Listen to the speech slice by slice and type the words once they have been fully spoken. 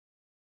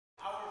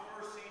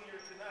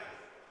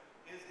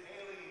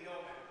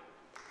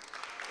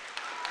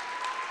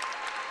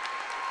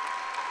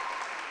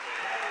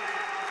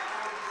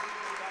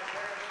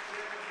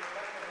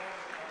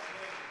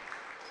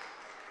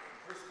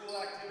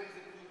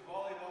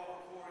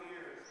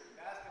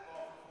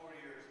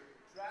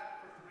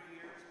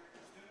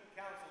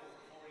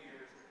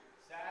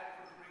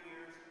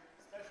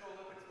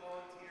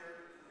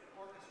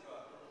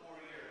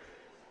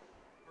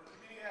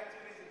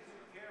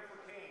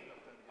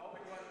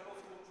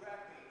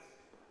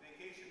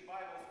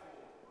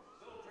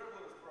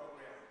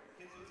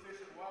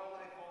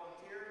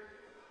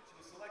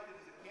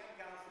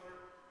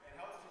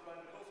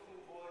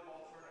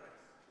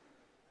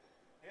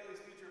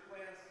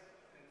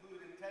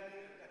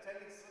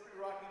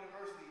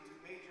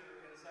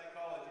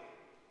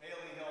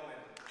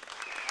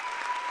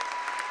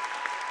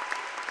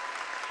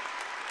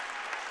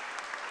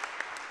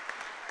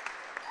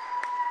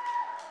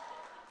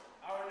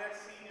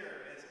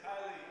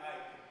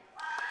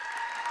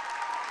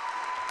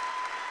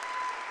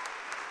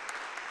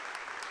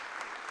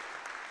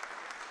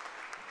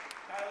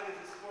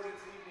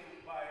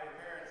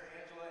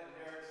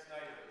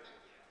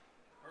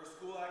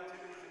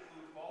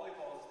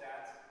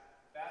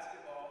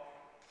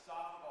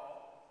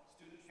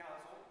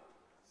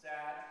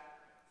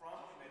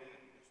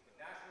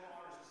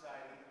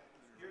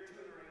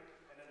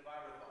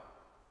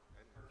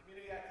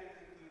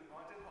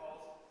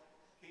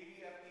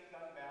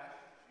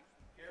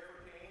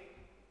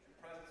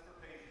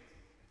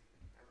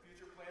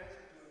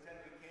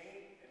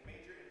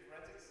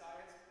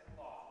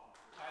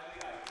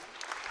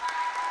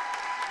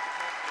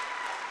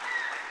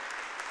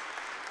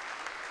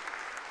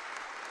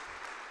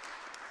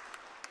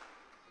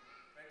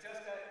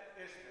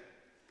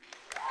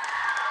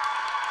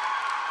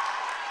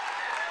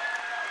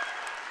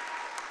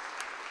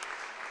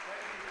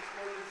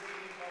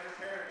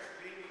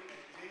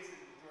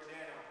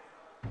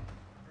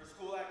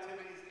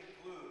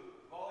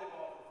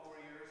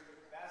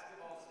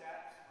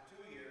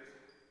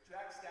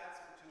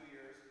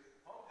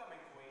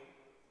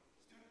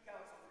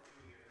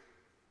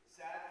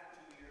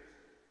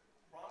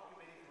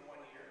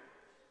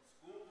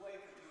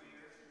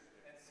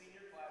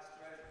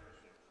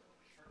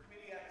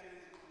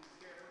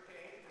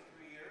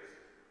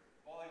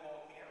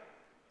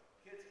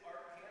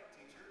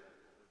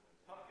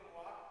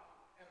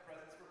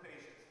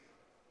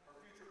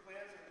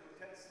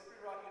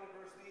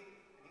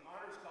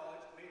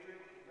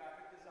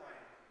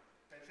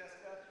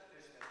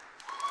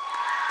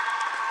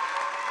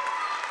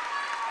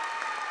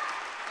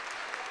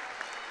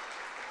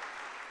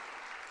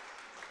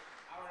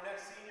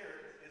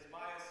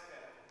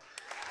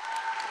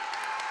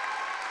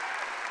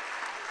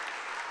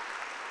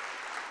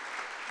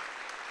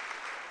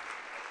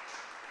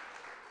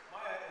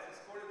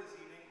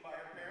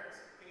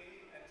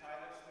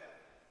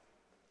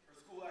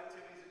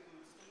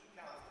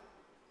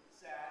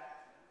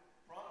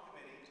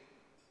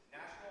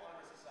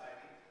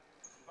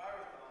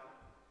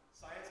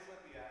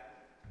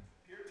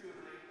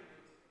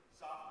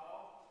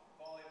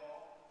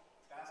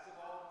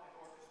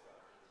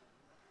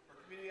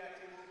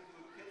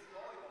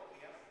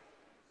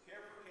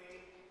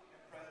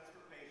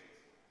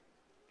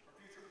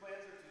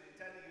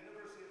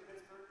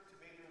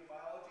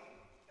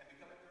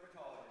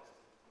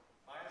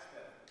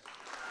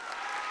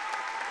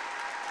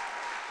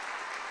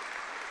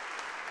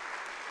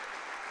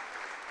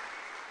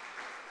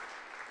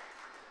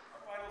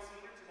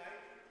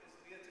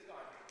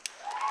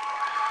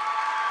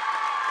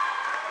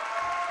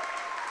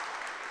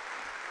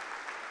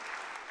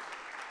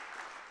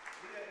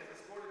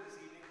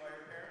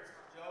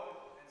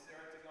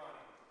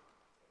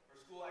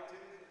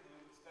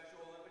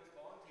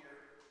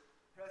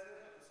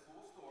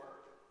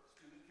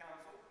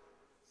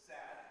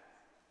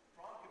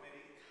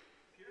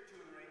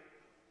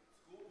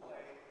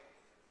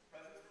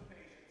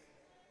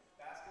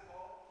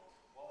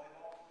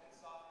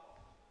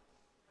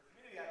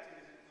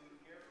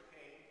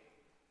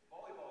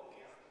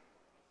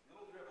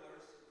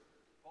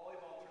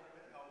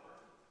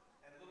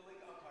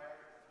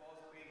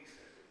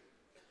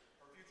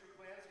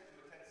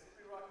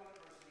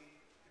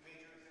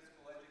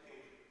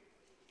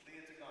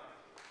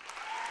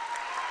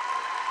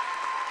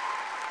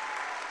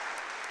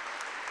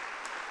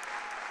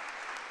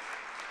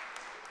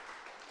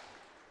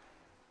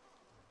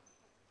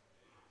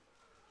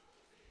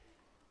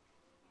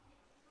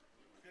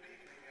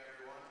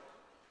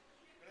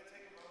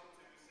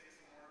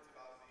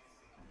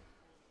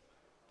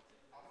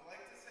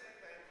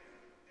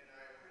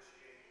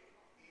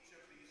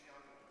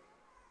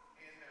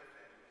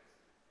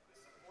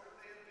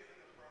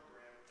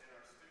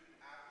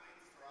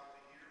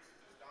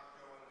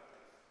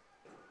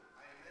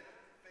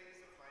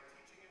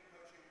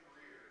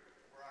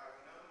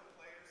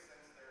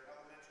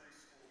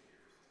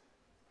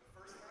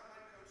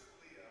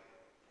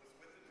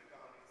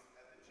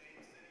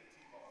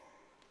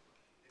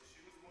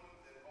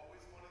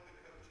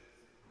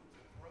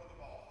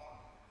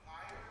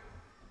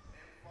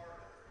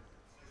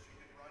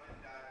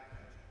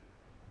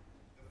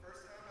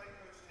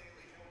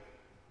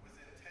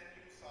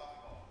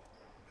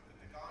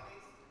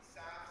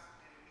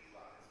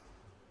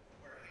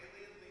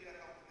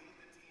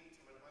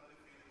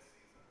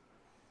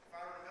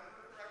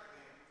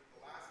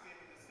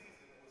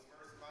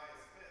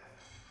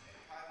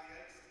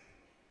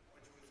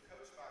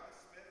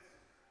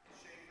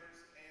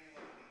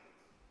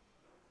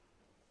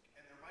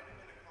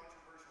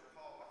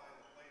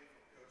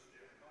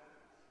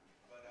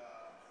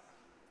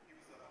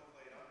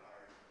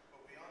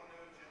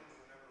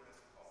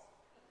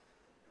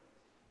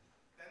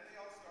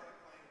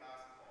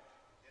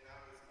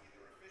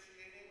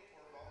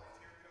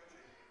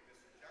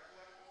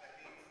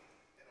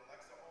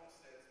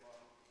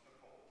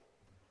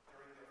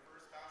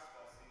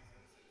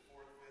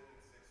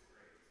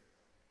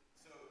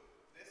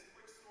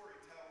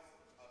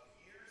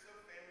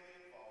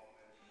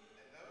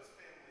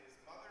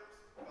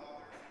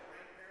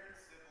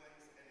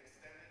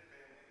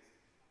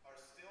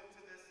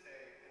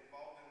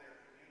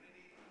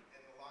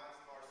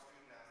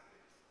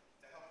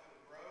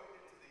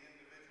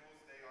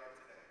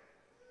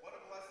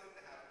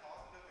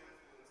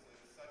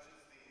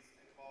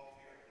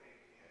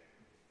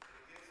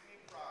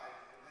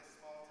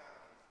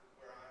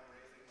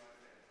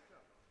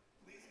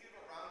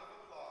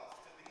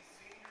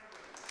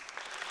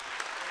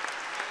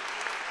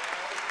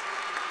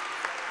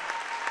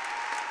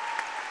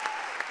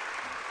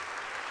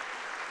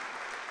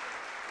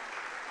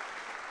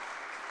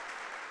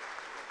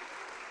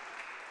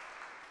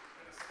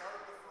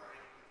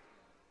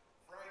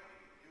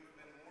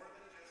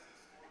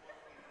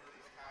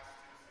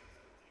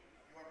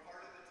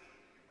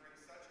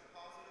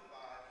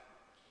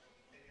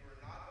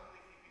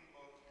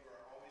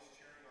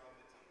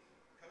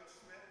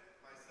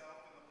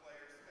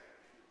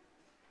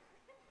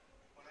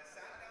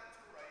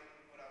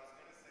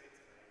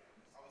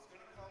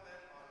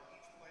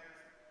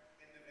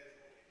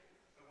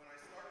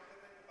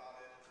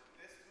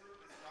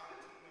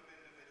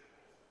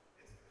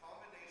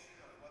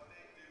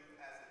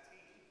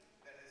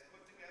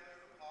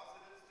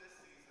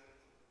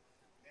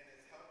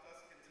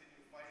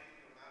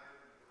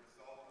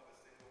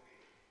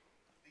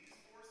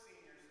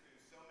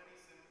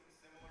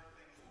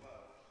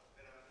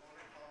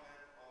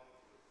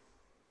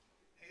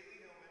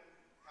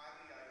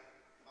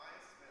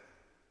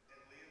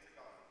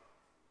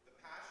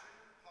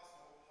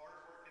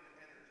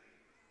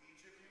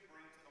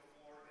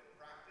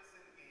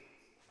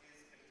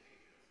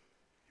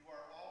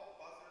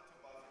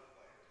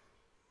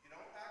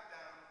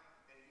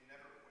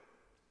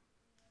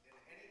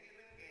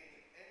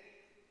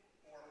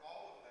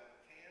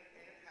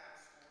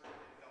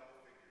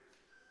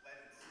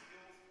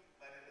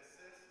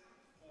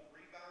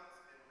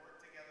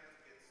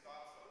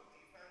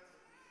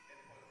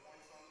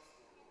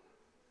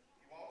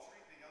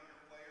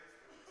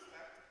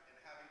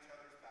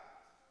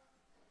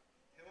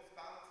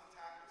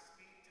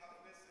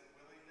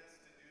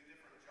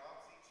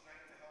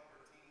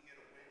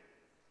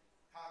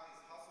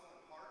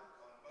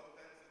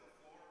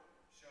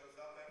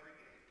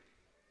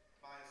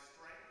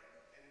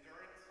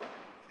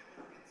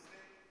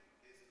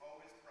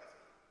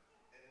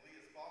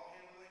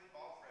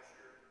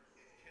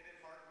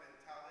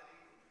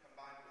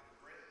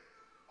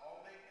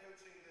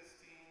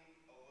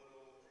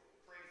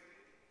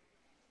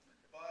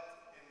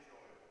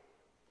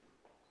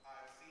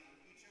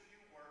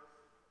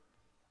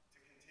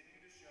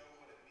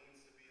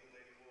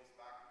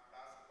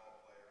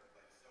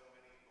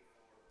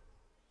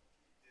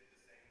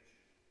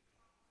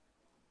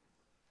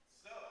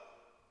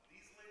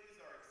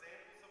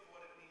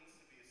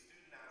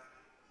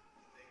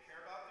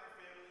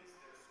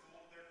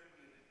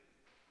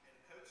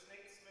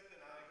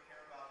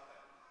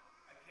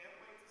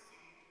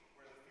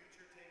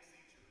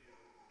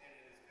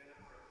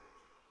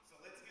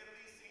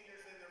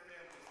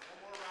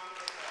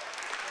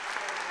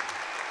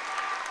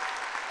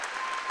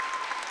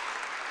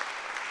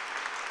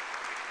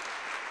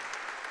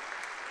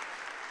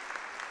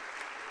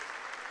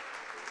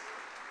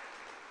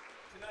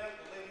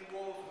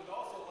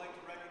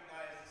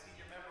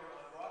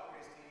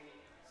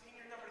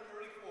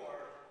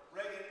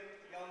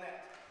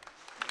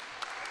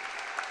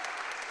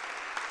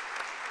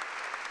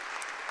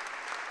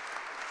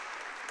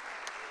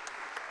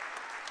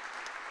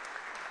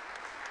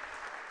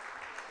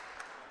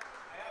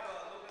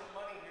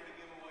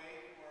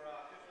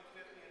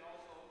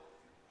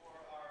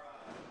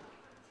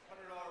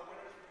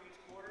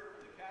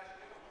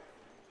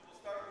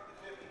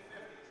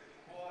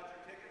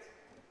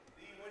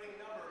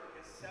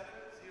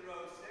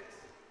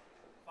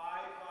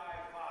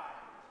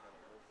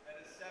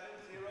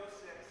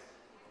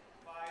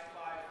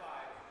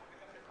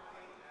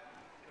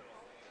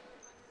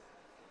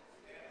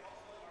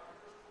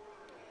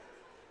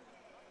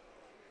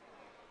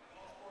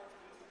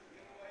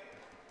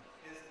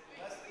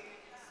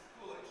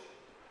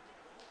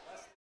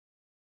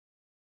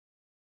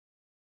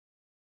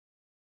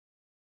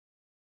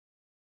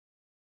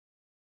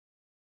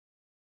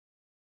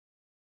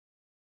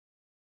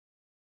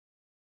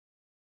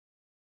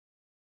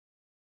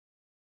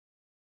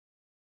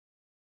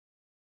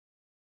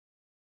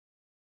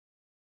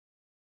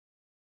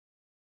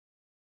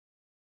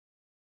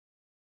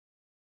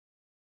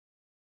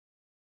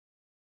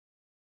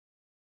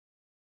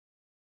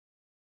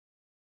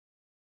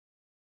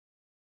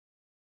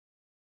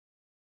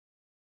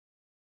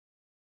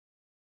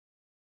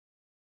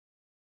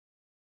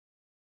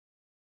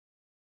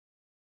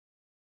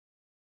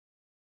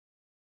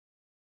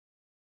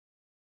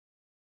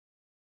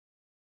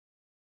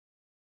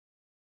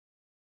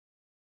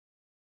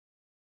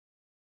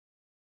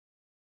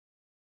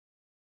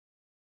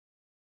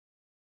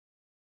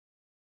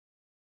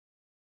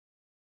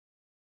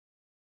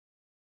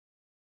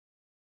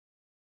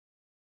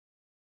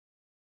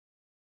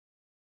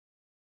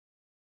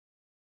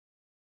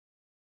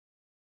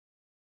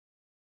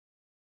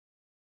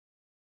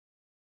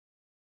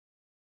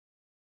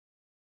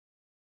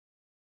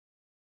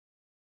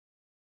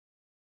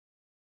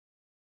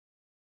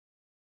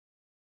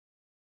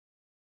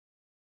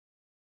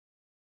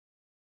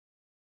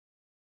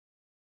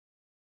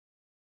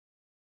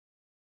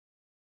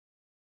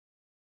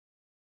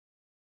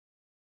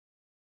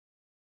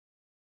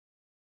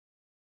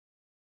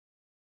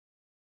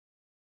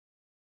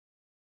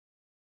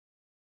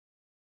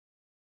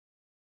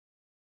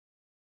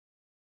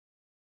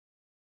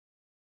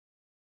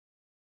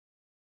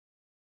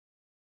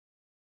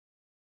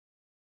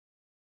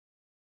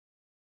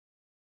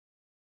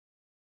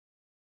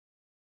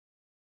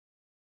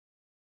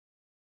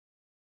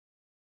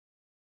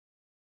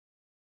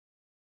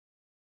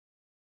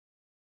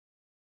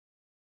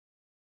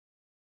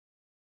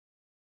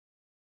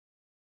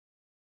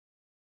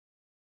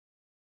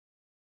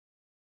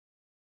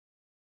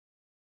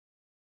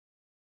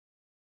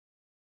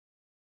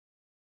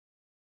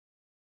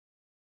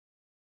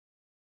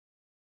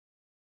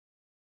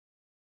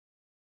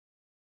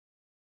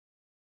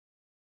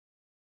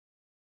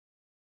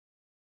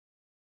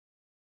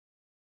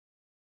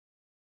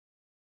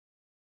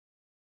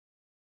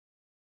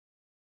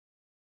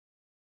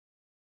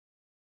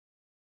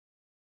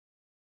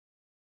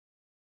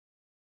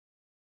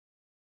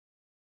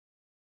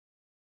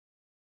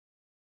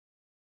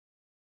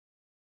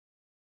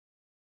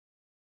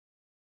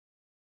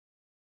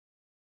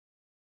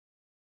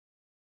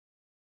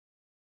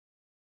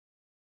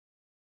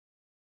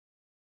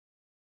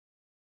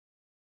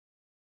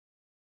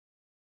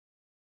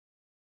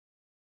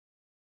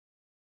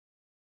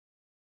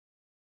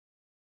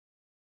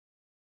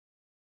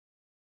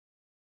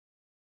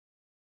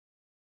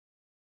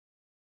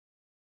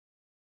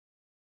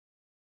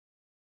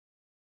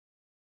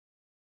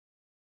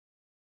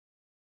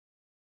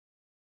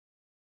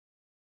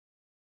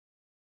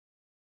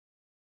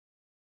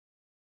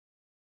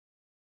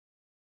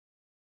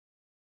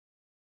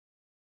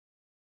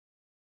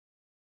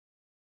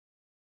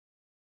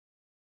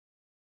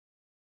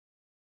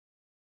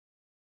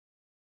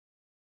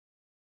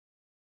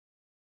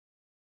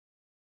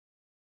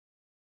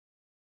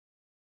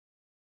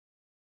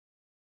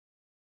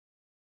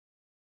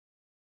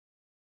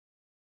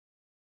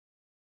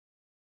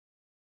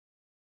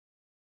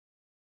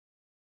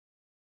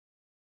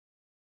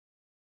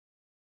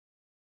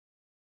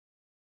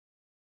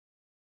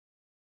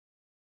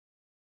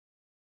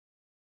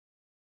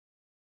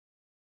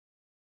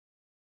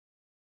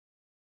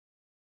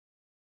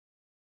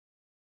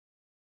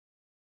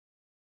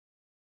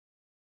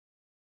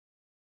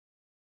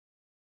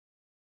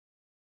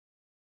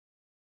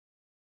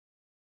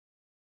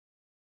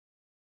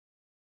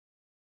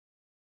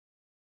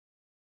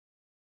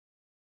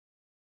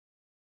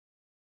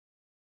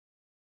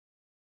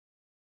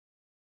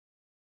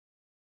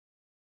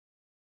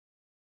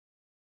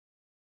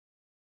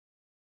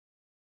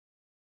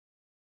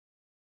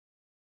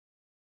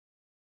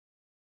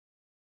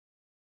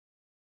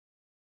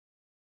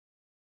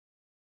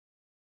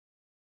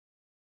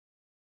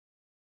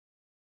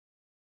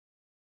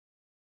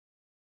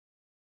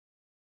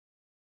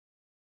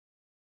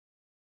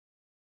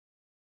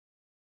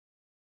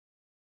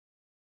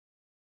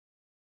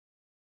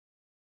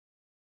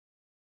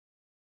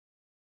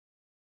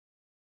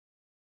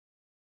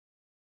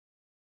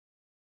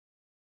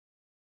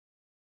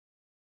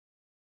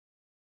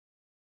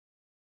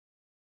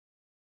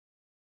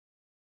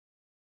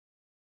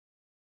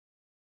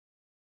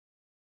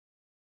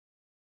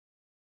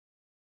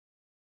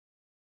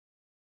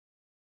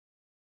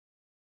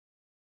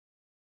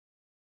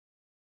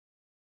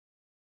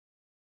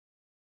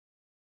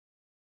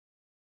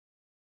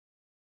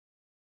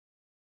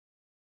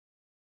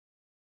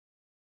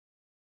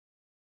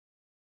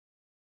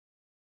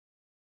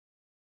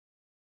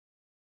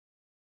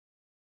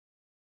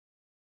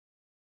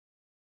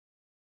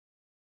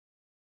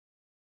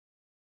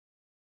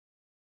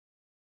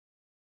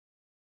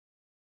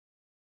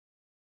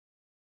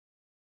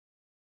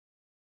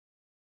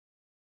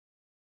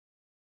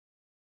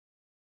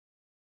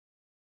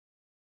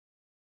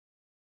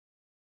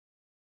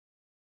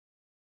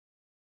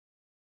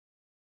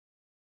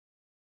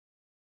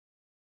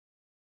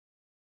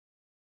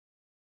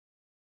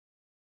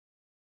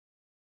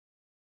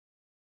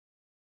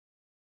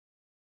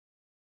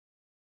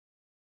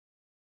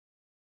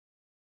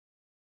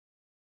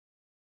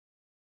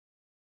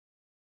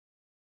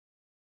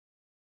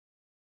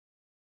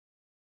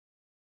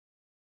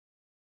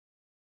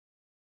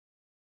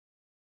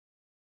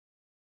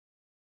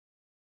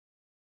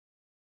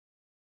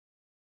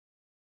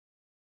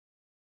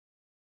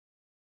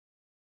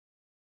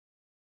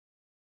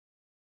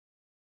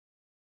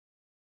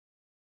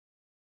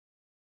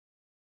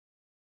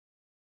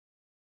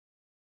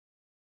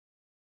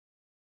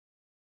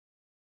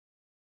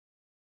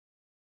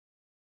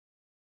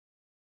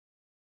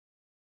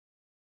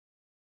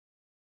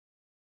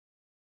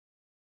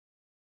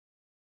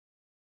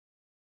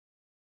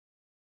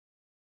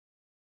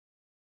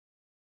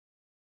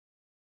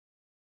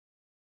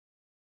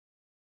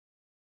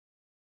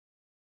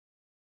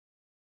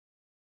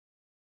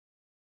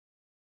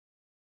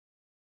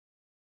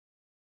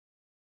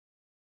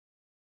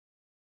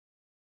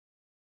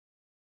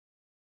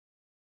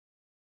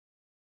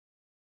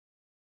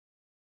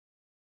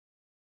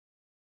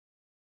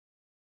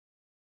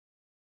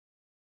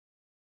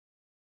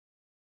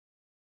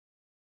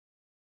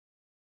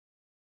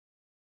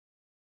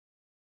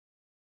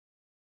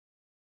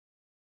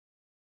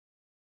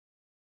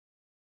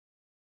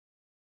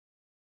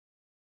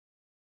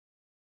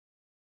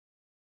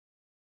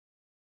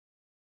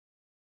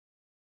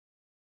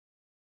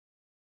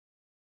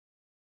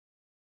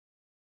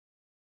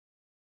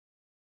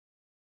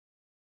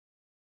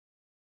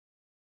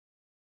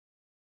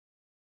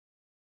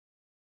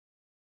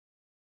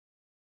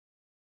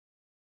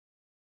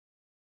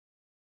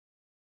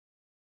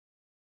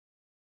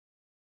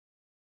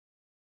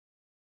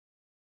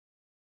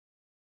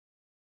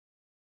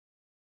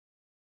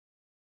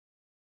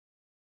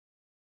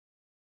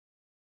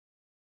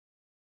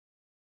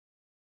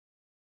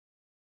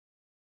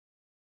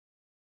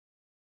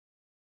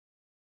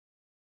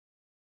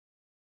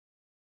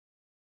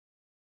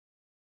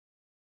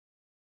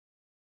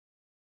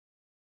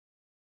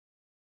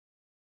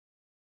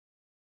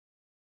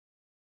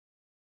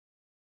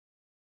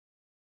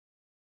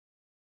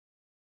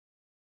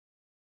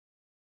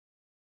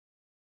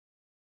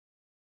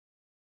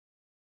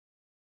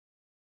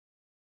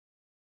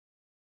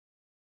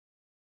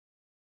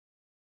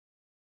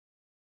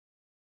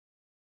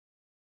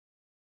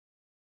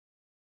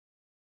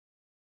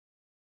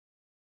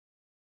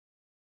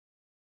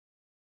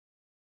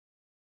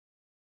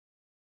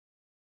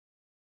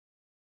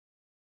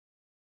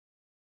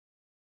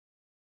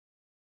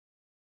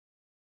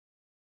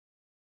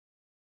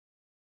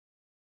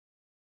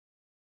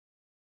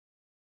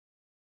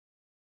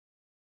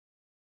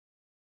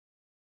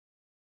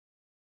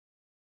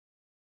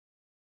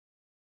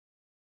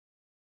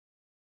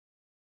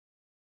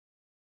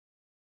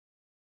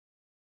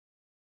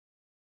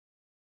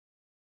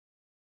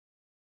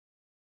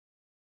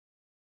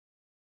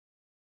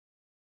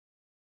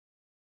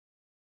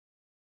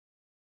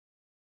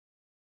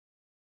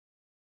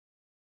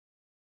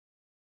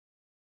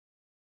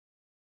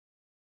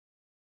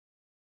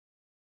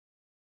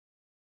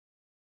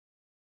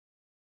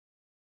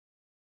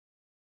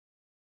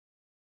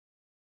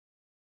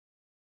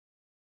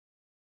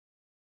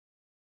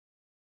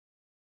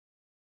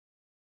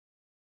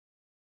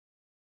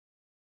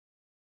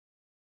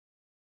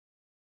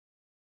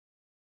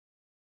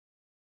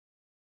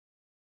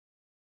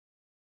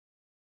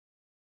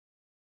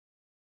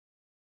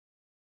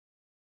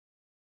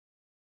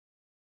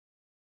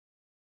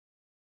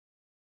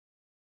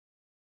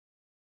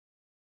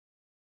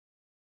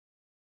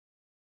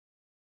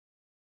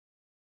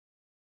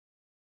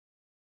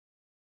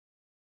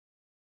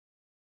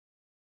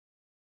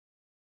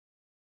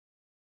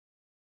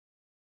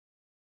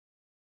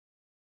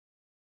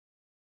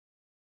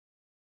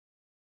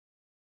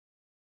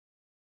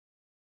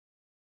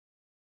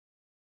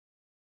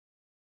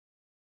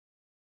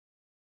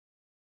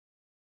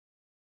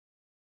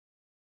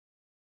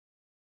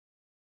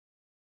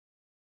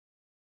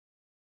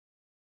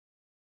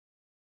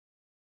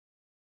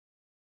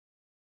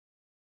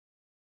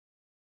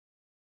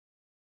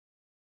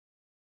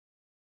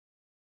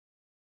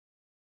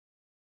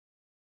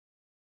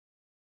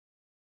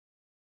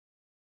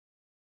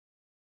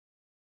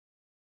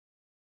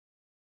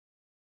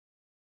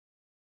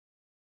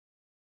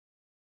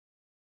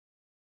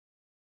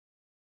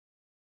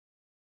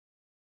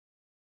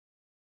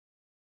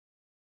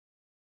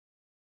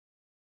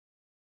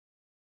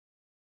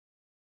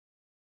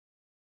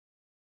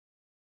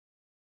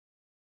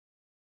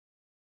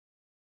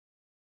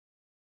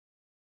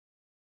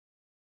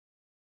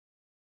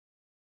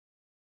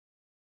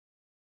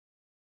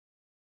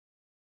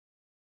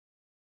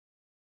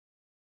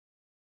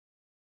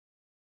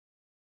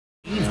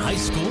High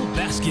school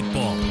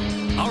basketball.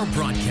 Our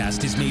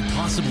broadcast is made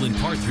possible in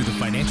part through the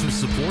financial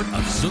support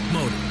of Zook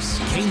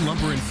Motors, Kane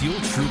Lumber and Fuel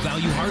True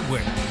Value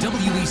Hardware,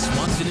 W.E.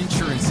 Swanson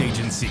Insurance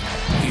Agency,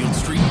 Field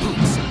Street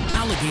Boots,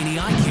 Allegheny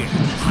Eye Care,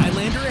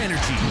 Highlander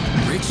Energy,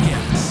 Rich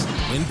Gas,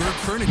 Lindbergh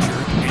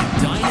Furniture, and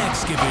Dine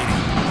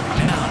Excavating.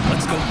 Now,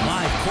 let's go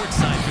live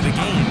courtside for the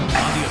game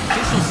on the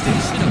official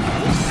station of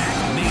Wolfpack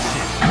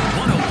Nation,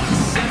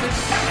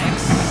 1017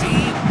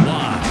 XCY.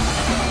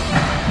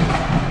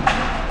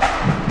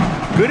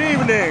 Good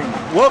evening.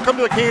 Welcome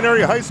to the Kane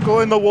Area High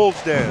School in the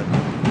Wolves Den.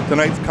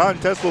 Tonight's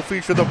contest will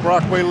feature the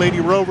Brockway Lady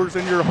Rovers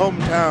and your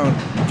hometown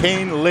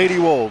Kane Lady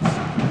Wolves.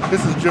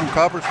 This is Jim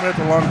Coppersmith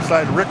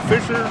alongside Rick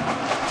Fisher.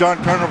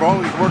 John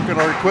Carnival is working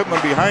our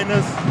equipment behind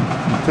us.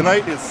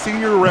 Tonight is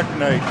Senior Rec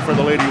Night for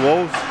the Lady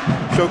Wolves,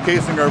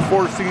 showcasing our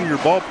 4 senior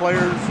ball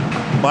players,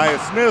 Maya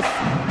Smith,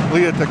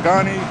 Leah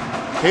Tagani,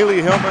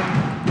 Haley Hillman,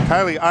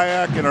 Kylie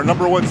Ayak, and our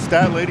 #1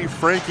 stat lady,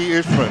 Frankie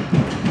Ishman.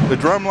 The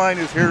drum line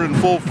is here in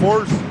full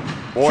force.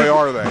 Boy,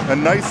 are they. A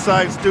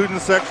nice-sized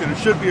student section. It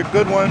should be a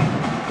good one.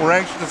 We're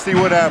anxious to see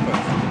what happens.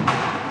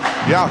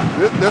 Yeah,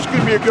 this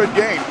could be a good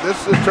game. This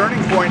is a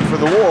turning point for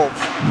the Wolves.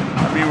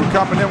 I mean, we're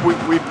coming in. We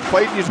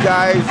played these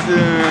guys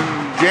in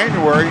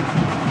January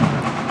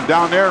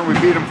down there, and we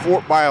beat them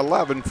by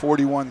 11,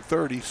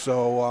 41-30.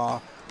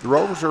 So the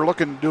Rovers are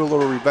looking to do a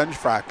little revenge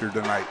factor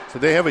tonight. So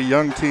they have a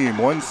young team,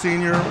 1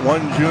 senior,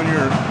 1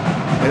 junior,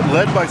 and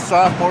led by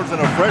sophomores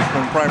and a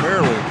freshman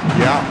primarily.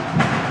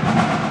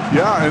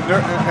 Yeah, and a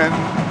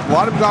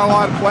lot of them got a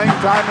lot of playing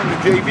time in the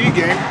JV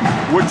game,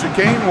 which the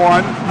Kane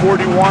won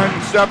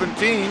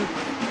 41-17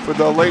 for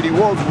the Lady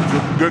Wolves, which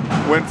was a good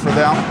win for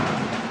them.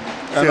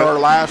 And our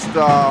last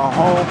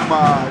home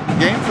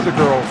game for the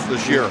girls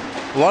this year.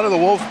 A lot of the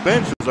Wolves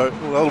bench played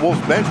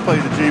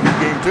the JV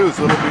game too,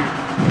 so it'll be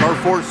our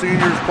 4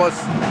 seniors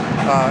plus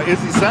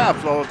Izzy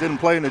Saps, although didn't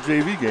play in the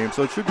JV game,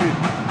 so it should be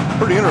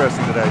pretty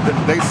interesting today.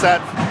 They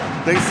sat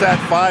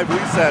 5, we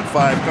sat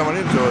 5 coming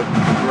into it.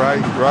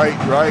 Right.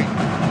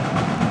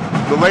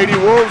 The Lady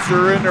Wolves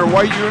are in their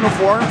white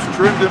uniforms,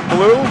 trimmed in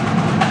blue,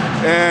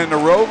 and the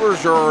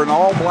Rovers are in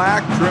all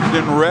black, trimmed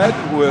in red,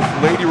 with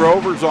Lady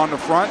Rovers on the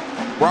front.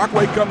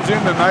 Brockway comes in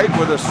tonight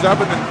with a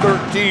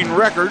 7-13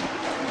 record.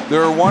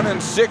 They're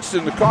 1-6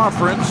 in the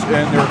conference,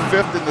 and they're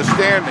 5th in the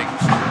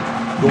standings.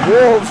 The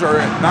Wolves are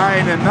at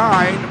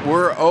 9-9.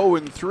 We're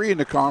 0-3 in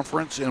the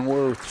conference, and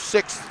we're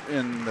 6th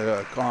in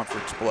the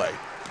conference play.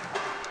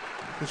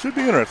 It should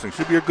be interesting.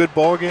 Should be a good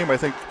ball game. I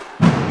think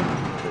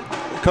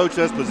Coach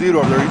Esposito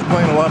over there, he's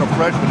playing a lot of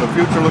freshmen. The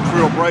future looks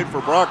real bright for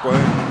Brockway.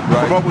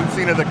 Right. From what we've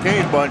seen of the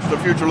Kane bunch, the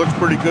future looks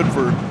pretty good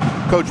for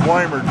Coach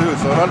Weimer too,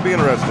 so that'll be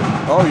interesting.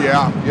 Oh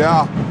yeah.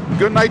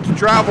 Good night to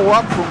travel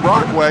up from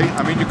Brockway.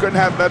 I mean, you couldn't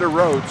have better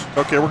roads.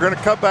 Okay, we're going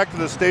to cut back to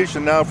the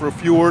station now for a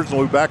few words, and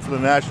we'll be back for the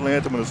national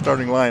anthem and the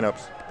starting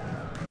lineups.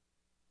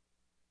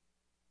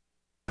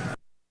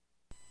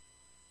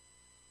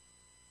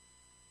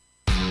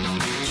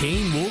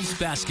 Kane Wolves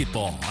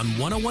basketball on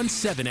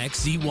 1017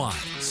 XZY,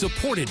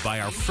 supported by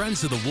our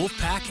friends of the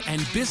Wolfpack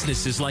and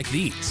businesses like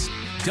these.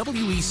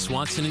 W.E.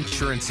 Swanson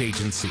Insurance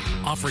Agency,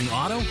 offering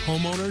auto,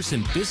 homeowners,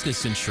 and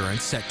business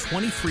insurance at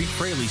 23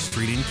 Fraley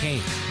Street in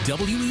Kane.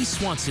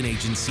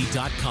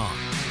 WESwansonAgency.com.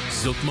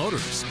 Zook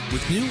Motors,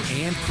 with new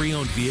and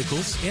pre-owned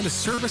vehicles and a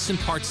service and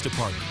parts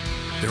department.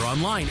 They're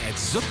online at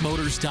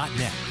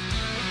zookmotors.net.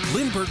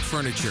 Lindbergh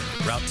Furniture,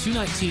 Route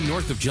 219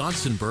 north of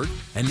Johnsonburg,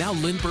 and now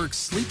Lindbergh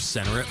Sleep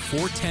Center at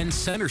 410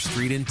 Center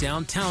Street in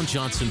downtown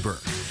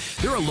Johnsonburg.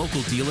 They're a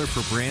local dealer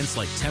for brands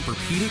like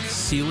Tempur-Pedic,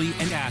 Sealy,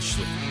 and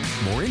Ashley.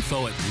 More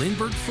info at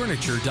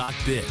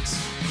lindberghfurniture.biz.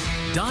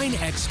 Dine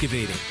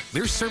Excavating.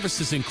 Their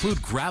services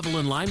include gravel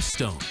and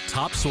limestone,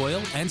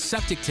 topsoil, and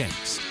septic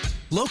tanks.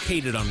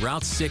 Located on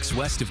Route 6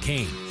 west of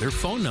Kane, their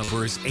phone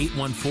number is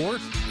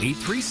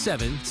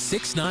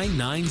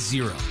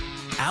 814-837-6990.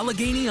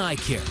 Allegheny Eye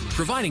Care,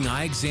 providing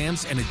eye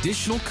exams and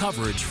additional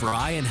coverage for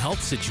eye and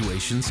health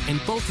situations in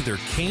both of their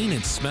Kane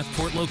and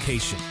Smethport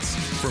locations.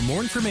 For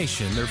more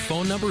information, their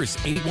phone number is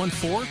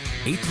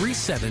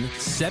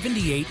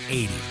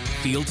 814-837-7880.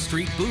 Field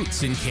Street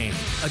Boots in Kane,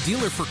 a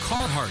dealer for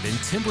Carhartt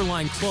and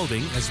Timberline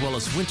clothing, as well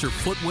as winter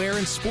footwear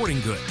and sporting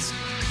goods.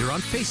 They're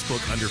on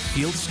Facebook under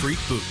Field Street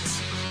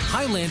Boots.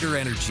 Highlander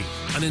Energy,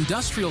 an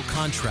industrial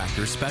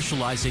contractor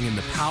specializing in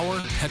the power,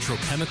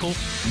 petrochemical,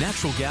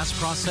 natural gas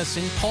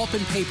processing, pulp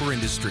and paper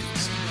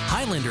industries.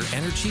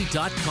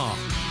 HighlanderEnergy.com.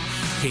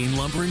 Kane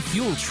Lumber and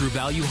Fuel True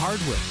Value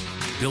Hardware.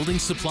 Building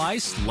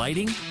supplies,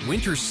 lighting,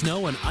 winter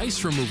snow and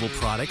ice removal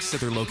products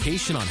at their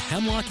location on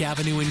Hemlock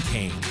Avenue in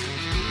Kane.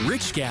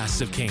 Rich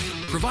Gas of Kane,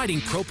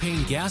 providing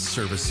propane gas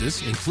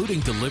services, including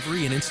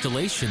delivery and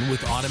installation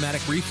with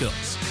automatic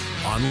refills.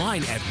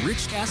 Online at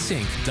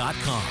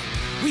richgasinc.com.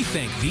 We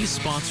thank these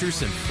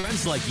sponsors and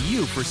friends like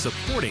you for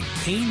supporting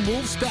Kane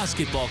Wolves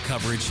basketball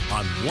coverage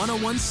on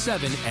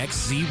 1017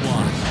 XZY.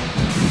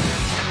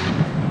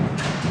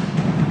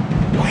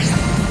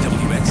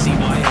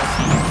 WXZY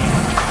LP.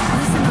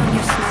 Listen on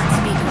your smart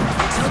speaker.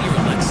 Tell your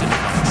Alexa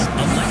device,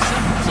 Alexa,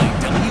 play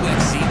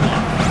WXZY.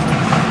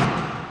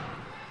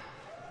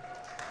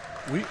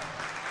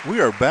 We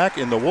are back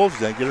in the Wolves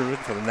Den getting ready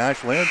for the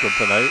national anthem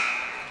tonight.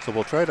 So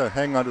we'll try to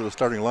hang on to the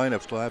starting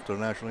lineups till after the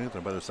national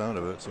anthem by the sound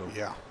of it. So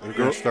yeah, we're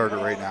going to start it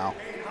right now.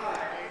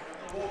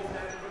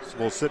 So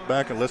we'll sit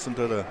back and listen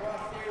to the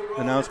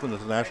announcement of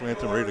the national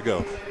anthem ready to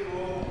go.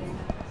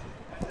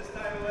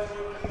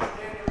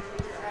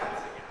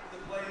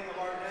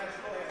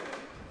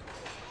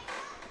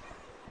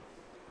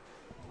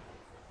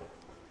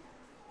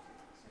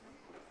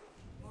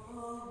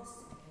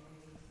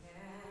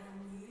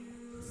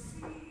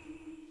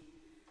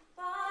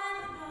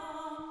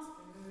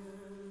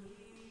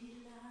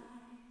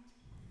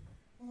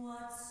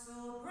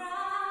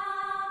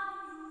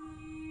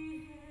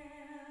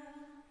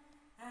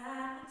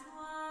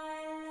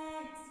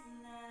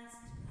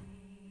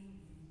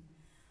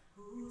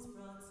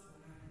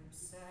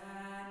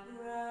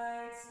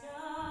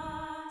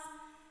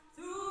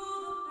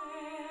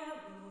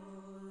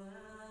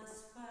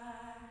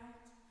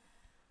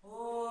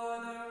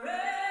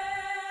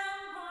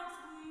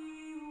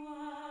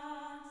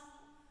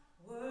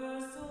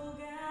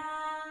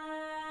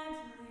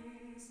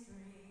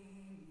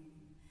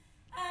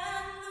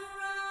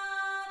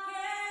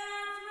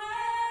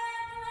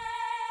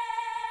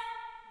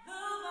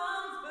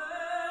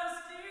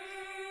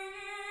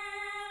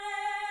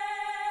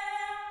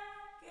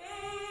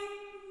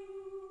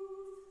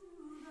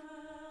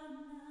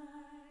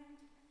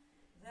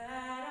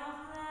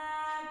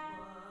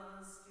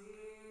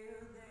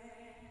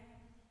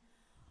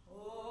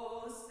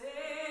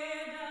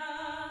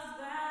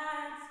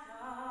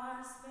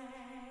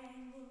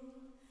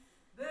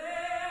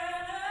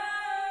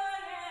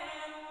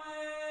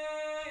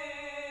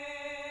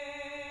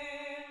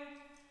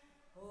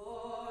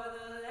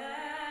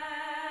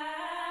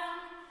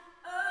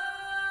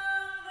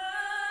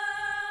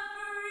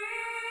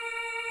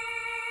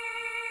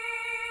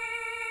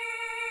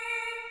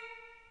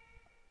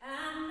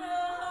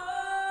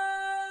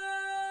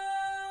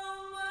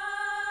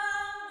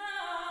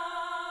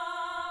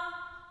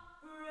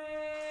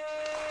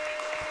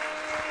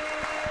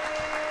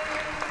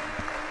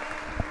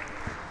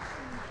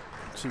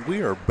 So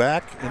we are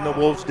back in the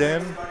Wolves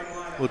Den.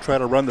 We'll try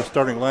to run the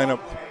starting lineup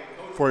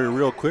for you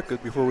real quick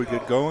before we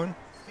get going.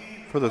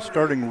 For the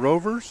starting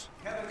Rovers,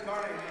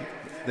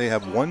 they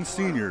have one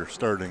senior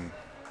starting,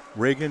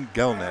 Reagan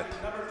Gelnet.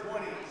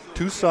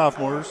 Two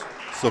sophomores,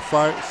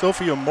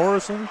 Sophia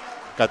Morrison,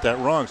 got that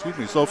wrong,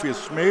 Sophia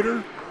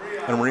Schmader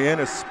and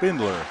Mariana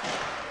Spindler.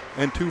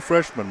 And two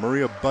freshmen,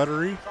 Maria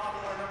Buttery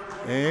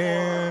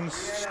and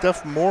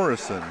Steph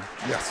Morrison.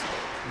 Yes.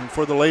 And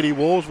for the Lady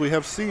Wolves, we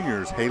have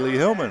seniors, Haley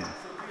Hillman,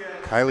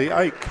 Kylie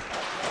Ike,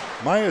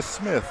 Maya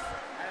Smith,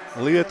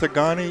 Leah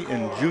Tagani,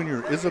 and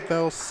junior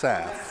Isabel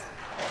Saff.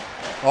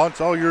 It's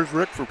all yours,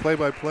 Rick, for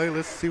play-by-play.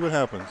 Let's see what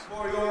happens.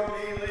 For your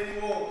Maine Lady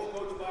Wolves,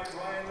 coached by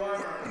Brian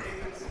Weimer and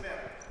Nathan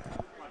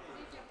Smith.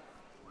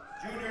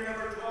 Junior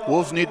number 12.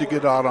 Wolves need to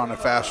get out on a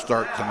fast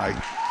start tonight.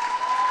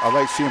 I'd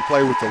like to see them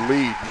play with the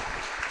lead.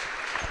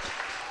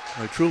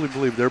 I truly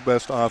believe their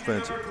best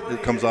offense,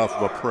 it comes off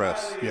of a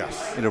press.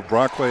 Yes. And if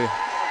Brockway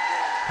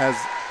has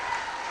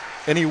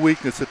any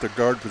weakness at the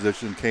guard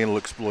position, Kane will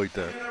exploit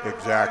that.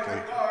 Exactly.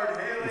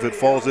 If it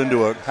falls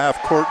into a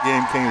half-court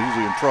game, Kane is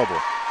usually in trouble.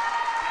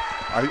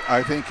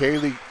 I think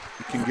Haley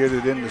can get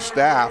it into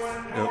staff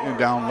and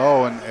down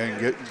low and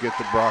get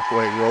the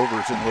Brockway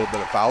Rovers in a little bit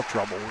of foul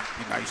trouble would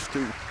be nice too.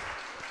 And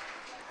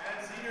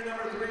senior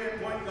number 3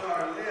 at point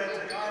guard,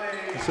 Leah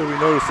Tagani. So we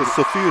noticed that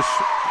Sophia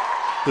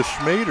the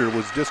Schmader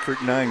was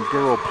District 9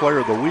 Girl Player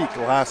of the Week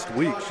last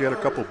week. She had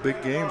a couple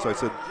big games. I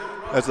said,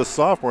 as a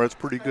sophomore, that's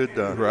pretty good.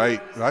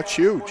 Right. That's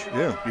huge.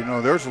 Yeah. You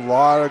know, there's a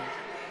lot of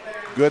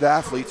good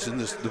athletes in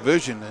this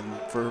division,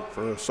 and for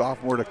a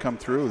sophomore to come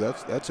through,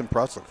 that's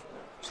impressive.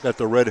 She's got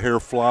the red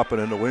hair flopping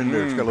in the wind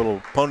there. She's got a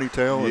little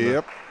ponytail.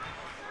 Yep.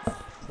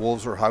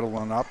 Wolves are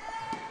huddling up.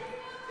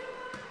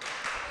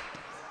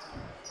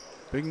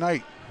 Big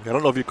night. I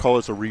don't know if you call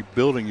this a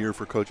rebuilding year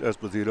for Coach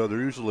Esposito. They're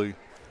usually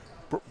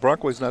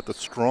Brockway's not the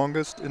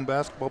strongest in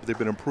basketball, but they've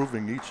been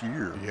improving each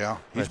year. Yeah,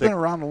 he's been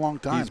around a long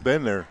time. He's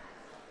been there.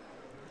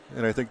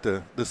 And I think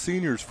the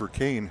seniors for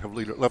Kane have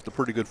left a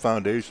pretty good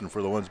foundation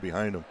for the ones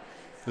behind them.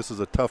 This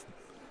is a tough,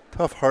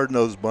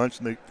 hard-nosed bunch,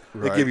 and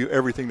they give you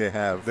everything they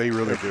have. They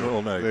really do.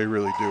 All night. They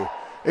really do.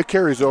 It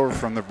carries over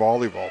from their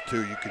volleyball,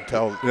 too. You can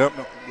tell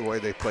the way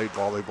they played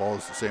volleyball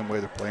is the same way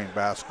they're playing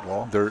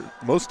basketball.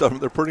 Most of them,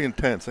 they're pretty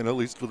intense. I know at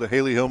least with the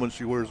Haley Hillman,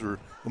 she wears her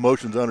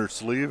emotions on her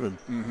sleeve,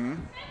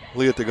 and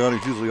Leah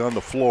Tagani's usually on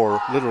the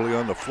floor, literally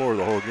on the floor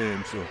the whole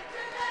game. So,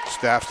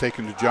 Staff's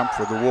taking the jump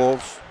for the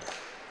Wolves,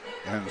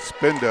 and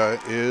Spinda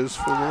is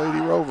for the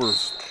Lady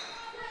Rovers.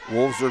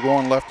 Wolves are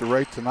going left to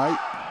right tonight.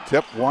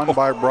 Tip won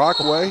by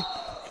Brockway.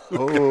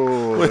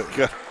 Oh,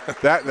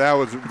 that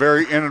was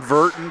very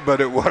inadvertent,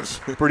 but it was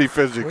pretty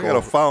physical. We got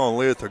a foul on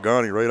Leah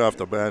Tagani right off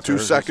the bat. 2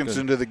 seconds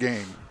into the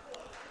game.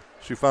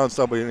 She found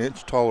somebody an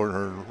inch taller than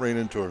her and ran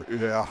into her.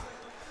 Yeah.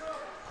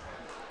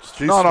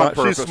 She's not on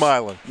purpose. She's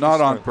smiling.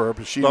 Not on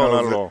purpose. She knows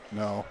not at it. all.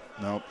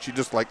 No. She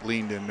just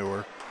leaned into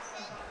her.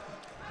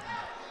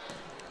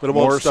 But it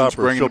won't stop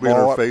her. She'll the be in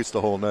ball her up. face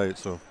the whole night.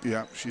 So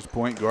Yeah, she's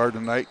point guard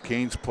tonight.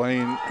 Kane's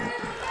playing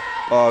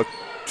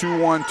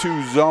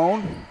 2-1-2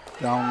 zone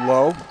down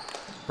low.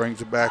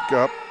 Brings it back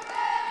up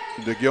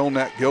to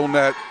Gilnet.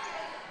 Gilnet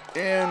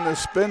in the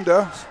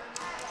Spinda.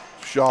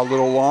 Shot a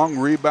little long.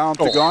 Rebound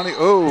to Ghani.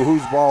 Oh,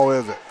 whose ball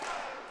is it?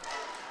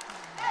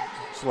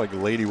 it's like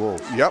Lady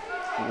Wolves. Yep,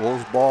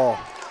 Wolves ball.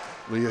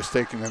 Leah's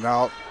taking it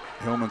out.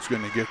 Hillman's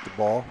going to get the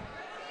ball.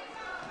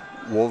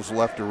 Wolves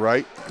left to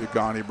right.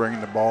 Degani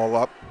bringing the ball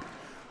up.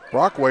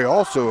 Brockway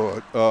also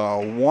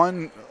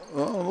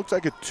looks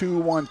like a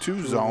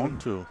 2-1-2 zone.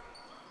 2.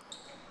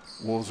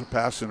 Wolves are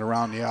passing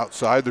around the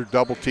outside. They're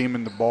double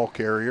teaming the ball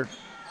carrier.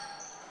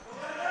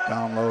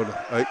 Down low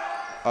to Ike.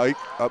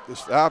 Ike up the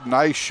staff.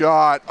 Nice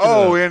shot.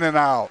 Oh, in and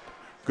out.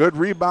 Good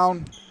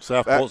rebound.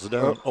 Staff pulls it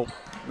down.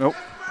 Nope.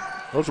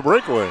 That was a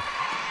breakaway.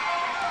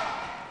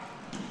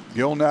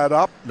 Gilnat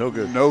up. No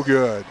good. No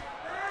good.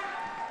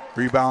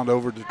 Rebound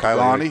over to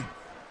Ghani.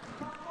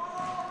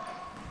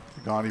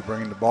 Ghani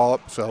bringing the ball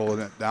up, settling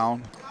it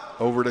down.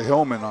 Over to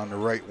Hillman on the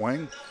right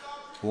wing.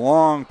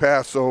 Long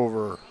pass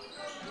over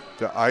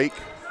to Ike.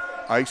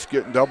 Ike's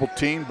getting double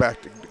teamed.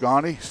 Back to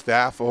Ghani.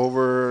 Staff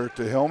over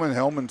to Hillman.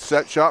 Hillman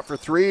set shot for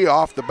 3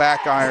 off the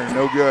back iron.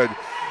 No good.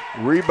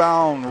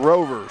 Rebound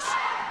Rovers.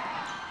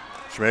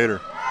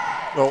 Schrader.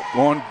 Oh,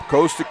 going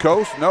coast to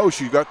coast. No,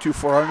 she's got too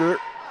far under it.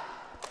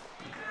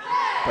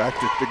 Back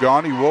to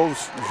Degani.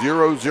 Wolves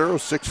 0-0,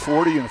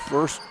 6:40 in the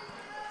first.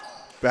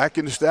 Back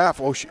into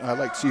Staff. Oh, I'd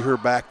like to see her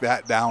back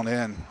that down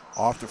in.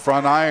 Off the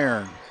front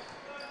iron.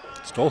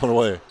 Stolen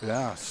away.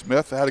 Yeah,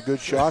 Smith had a good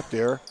shot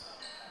there.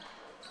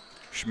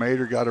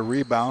 Schmader got a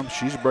rebound.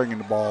 She's bringing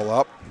the ball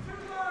up.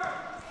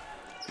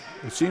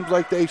 It seems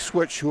like they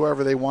switch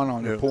whoever they want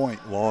on the point.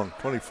 Long,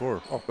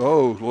 24.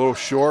 Oh, a little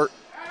short.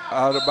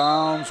 Out of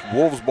bounds.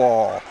 Wolves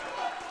ball.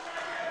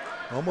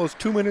 Almost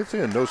 2 minutes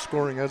in. No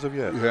scoring as of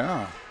yet.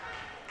 Yeah.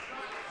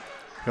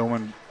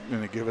 Hillman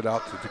going to give it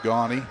out to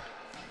Degani.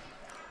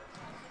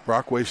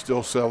 Brockway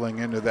still settling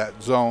into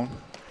that zone.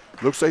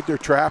 Looks like they're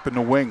trapping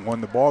the wing. When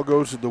the ball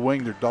goes to the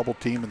wing, they're double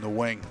teaming the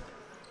wing.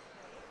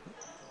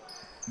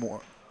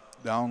 More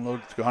down low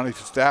to Degani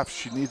to Staff.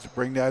 She needs to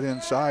bring that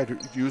inside.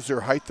 Use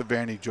their height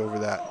advantage over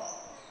that.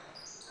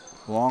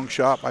 Long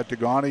shot by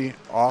Degani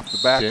off the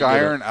back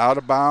iron, out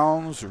of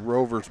bounds.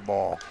 Rovers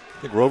ball.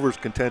 I think Rovers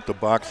content to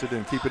box it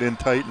and keep it in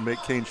tight and make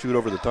Kane shoot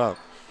over the top.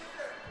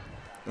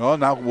 Oh,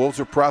 now Wolves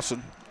are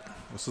pressing.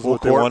 This is Full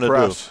what they want to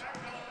press.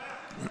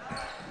 do.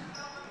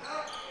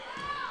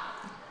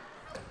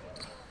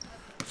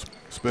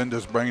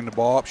 Spinda's bringing the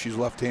ball up. She's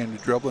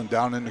left-handed dribbling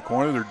down in the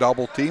corner. They're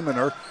double teaming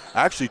her.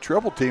 Actually,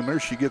 triple teaming her.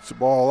 She gets the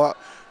ball up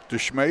to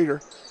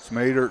Schmader.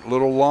 Schmader,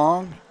 little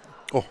long.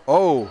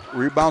 Oh,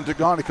 rebound to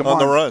Ghani. Come on. On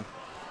the run.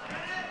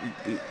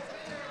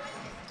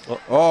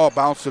 Oh,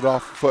 bounced it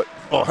off foot.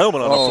 Oh,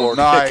 Hillman on the floor.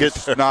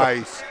 Nice,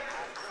 nice.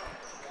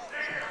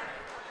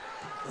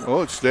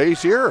 Oh, it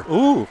stays here.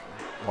 Ooh.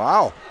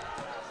 Wow.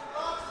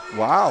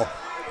 Wow.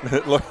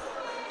 Look,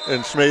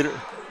 and Schmader.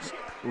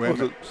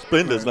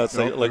 Spinda's not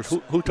saying, like,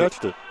 who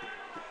touched it?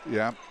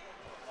 Yeah.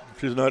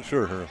 She's not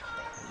sure. Her.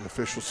 The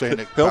official saying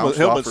it Hillman's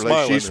bounced off her leg.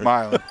 smiling. She's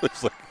smiling.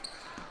 Looks like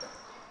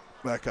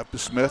Back up to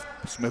Smith.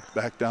 Smith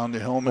back down to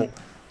Hillman.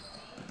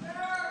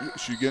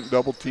 She getting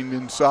double teamed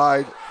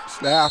inside.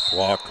 Staff.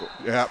 Walk.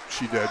 Yeah,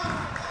 she did.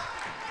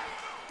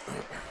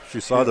 She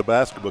saw the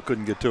basket but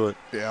couldn't get to it.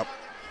 Yep.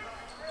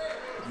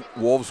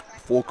 Wolves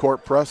full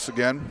court press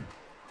again.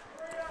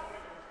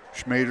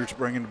 Schmader's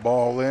bringing the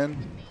ball in.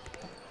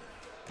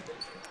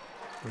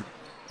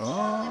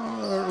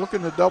 They're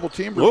looking to double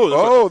team. Got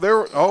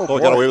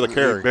away with the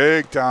carry.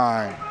 Big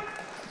time.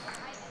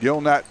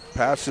 Gilnat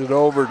passes it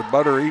over to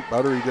Buttery.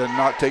 Buttery did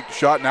not take the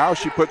shot. Now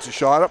she puts the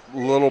shot up a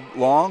little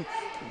long.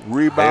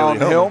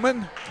 Rebound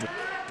Hillman.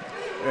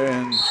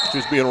 And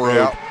she's being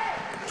rode.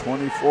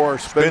 24.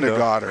 Spinda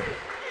got her.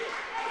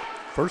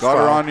 First got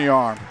foul. her on the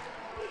arm.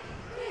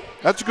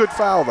 That's a good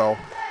foul, though.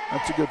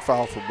 That's a good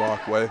foul for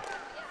Brockway.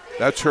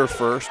 That's her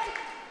first.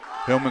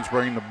 Hillman's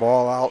bringing the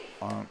ball out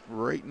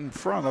right in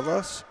front of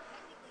us.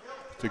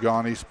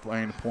 Tagani's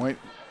playing the point.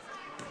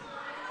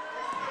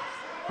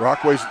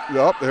 Brockway's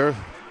up there.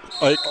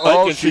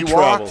 She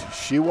walked.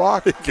 She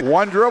walked.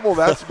 One dribble.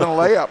 That's been a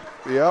layup.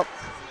 Yep.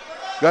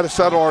 Got to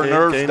settle our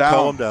nerves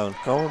down.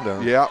 Calm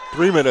down. Yeah.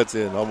 3 minutes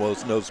in,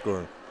 almost no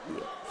score.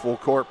 Full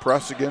court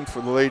press again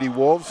for the Lady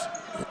Wolves.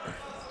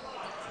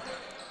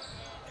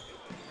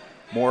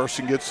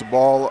 Morrison gets the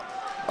ball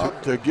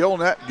up to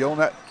Gilnat.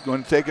 Gilnat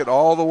going to take it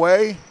all the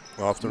way.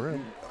 Off the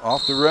rim.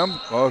 Off the rim.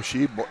 Oh,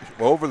 she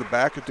over the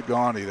back of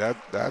Degani.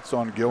 That's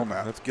on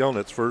Gilnat. That's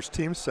Gilnat's first,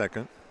 team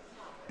second.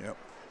 Yep.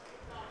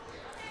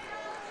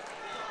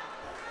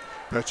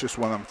 That's just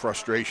one of them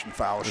frustration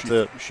fouls.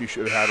 She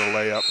should have had a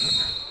layup.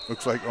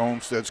 Looks like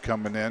Olmsted's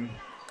coming in.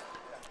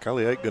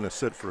 Kylie Ike going to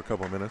sit for a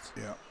couple of minutes.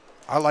 Yeah.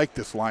 I like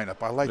this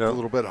lineup. I like a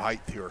little bit of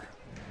height here.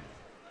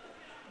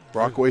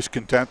 Brockway's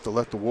content to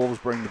let the Wolves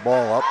bring the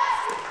ball up.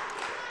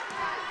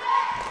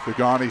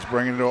 Degani's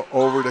bringing it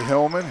over to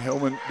Hillman.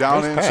 Hillman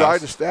down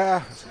inside the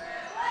Staff.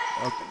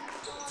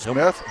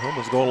 Smith.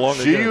 Hillman's going along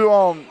She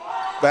again.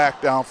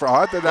 back down front.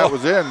 I thought that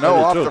was in. No, I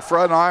did off too. the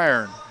front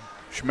iron.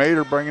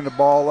 Schmader bringing the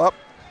ball up.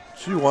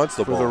 She wants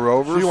the for ball. the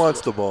Rovers. She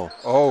wants the ball.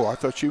 Oh, I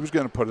thought she was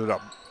going to put it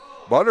up.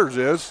 Butters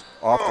is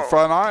off the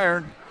front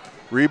iron.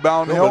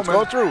 Rebound Hillman's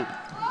Hillman. going through.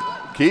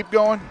 Keep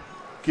going.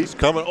 He's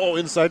coming. Oh,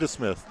 inside to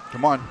Smith.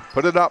 Come on,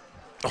 put it up.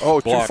 Oh,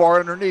 too blocked. far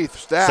underneath.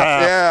 Staff,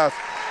 Staff. yes.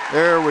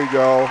 There we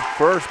go.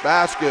 First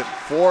basket,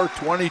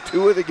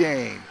 4:22 of the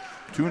game.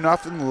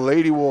 2-0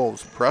 Lady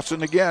Wolves.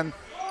 Pressing again.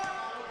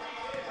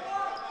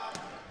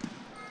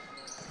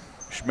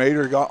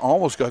 Schmader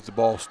almost got the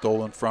ball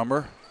stolen from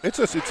her. It's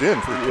in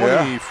for Yeah.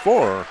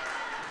 24.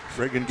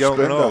 Reagan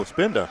Galvin.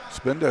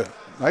 Spinda.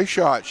 Nice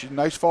shot. She's a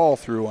nice follow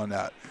through on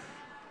that.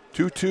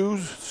 2-2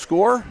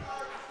 score.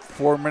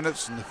 4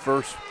 minutes in the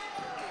first.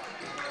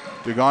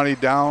 Degani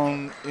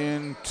down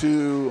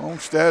into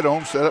Olmsted.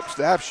 Olmsted up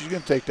staff. She's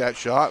going to take that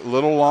shot.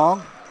 Little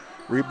long.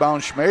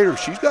 Rebound Schmader.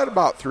 She's got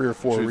about 3 or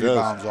 4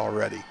 rebounds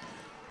already.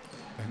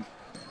 And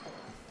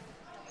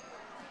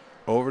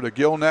over to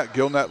Gilnet.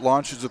 Gilnet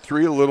launches a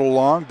 3, a little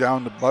long.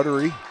 Down to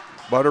Buttery.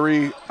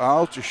 Buttery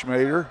out to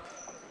Schmader.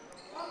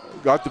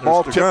 Got the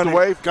ball tipped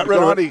away. Got rid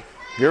of it.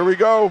 Here we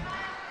go.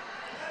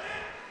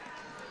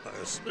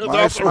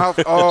 Nice mouth.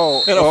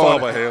 Oh, and a foul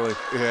by Haley.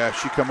 Yeah,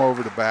 she come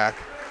over the back.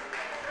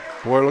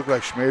 Boy, it looked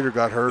like Schmader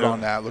got hurt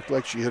on that. Looked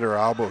like she hit her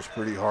elbows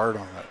pretty hard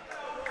on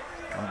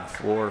the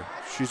floor.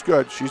 She's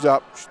good. She's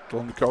up. She's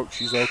telling the coach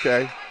she's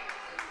okay.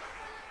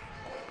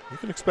 You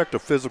can expect a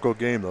physical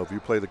game, though, if you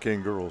play the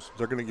King girls.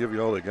 They're going to give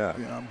you all they got.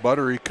 Yeah,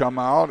 Buttery come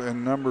out,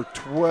 and number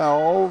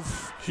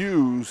 12,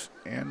 Hughes,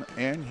 and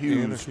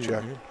Hughes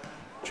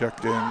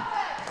checked in.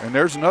 And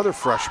there's another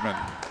freshman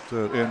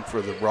in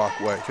for the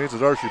Brockway.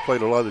 Chances are she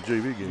played a lot of the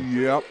JV games.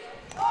 Yep.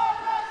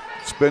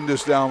 Spin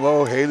this down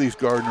low. Haley's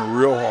guarding her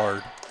real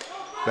hard.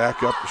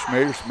 Back up to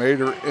Schmader.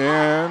 Schmader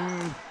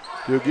in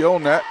to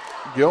Gilnet.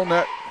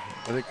 Gilnet,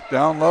 I think,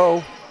 down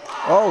low.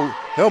 Oh,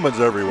 Hillman's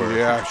everywhere.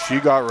 yeah, she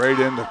got right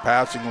into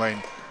passing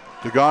lane.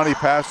 Degani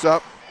pass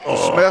up to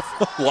Smith.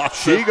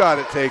 She got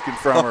it taken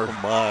from her. Oh,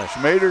 my.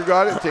 Schmader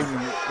got it taken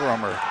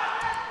from her.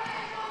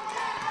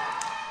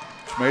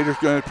 Schmader's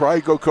going to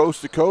probably go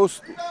coast to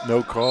coast.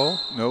 No call.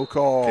 No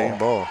call. Kane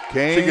ball.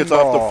 Kane she gets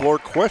ball. off the floor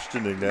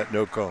questioning that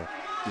no call.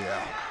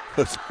 Yeah.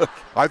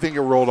 I think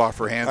it rolled off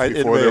her hands It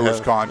before may there was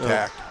have.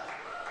 contact.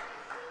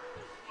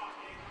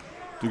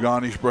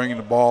 Degani's bringing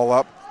the ball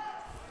up.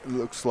 It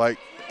looks like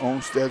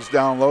Olmsted's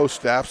down low.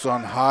 Staff's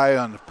on high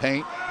on the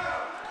paint.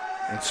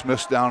 And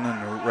Smith's down in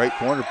the right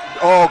corner.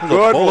 Oh,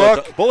 good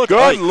look.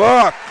 Good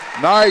look.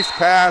 Nice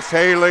pass,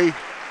 Haley.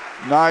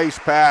 Nice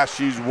pass.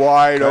 She's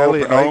wide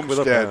Kylie open. Ike with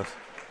a Olmsted. pass.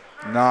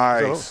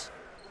 Nice.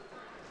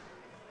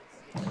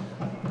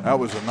 That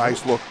was a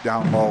nice look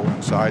down low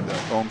inside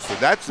the Olmsted.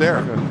 That's there.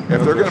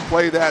 If they're going to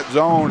play that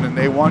zone and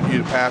they want you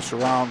to pass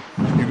around,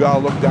 you got to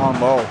look down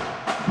low.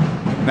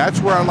 And that's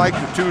where I like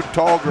the 2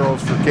 tall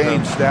girls for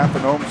Kane, Staff,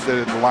 and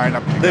Olmsted to line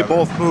up together. They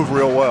both move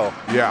real well.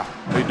 Yeah,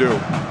 they do.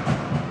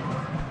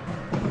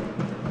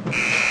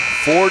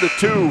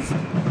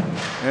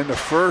 4-2 in the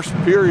first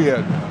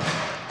period.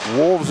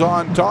 Wolves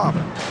on top.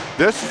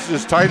 This is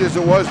as tight as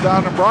it was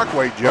down in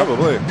Brockway, Jim.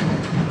 Probably.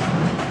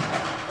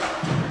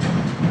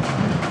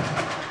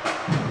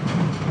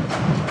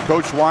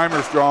 Coach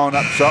Weimer's drawing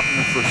up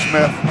something for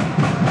Smith.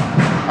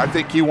 I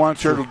think he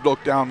wants her to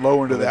look down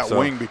low into that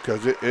wing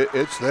because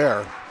it's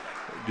there.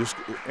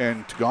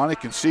 And Tagani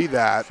can see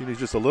that. She needs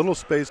just a little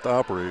space to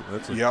operate.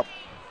 Yep.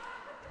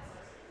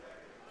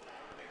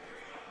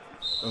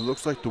 It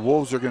looks like the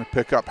Wolves are going to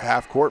pick up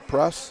half-court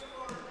press.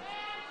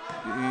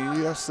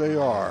 Yes, they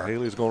are.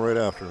 Haley's going right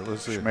after her.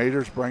 Let's see.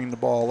 Schmader's bringing the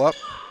ball up.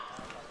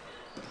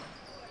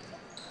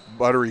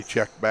 Buttery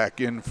checked back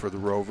in for the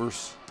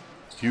Rovers.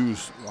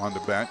 Hughes on the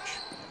bench.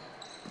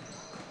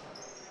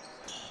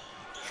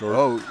 Short.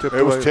 Oh,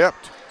 it was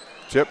tipped.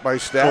 Tipped by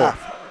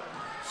Staff.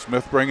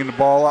 Smith bringing the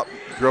ball up.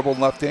 Dribbled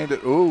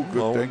left-handed. Ooh,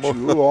 good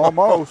thing.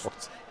 Almost.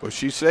 But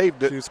she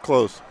saved it. She's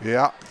close.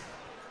 Yeah.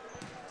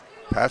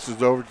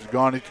 Passes over to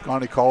Tagani.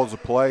 Tagani calls the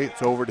play.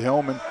 It's over to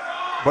Hillman.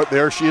 But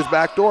there she is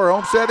backdoor.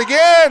 Olmsted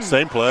again.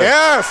 Same play.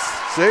 Yes.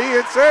 See,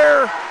 it's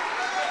there.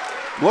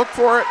 Look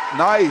for it.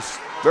 Nice.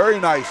 Very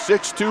nice.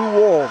 6-2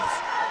 Wolves.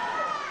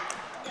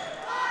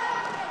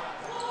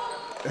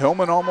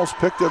 Hillman almost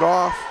picked it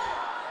off.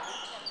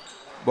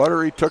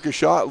 Buttery took a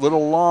shot.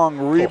 Little long.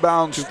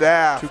 Rebound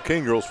Staff. 2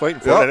 King girls fighting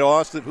for it. They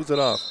lost it. Who's it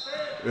off?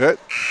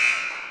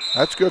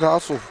 That's good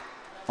hustle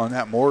on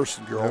that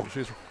Morrison girl.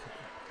 Yeah,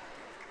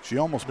 she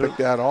almost picked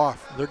that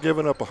off. They're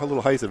giving up a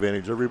little height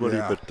advantage. Everybody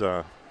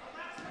but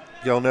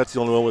Galnet's the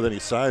only one with any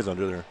size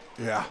under there.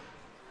 Yeah.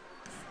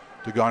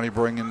 Degani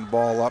bringing the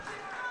ball up.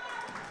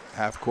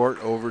 Half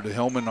court over to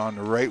Hillman on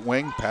the right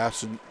wing.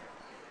 Passing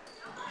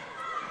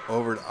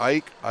over to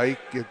Ike. Ike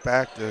get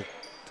back to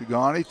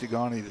Tagani.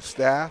 Tagani to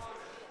Staff.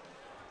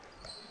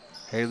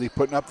 Haley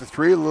putting up the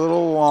 3 a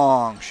little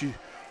long.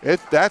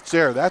 That's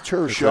there. That's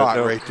her shot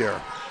right there.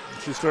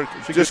 She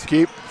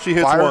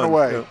hits firing one.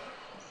 away. Yeah.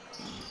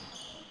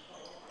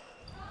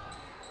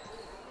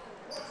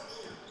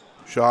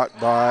 Shot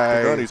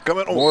by He's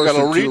coming. Oh,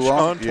 Morrison, got a too reach long.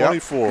 on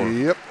 24.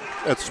 Yep.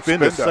 That's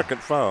Spinda's Spinda.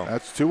 second foul.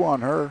 That's 2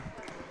 on her.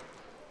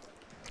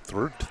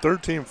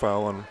 Third team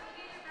foul on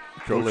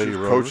the Lady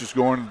Rovers. Coach is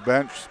going to the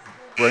bench,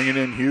 bringing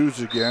in Hughes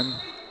again,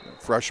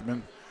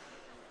 freshman.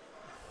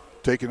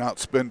 Taking out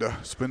Spinda.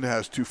 Spinda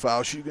has 2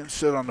 fouls. She's going to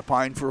sit on the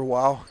pine for a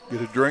while,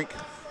 get a drink.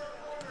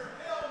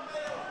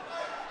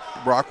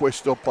 Brockway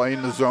still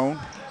playing the zone.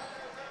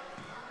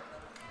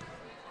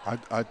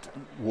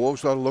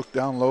 Wolves got to look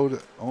down low.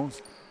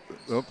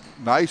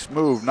 Nice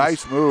move,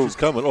 nice move. She's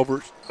coming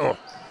over. Oh.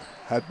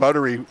 Had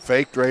Buttery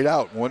faked right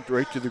out, went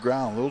right to the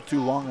ground. A little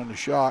too long on the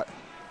shot.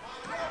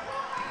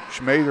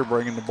 Schmader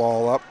bringing the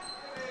ball up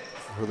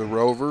for the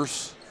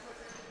Rovers.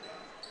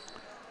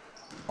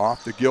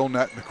 Off the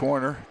Gillnet in the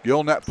corner.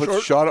 Gillnet puts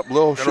a shot up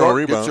low,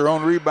 short, gets her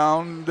own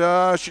rebound.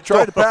 She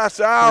tried to pass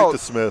out. Right to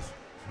Smith.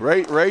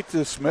 Right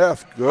to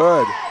Smith.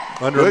 Good.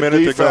 Under Good a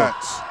minute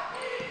defense.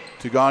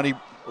 To go. Tagani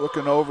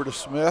looking over to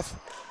Smith.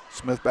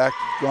 Smith back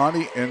to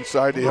Tagani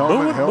inside the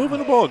helmet. Moving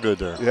the ball good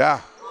there.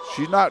 Yeah.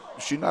 She's not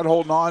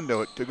holding on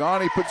to it.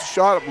 Tagani puts a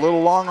shot up a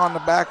little long on the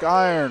back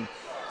iron.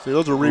 See,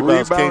 those are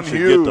rebounds Kane should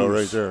get, though,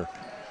 right there.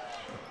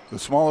 The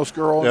smallest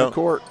girl on the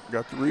court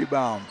got the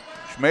rebound.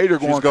 Schmader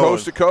going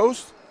coast to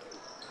coast.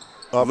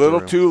 A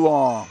little too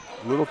long.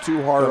 A little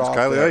too hard off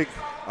Kylie there. Ike.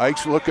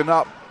 Ike's looking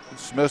up.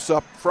 Smith's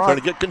up front. Trying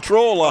to get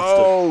control.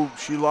 Lost it.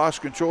 She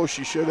lost control.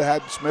 She should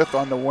have had Smith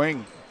on the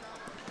wing.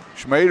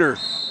 Schmader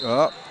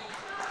up.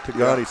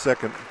 Tagani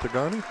second.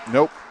 Tagani?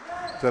 Nope.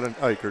 Is that an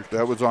Ike?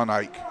 That was on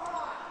Ike.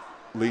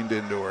 Leaned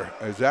into her.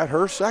 Is that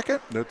her second?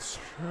 That's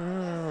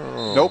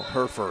Nope,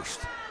 her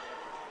first.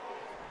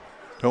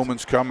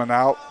 Hillman's coming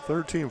out.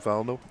 Third team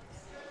foul, though.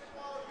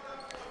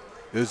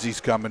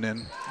 Izzy's coming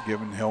in,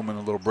 giving Hillman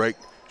a little break.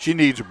 She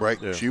needs a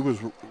break. Yeah. She was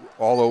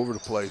all over the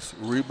place.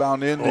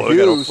 Rebound into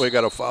Hughes. We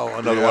got a foul.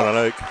 Another one on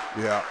Ike.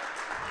 Yeah.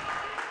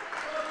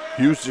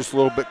 Hughes just a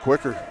little bit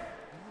quicker.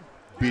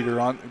 Beat her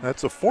on.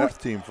 That's a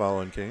fourth team foul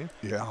on Kane.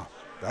 Yeah.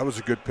 That was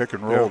a good pick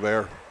and roll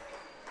there.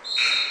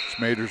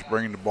 Schmader's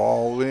bringing the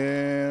ball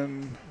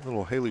in.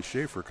 Little Haley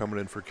Schaefer coming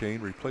in for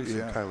Kane, replacing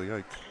Kylie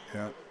Ike.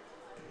 Yeah.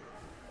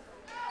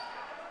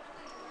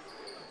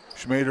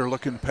 Schmader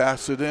looking to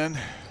pass it in.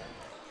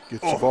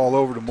 Gets the ball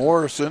over to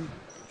Morrison.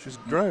 She's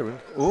driving.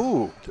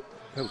 Ooh.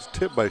 That was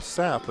tipped by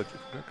Sapp, but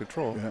got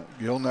control. Yeah,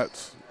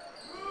 Gillnet's.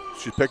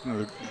 She's picking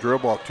the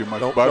dribble up too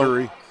much.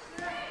 Buttery.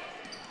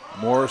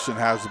 Morrison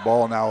has the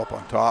ball now up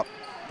on top.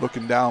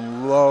 Looking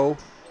down low.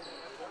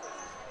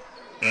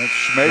 And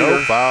Schmader.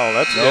 No foul.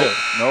 That's it.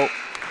 Nope.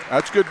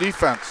 That's good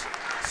defense.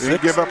 They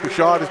didn't give up a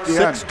shot at the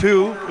end.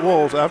 6-2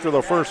 Wolves after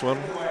the first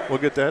one. We'll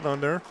get that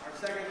on there.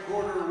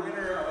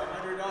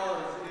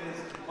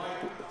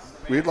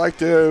 We'd like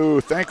to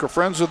thank our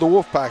friends of the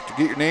Wolfpack. To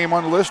get your name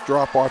on the list,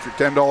 drop off your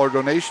 $10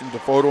 donation to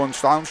Photo and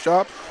Sound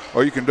Shop,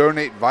 or you can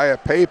donate via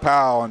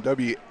PayPal on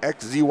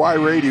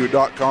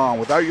WXZYRadio.com.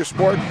 Without your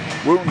support,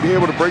 we wouldn't be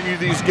able to bring you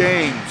these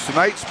games.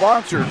 Tonight's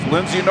sponsors,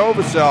 Lindsay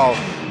Novosel,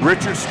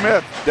 Richard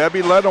Smith,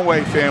 Debbie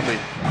Lenaway family,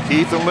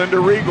 Keith and Linda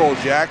Regal,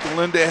 Jack and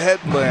Linda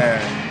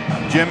Headland,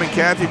 Jim and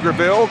Kathy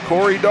Graville,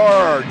 Corey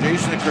Darr,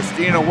 Jason and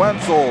Christina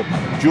Wenzel,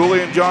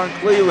 Julie and John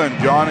Cleland,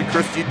 John and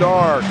Christy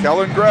Darr,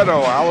 Kellen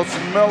Gretto,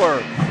 Allison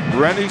Miller,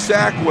 Rennie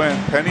Sackwin,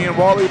 Penny and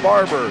Wally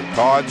Barber,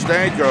 Todd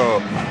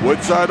Stanko,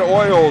 Woodside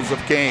Oils of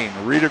Kane,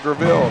 Rita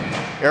Graville,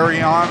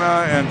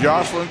 Ariana and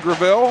Jocelyn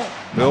Graville,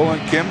 Bill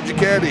and Kim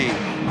Giacchetti,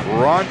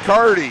 Ron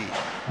Cardy,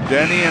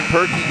 Denny and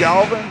Perky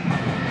Galvin,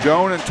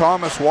 Joan and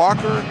Thomas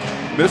Walker,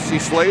 Missy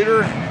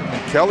Slater,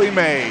 and Kelly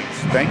Mays.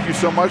 Thank you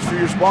so much for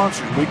your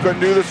sponsors. We couldn't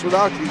do this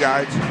without you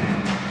guys.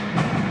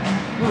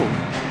 Ooh,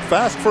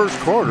 fast first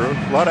quarter.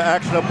 A lot of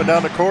action up and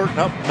down the court.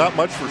 Not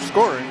much for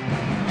scoring.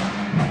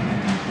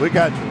 We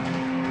got you.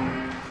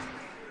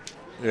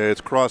 Yeah,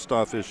 it's crossed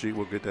off this sheet.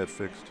 We'll get that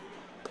fixed.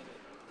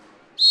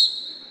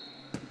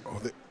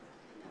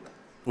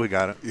 We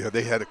got it. Yeah,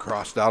 they had it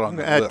crossed out on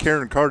the add list.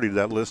 Karen Cardy to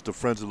that list of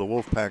friends of the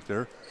Wolfpack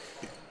there.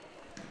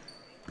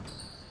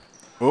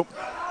 Oop.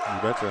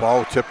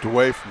 Ball tipped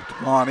away from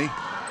Tagani.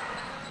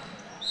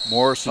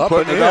 Morrison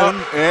putting it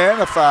up,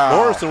 and a foul.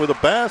 Morrison with a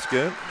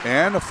basket.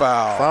 And a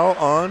foul. Foul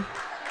on.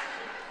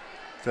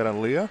 Is that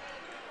on Leah?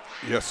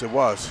 Yes, it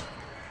was.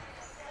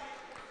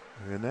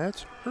 And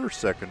that's her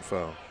second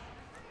foul.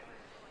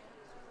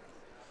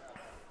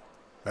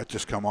 That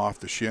just come off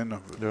the shin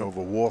of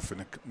a Wolf,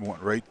 and it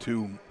went right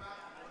to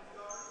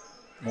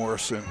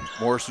Morrison.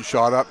 Morrison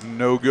shot up,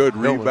 no good.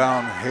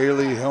 Rebound,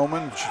 Haley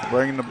Hillman. She's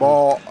bringing the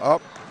ball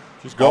up.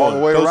 She's going all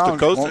the way coast around. to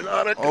coast and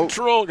out of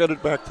control. Got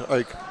it back to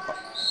Ike.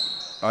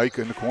 Ike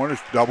in the corner,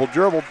 double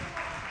dribbled.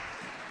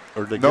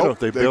 Or they get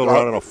they bailed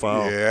out on a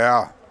foul.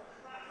 Yeah.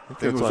 I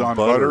think it was on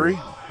Buttery.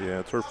 Yeah,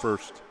 it's her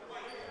first.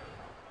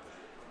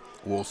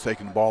 Wolves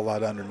taking the ball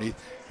out underneath.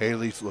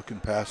 Haley's looking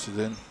to pass it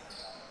in.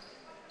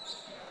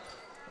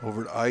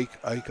 Over to Ike.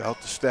 Ike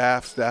out to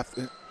Staff.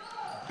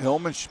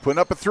 Hillman, she's putting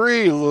up a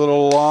three. A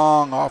little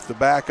long off the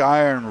back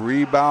iron.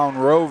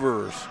 Rebound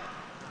Rovers.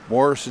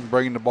 Morrison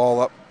bringing the ball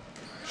up.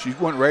 She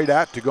went right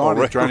at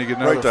Tagani trying to get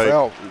another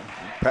foul.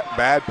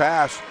 Bad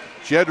pass.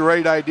 She had the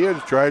right idea to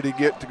try to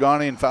get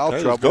Tagani in foul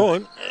That trouble. is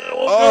going.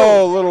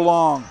 Oh, a little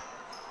long.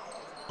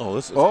 Oh,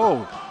 this is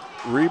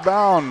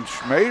Rebound.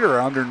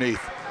 Schmader underneath.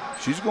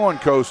 She's going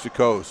coast to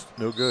coast.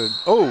 no good.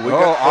 Oh, we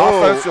got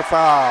offensive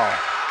foul.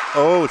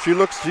 Oh, she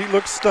looks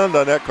stunned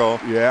on that call.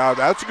 Yeah,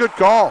 that's a good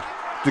call.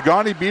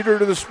 Tagani beat her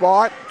to the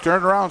spot,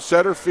 turned around,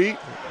 set her feet.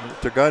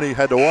 Tagani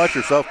had to watch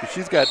herself because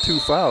she's got 2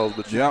 fouls,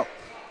 but she got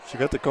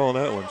the call on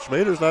that one.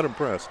 Schmader's not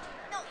impressed.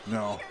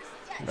 No.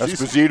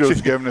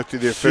 Esposito's giving it to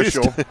the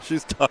official.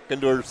 She's talking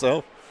to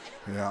herself.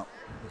 Yeah.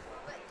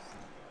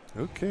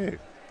 Okay.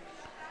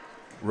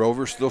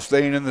 Rover still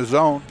staying in the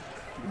zone.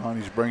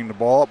 Tagani's bringing the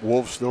ball up.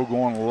 Wolves still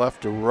going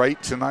left to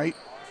right tonight.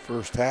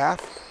 First half.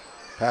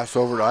 Pass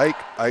over to Ike.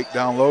 Ike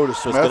down low to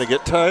Smith. Just going to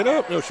get tied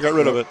up. No, she got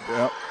rid of it.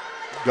 Yep.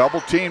 Double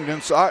teamed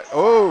inside.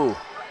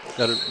 Oh,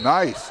 Got it.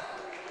 nice.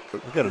 We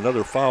got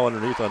another foul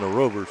underneath on the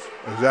Rovers.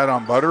 Is that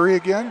on Buttery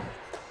again?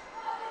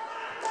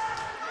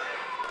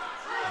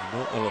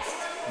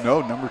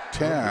 No, number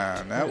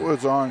 10. That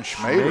was on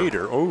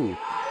Schmader. Oh.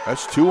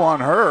 That's 2 on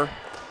her.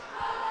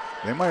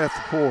 They might have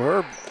to pull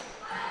her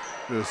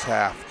this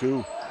half,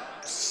 too.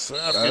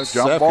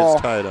 Jump ball.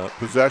 Gets tied up.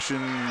 Possession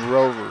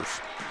Rovers.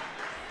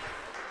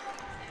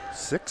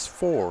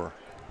 6-4.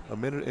 A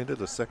minute into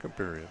the second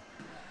period.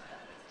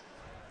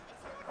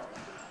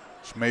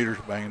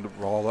 Schmader's banging the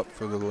ball up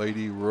for the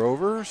Lady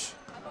Rovers.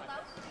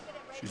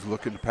 She's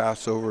looking to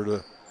pass over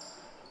to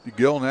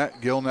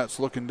Gilnet. Gilnet's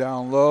looking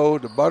down low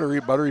to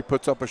Buttery. Buttery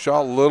puts up a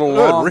shot, little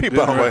long. Good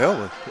rebound by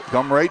Hellman.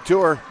 Come right to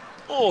her.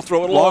 Oh,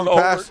 throw it Long long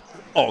pass.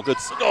 Oh, good.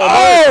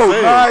 Oh,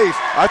 nice.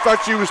 I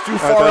thought she was too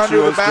far thought she under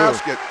the was too.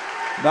 basket.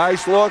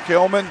 Nice look,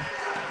 Hillman.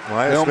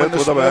 Maya Hillman Smith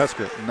with to a Smith.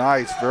 basket.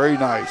 Nice, very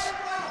nice.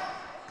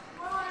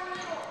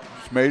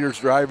 Schmader's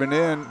driving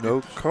in.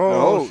 No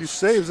call. No. She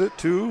saves it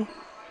to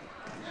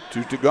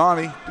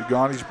Tagani.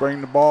 Tagani's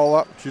bringing the ball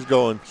up. She's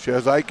going. She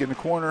has Ike in the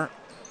corner.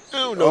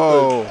 Oh,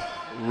 no good.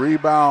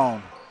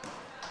 Rebound.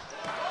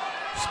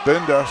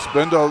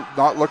 Spinda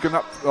not looking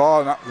up.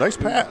 Oh, Nice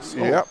pass.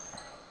 Yep.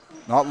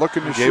 Not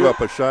looking to shoot. Gave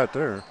up a shot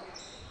there.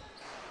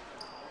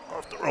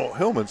 Oh,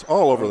 Hillman's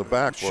all over the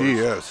back. She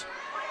is.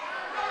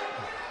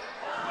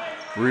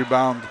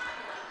 Rebound.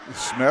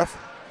 Smith.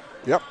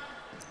 Yep.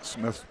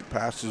 Smith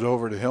passes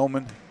over to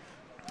Hillman.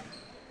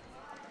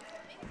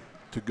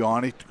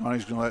 Tagani.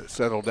 Tagani's going to let it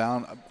settle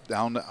down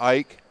to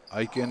Ike.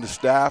 Ike into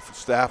Staff.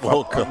 Staff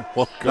Welcome.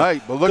 up.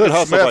 Nice. But look Good at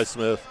hustle Smith. by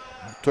Smith.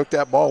 Took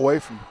that ball away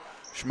from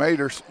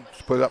Schmader.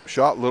 Put up a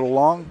shot, a little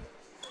long.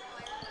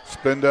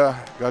 Spinda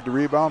got the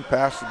rebound,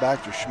 passed it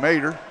back to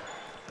Schmader.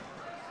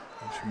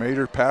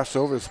 Schmader passed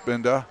over to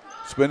Spinda.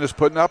 Spinda's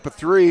putting up a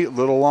 3, a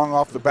little long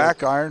off the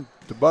back iron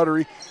to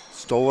Buttery.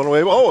 Stolen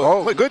away.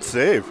 Oh, good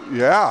save.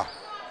 Yeah.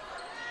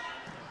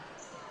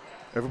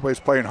 Everybody's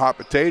playing hot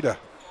potato.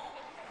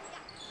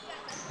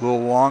 A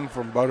little long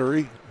from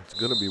Buttery. It's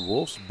going to be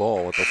Wolf's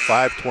ball at the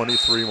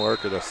 5:23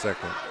 mark of the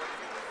second.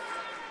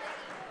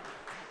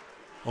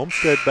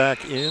 Olmsted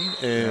back in,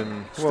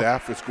 and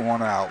Staff is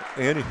going out.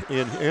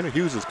 Anna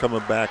Hughes is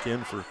coming back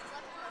in for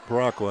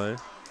Brockway.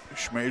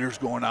 Schmader's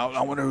going out.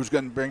 I wonder who's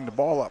going to bring the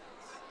ball up.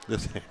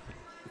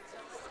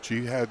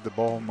 She had the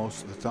ball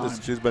most of the time.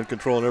 She's been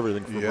controlling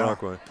everything for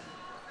Brockway.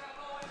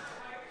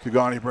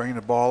 Tagani bringing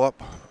the ball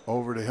up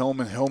over to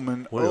Hillman.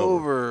 Hillman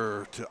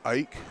over to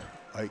Ike.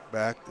 Ike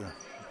back to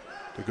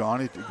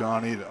Tagani.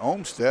 Tagani to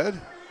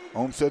Olmsted.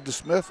 Olmsted to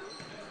Smith.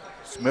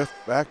 Smith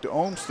back to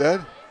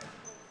Olmsted.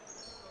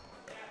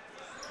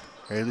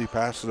 Haley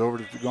passes over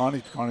to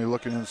Tagani. Tagani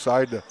looking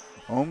inside to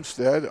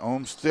Olmsted.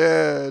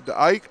 Olmsted to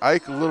Ike.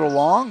 Ike a little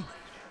long.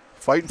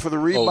 Fighting for the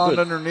rebound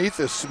underneath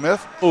is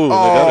Smith. Oh, they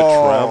got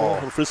to travel.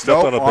 Her first step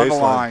on a on the baseline.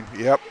 line.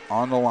 Yep,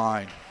 on the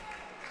line.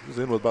 He was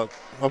in with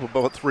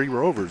about 3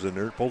 Rovers in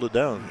there. Pulled it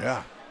down.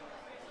 Yeah.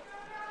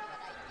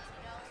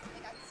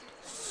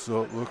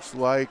 So it looks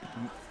like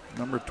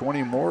number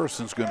 20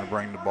 Morrison's going to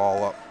bring the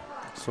ball up.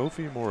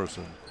 Sophie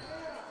Morrison.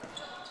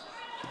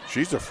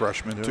 She's a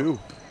freshman too.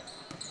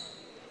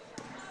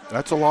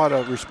 That's a lot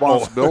of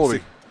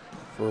responsibility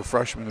for a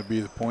freshman to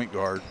be the point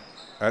guard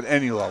at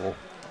any level.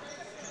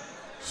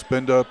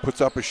 Spinda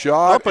puts up a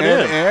shot. Up and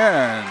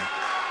in.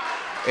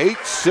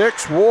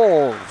 8-6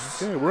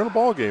 Wolves. Okay, we're in a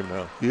ball game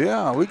now.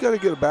 Yeah, we got to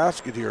get a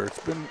basket here. It's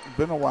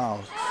been a while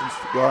since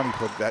Tagani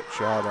put that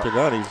shot up.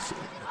 Tagani's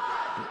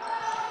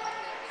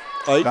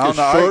Ike Down is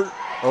to short. Ike.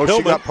 Oh, Hillman.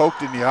 she got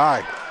poked in the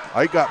eye.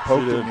 Ike got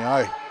poked in the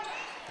eye.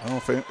 I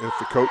don't know if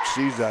the coach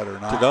sees that or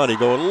not. Tagani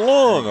going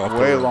long off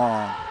Way the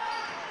long.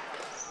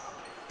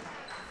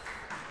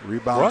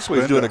 Rebound.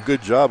 Brockway's Spinda. doing a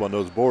good job on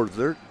those boards.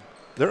 They're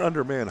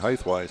undermanned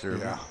height-wise here.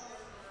 Yeah.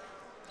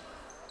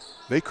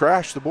 They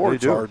crash the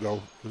boards They do. hard,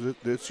 though.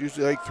 It's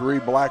usually like 3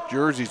 black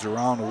jerseys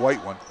around a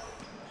white one.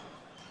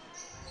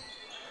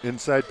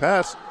 Inside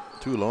pass,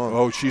 too long.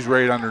 Oh, she's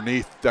right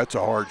underneath. That's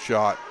a hard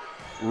shot.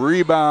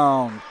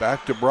 Rebound.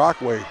 Back to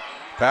Brockway.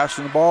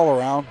 Passing the ball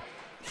around.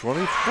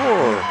 24.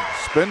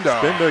 Spinda.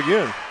 Spinda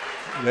again.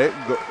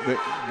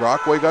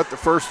 Brockway got the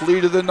first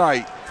lead of the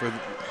night for the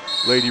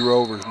Lady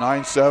Rovers.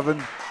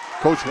 9-7.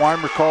 Coach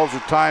Weimer calls a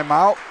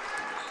timeout.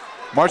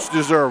 Much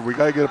deserved. We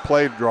got to get a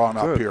play drawn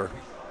up Good. here.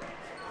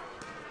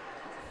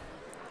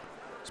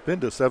 It's been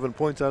to 7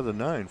 points out of the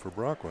 9 for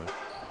Brockway.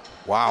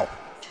 Wow.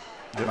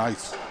 Yep.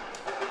 Nice.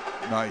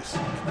 Nice.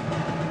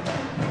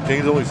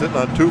 Kane's only sitting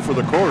on 2 for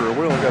the quarter. We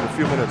only got a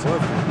few minutes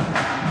left.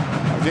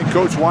 I think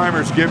Coach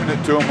Weimer's giving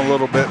it to them a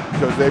little bit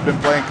because they've been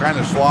playing kind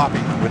of sloppy.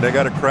 When they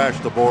got to crash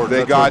the board.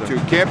 They got to.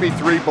 Can't be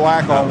 3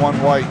 black on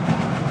 1 white.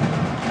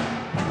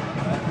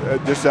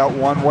 Just that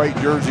 1 white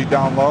jersey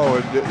down low.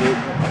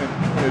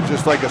 It's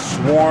just like a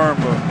swarm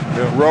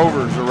of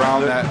Rovers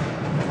around that.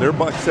 They're,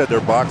 like I said,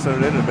 they're boxing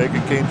it in and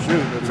making Kane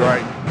shoot. It's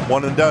right.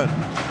 One and done.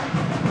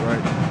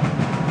 Right.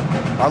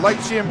 I'd like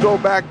to see him go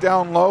back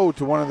down low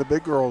to one of the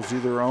big girls,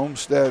 either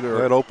Olmsted or.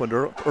 That opened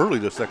early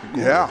the second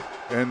quarter. Yeah,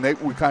 and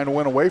we kind of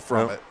went away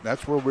from it.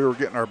 That's where we were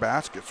getting our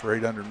baskets,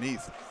 right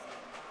underneath.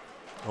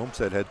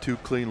 Olmsted had 2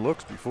 clean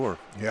looks before.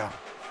 Yeah.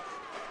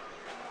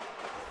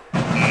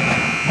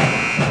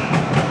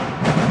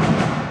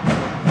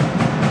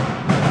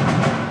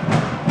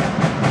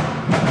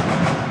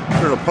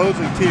 If you're an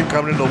opposing team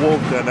coming into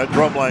Wolves Den, that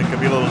drum line can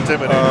be a little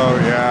intimidating. Oh,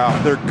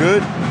 yeah. They're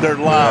good, they're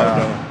loud.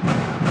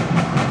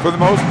 Yeah. For the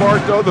most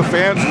part, though, the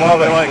fans love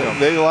it. They like them.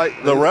 They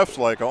like the refs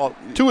like them.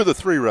 2 of the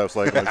 3 refs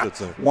like them, I should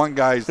say. One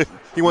guy's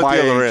he went my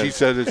the other age. end. He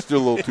said it's still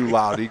a little too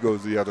loud. He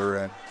goes the other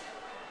end.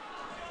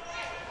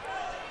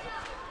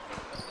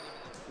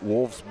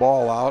 Wolves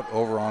ball out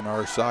over on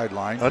our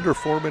sideline. Under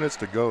 4 minutes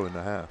to go in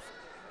the half.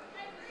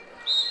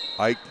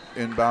 Ike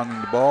inbounding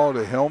the ball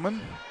to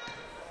Hillman.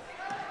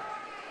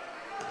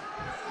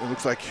 It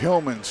looks like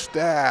Hillman,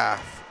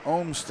 Staff,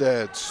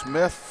 Olmsted,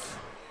 Smith.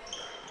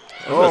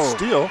 Oh, a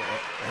steal.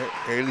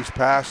 Haley's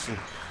pass.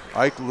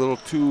 Ike a little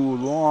too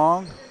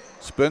long.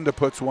 Spinda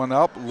puts one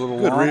up. A little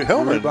Good long.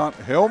 Hillman. Rebound.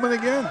 Hillman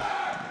again.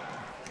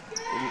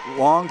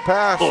 Long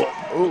pass.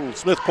 Oh,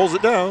 Smith pulls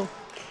it down.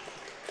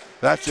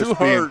 That's just Too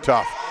being hard.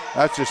 tough.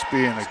 That's just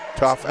being a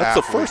tough That's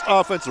athlete. the first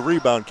offensive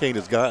rebound Kane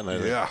has gotten, I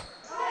think. Yeah.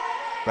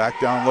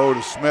 Back down low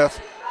to Smith.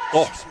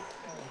 Oh,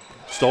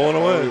 stolen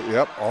away.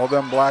 Yep, all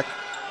them black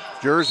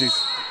jerseys.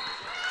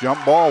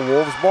 Jump ball,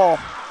 Wolves ball.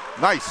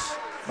 Nice,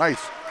 nice.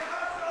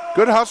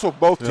 Good hustle,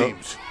 both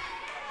teams.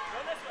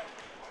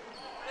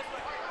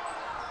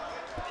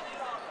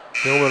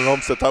 Hillman and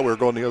Olmsted thought we were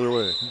going the other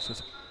way.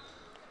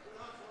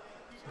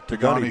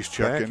 Tagani's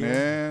checking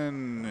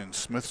in, and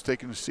Smith's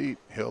taking a seat.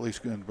 Haley's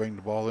going to bring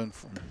the ball in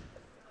from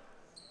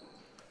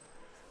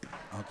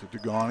out to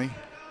Tagani.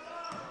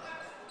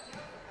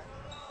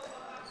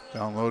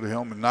 Down low to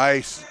Hillman.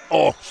 Nice.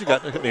 Oh, she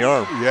got hit in the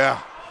arm.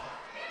 Yeah.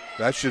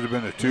 That should have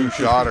been a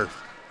 2-shotter.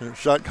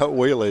 Shot got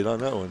waylaid on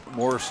that one.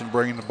 Morrison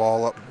bringing the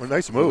ball up.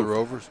 Nice for move. the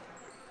Rovers.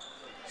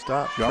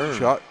 Stop. Jump turn.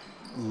 shot.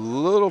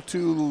 Little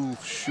too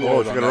short.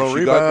 Oh, she on got that. her own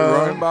She got the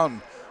rebound.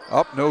 rebound.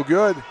 Up, no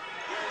good.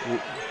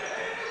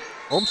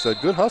 Olmsted,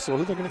 good hustle.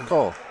 Who's they going to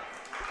call?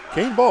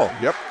 Kane ball.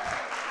 Yep.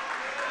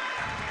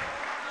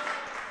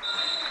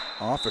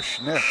 Off a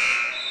Schnitt.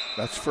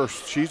 That's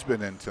first she's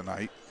been in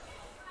tonight.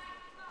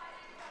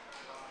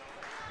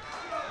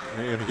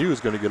 And he was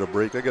going to get a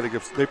break.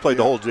 They played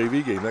the whole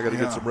JV game. They got to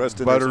get some rest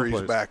in Buttery's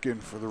there. back in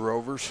for the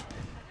Rovers.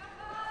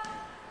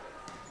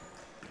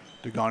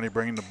 Tagani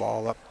bringing the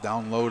ball up,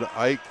 down low to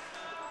Ike.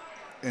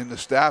 In the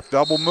Staff,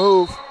 double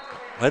move.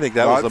 I think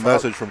that was the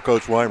message from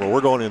Coach Weimer.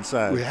 We're going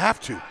inside. We have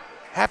to.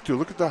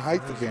 Look at the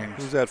height advantage.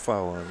 Who's that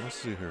foul on? Let's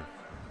see here.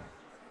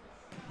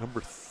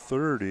 Number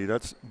 30.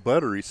 That's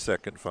Buttery's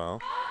second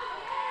foul.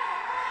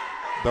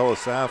 Bella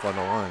Saff on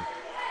the line.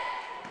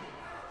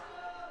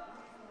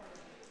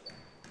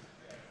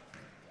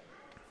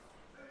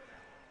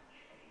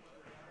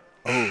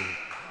 Oh,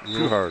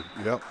 Too hard.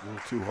 Yep, a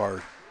little too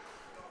hard.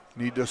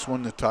 Need this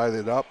one to tie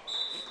it up.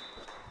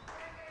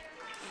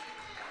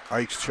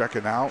 Ike's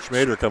checking out.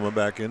 Schmader coming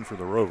back in for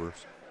the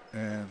Rovers.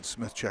 And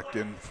Smith checked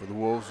in for the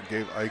Wolves and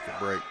gave Ike a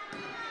break.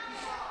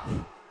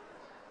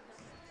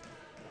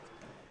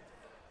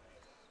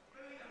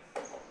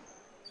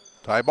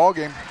 Tie ball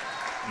game.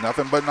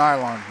 Nothing but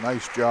nylon.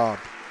 Nice job.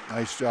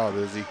 Nice job,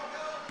 Izzy.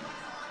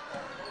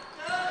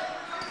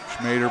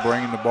 Schmader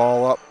bringing the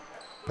ball up.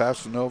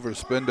 Passing over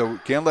to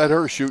Spinda. Can't let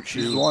her shoot.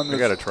 She's the one They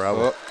that's got to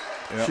travel.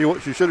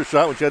 Yep. She should have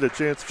shot when she had a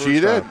chance first She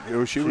did.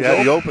 time. She She was had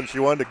open. the open. She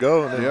wanted to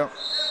go. And then Yep.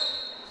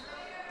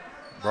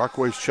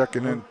 Brockway's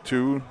checking in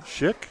too.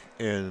 Schick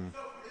and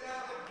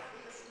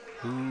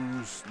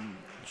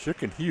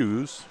Schick and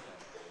Hughes.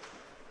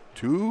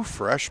 2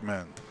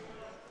 freshmen.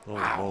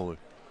 Holy moly.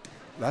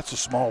 That's a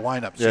small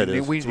lineup. Yeah, it See,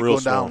 is. we It's need to real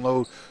go down small.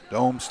 low to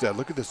Olmsted.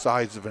 Look at the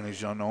size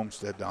advantage on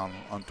Olmsted down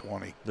on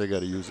 20. They got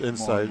to use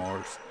inside.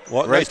 Morris.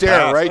 Well, Right nice there,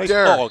 pass. right Nice-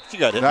 there. Oh, she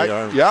got hit in the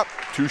arm. Yep,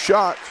 2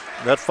 shots.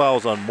 That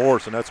foul's on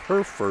Morse, and that's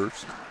her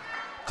first.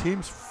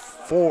 Team's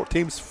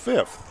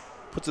 5th.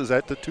 Puts us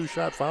at the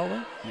 2-shot foul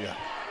then? Yeah,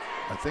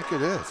 I think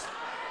it is.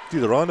 It's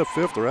either on the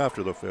 5th or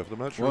after the 5th. I'm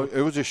not sure. Well,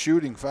 it was a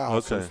shooting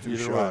foul, so Okay, it's 2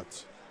 either way.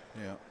 shots.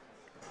 Yeah.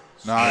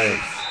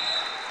 Nice.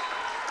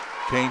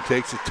 Kane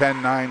takes a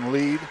 10-9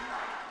 lead.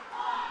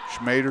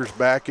 Schmader's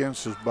back in,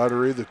 says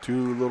Buttery. The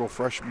 2 little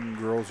freshman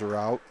girls are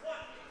out.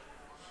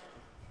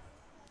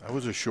 That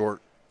was a short.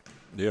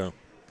 Yeah.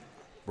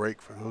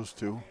 break for those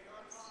two.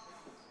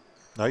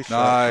 Nice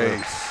shot.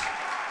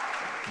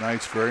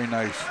 Nice, very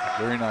nice.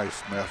 Very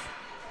nice, Smith.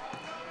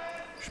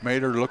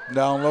 Schmader looking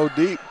down low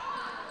deep.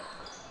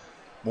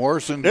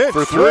 Morrison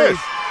for three.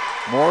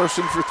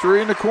 Morrison for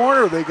three in the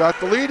corner. They got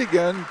the lead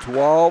again,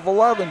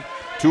 12-11.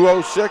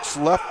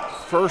 2:06 left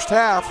first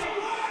half.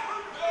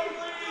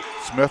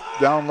 Smith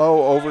down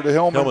low over to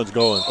Hillman. Hillman's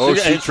going. Oh,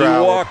 she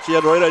traveled. Walked. She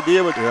had the right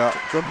idea, but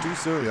jumped too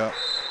soon.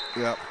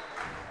 Yep.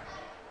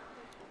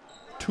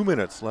 2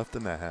 minutes left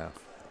in the half.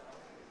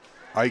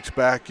 Ike's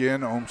back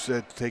in.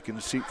 Olmsted taking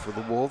the seat for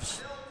the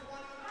Wolves.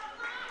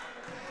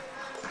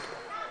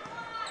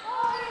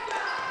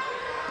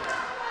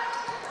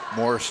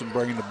 Morrison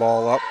bringing the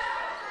ball up.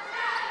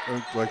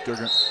 Looks like they're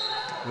going to.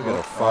 We got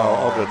a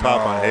foul over the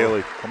top on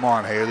Haley. Come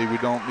on, Haley. We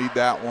don't need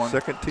that one.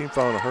 Second team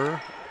foul to her.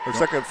 Her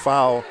second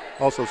foul,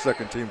 also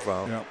second team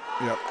foul.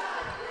 Yep.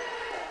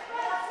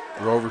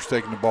 Rovers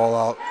taking the ball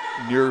out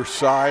near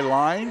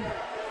sideline.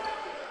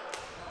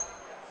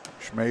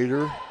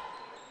 Schmader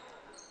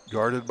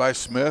guarded by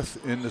Smith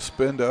into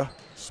Spinda.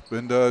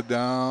 Spinda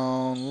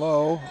down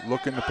low,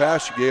 looking to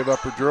pass. She gave up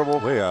her dribble.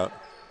 Way out.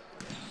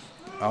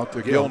 Out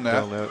to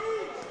Gilnet.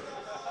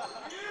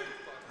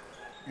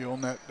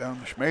 Gilnet down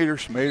to Schmader.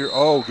 Schmader,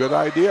 oh, good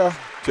idea.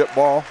 Tip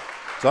ball.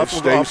 It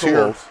stays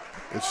here.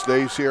 It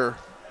stays here.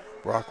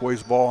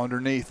 Brockway's ball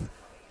underneath.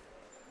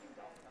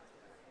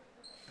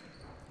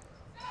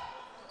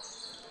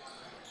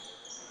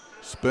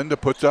 Spinda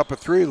puts up a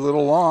three, a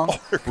little long.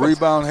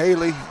 Rebound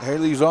Haley.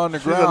 Haley's on the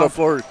ground. On the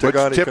floor. Tipped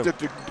it to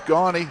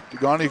Degani.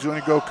 Degani's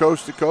going to go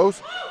coast to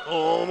coast.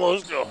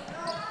 Almost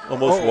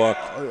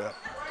walked. Oh, yeah.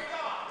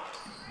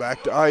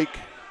 Back to Ike.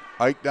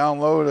 Ike down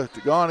low to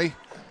Degani.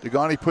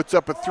 Degani puts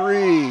up a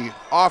three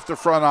off the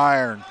front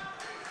iron.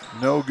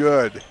 No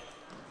good.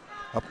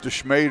 Up to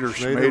Schmader.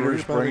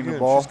 Schmader's bringing the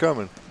ball. She's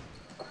coming.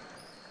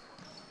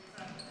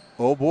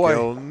 Oh, boy.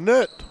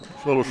 Gilnet.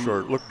 A little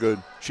short. Looked good.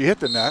 She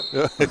hit the net,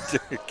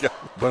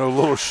 but a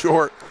little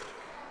short.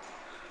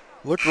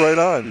 Looked right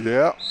on.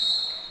 Yeah.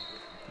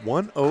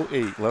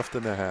 1:08 left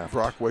in the half.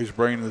 Brockway's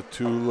bringing the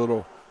two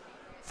little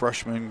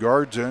freshman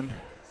guards in,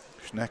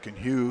 Schneck and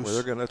Hughes.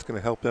 Well, that's going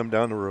to help them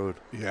down the road.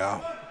 Yeah.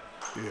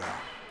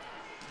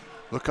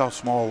 Look how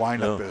small a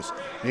lineup is.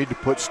 Need to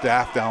put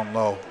staff down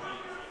low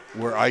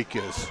where Ike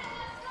is.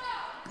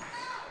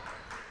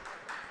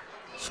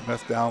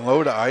 Smith down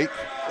low to Ike.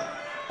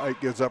 Ike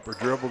gives up her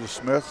dribble to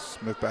Smith.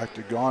 Smith back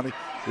to Gani.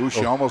 Ooh,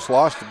 she almost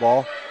lost the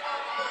ball.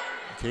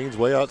 Kane's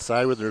way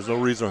outside with. There's no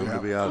reason for him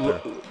to be out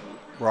there.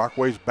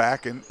 Brockway's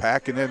packing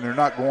in. They're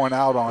not going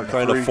out on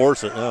trying to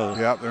force it. No.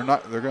 Yeah, they're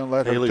not. They're going to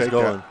let Haley's her take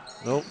going. that.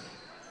 Nope.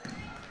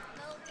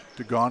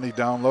 Degani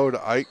down low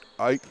to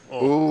Ike.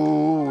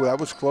 Ooh, that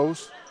was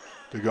close.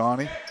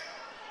 Degani.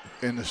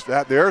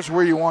 There's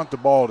where you want the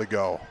ball to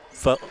go.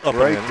 Right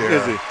there.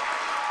 Izzy.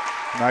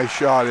 Nice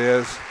shot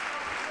is.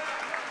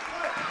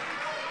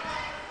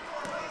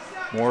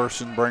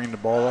 Morrison bringing the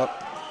ball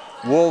up.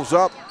 Wolves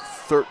up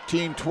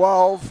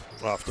 13-12.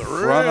 Off the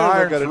front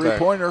iron,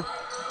 three-pointer.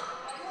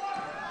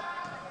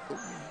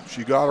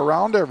 She got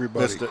around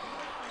everybody. Missed it.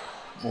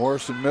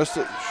 Morrison missed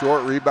it.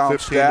 Short rebound.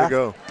 15 to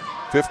go.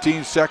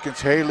 15 seconds.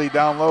 Haley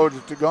down low to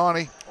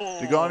Degani.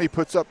 Degani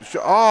puts up the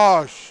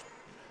shot.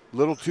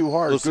 Little too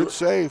hard. Good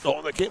save.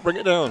 Oh, they can't bring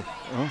it down.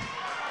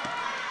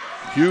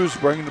 Hughes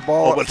bringing the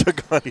ball. Oh, but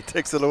Degani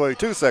takes it away.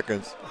 2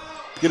 seconds.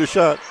 Get a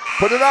shot.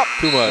 Put it up.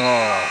 Too much.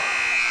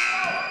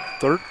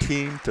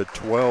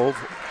 13-12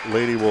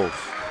 Lady Wolves.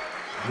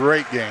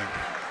 Great game.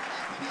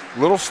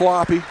 Little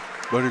sloppy,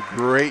 but a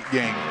great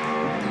game.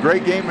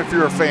 Great game if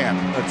you're a fan.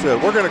 That's it.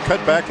 We're going to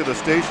cut back to the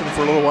station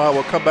for a little while.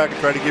 We'll come back and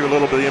try to give you a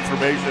little bit of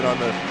information on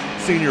the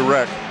senior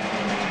rec.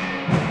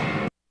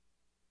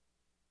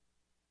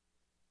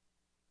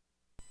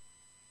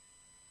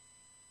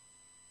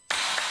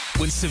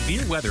 When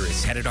severe weather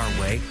is headed our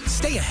way,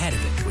 stay ahead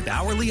of it with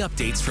hourly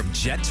updates from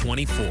Jet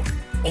 24.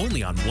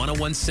 Only on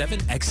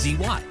 1017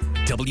 XZY,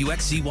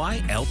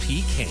 WXZY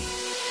LP Kane.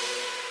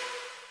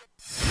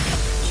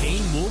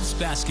 Kane Wolves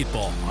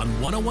basketball on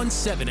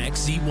 1017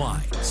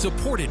 XZY.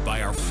 Supported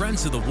by our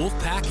friends of the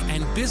Wolfpack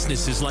and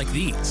businesses like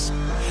these.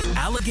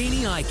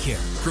 Allegheny Eye Care,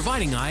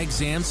 providing eye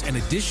exams and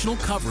additional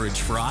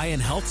coverage for eye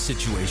and health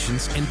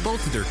situations in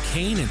both of their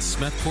Kane and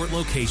Smethport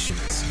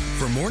locations.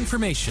 For more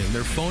information,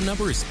 their phone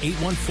number is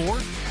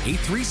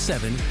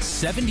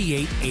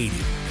 814-837-7880.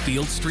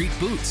 Field Street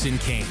Boots in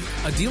Kane,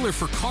 a dealer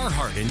for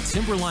Carhartt and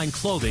Timberline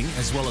clothing,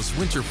 as well as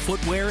winter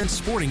footwear and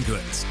sporting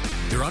goods.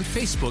 They're on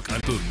Facebook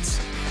on Boots.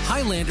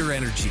 Highlander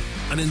Energy,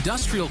 an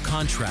industrial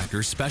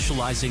contractor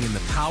specializing in the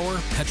power,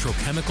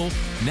 petrochemical,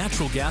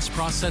 natural gas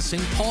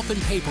processing, pulp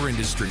and paper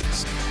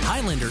industries.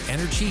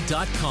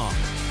 HighlanderEnergy.com.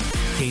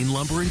 Kane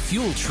Lumber and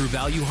Fuel True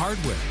Value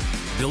Hardware.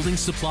 Building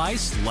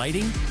supplies,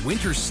 lighting,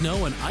 winter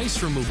snow, and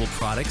ice removal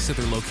products at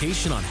their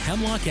location on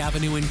Hemlock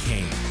Avenue in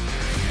Kane.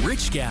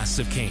 Rich Gas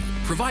of Kane,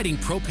 providing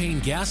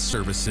propane gas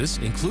services,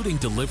 including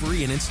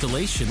delivery and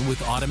installation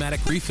with automatic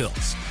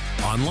refills.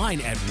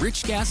 Online at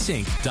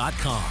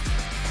richgasinc.com.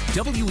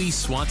 W.E.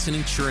 Swanson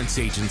Insurance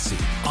Agency,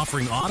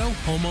 offering auto,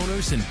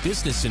 homeowners, and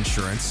business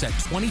insurance at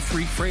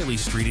 23 Fraley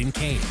Street in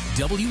Kane.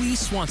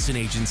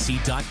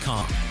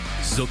 WESwansonAgency.com.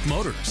 Zook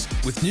Motors,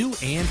 with new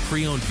and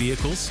pre-owned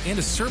vehicles and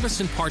a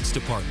service and parts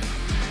department.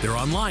 They're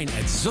online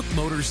at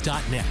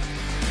zookmotors.net.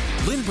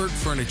 Lindbergh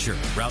Furniture,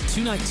 Route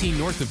 219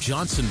 north of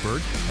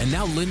Johnsonburg, and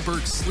now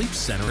Lindbergh Sleep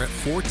Center at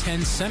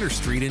 410 Center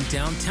Street in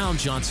downtown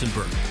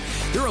Johnsonburg.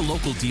 They're a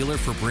local dealer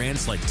for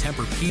brands like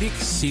Tempur-Pedic,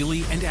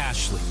 Sealy, and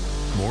Ashley.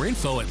 More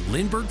info at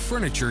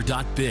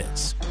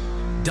lindberghfurniture.biz.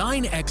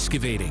 Dine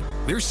Excavating.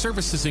 Their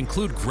services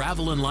include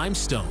gravel and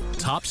limestone,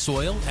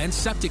 topsoil, and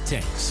septic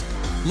tanks.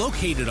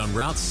 Located on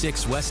Route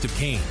 6 west of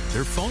Kane,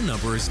 their phone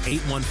number is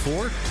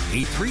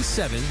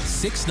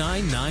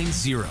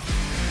 814-837-6990.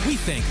 We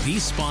thank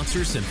these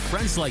sponsors and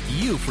friends like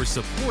you for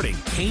supporting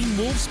Kane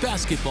Wolves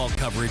basketball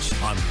coverage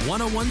on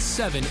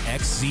 1017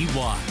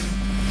 XZY.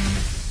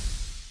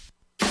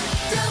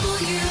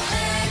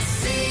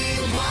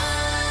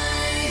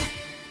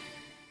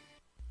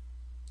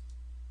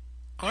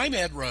 I'm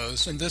Ed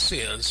Rose, and this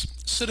is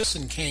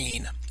Citizen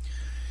Kane.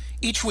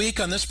 Each week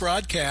on this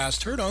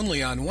broadcast, heard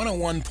only on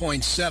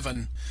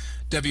 101.7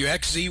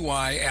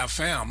 WXZY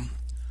FM,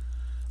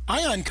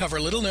 I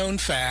uncover little-known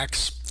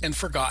facts and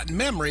forgotten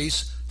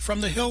memories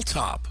from the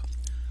hilltop.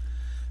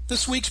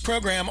 This week's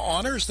program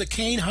honors the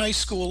Kane High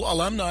School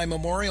Alumni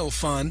Memorial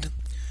Fund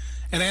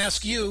and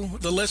asks you,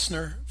 the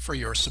listener, for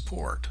your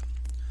support.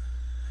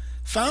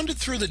 Founded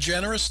through the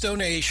generous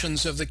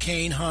donations of the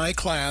Kane High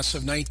class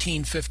of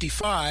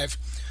 1955,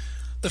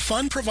 the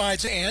fund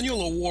provides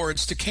annual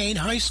awards to Kane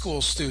High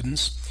School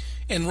students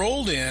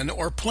enrolled in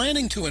or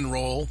planning to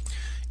enroll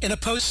in a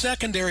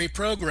post-secondary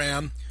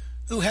program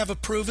who have a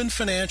proven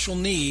financial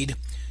need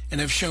and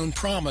have shown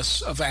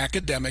promise of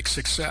academic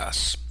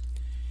success.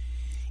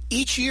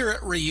 Each year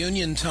at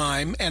reunion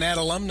time and at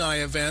alumni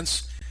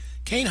events,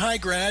 Kane High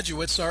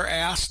graduates are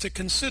asked to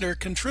consider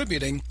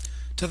contributing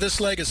to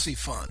this legacy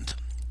fund.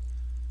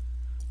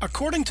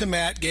 According to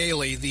Matt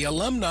Gailey, the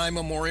Alumni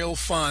Memorial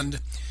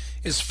Fund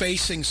is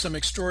facing some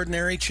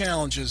extraordinary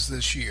challenges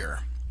this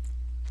year.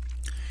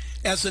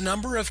 As the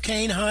number of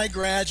Kane High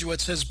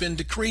graduates has been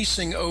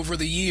decreasing over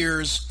the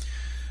years,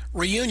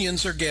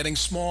 reunions are getting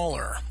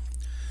smaller.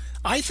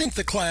 I think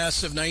the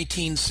class of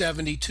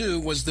 1972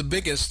 was the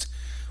biggest,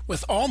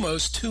 with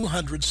almost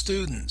 200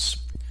 students.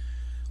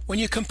 When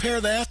you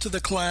compare that to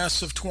the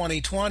class of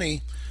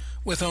 2020,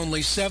 with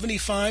only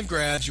 75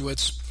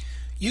 graduates,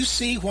 you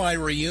see why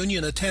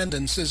reunion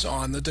attendance is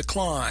on the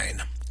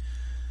decline.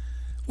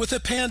 With the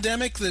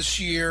pandemic this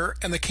year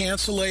and the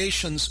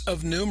cancellations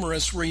of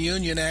numerous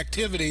reunion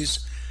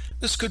activities,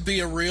 this could be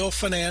a real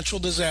financial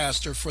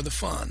disaster for the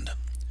fund.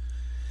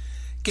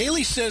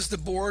 Gailey says the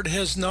board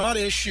has not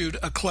issued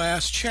a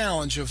class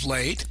challenge of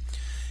late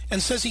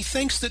and says he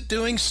thinks that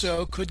doing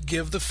so could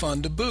give the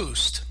fund a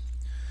boost.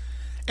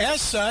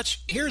 As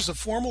such, here's a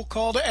formal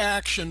call to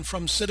action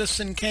from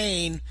Citizen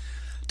Kane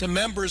to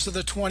members of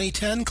the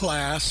 2010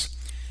 class,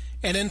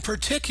 and in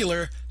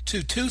particular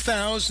to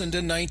 2000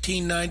 and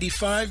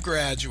 1995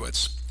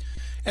 graduates,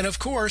 and of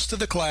course to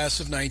the class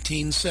of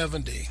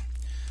 1970.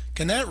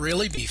 Can that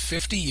really be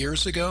 50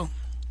 years ago?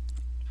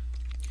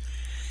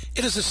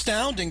 It is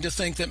astounding to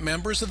think that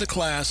members of the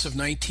class of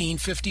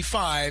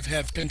 1955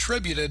 have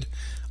contributed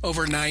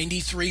over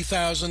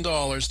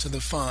 $93,000 to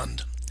the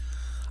fund.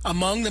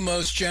 Among the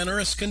most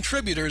generous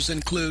contributors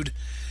include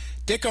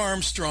Dick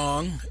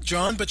Armstrong,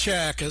 John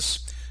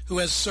Bachakis, who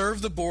has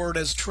served the board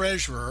as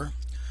treasurer,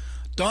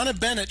 Donna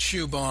Bennett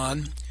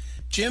Schubon,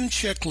 Jim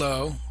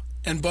Chicklow,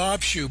 and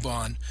Bob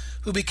Schubon,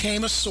 who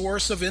became a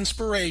source of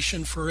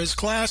inspiration for his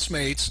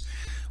classmates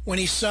when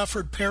he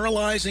suffered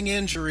paralyzing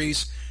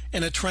injuries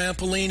in a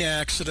trampoline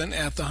accident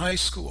at the high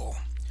school.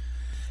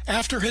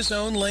 After his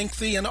own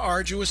lengthy and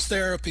arduous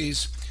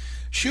therapies,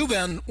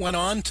 Schubon went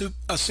on to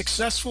a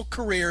successful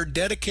career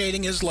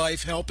dedicating his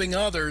life helping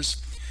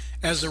others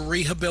as a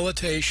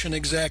rehabilitation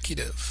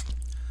executive.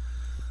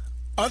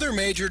 Other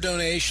major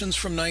donations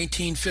from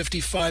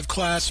 1955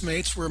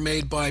 classmates were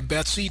made by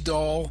Betsy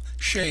Dahl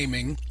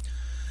Shaming,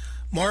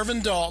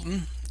 Marvin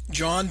Dalton,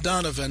 John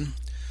Donovan,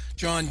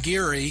 John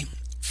Geary,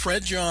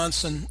 Fred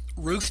Johnson,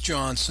 Ruth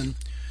Johnson,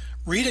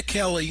 Rita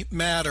Kelly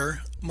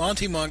Matter,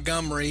 Monty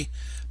Montgomery,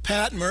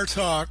 Pat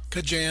Murtaugh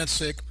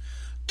Kajancic,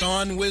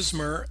 Don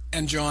Wismer,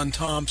 and John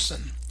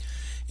Thompson.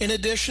 In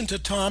addition to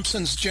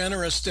Thompson's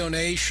generous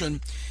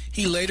donation,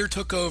 he later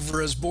took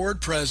over as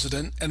board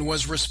president and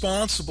was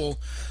responsible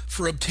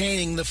for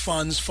obtaining the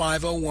fund's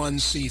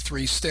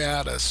 501c3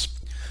 status.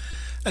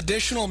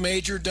 Additional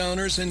major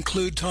donors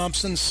include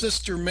Thompson's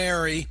sister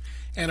Mary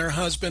and her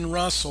husband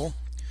Russell,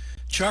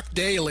 Chuck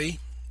Daly,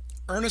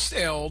 Ernest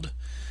Eld,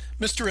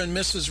 Mr. and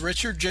Mrs.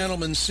 Richard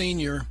Gentleman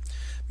Sr.,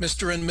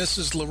 Mr. and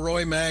Mrs.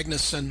 Leroy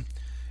Magnuson,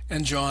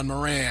 and John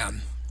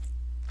Moran.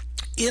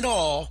 In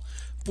all,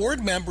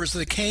 board members of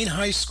the Kane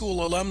High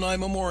School Alumni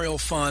Memorial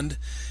Fund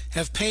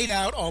have paid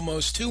out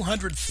almost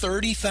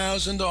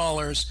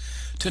 $230,000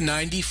 to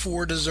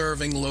 94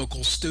 deserving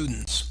local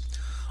students.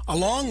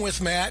 Along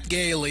with Matt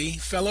Gailey,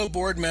 fellow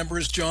board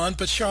members John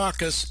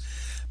Pachakis,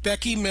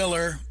 Becky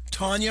Miller,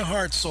 Tanya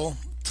Hartzell,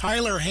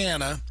 Tyler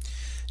Hanna,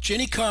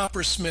 Jenny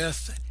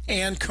Coppersmith,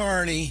 Ann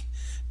Carney,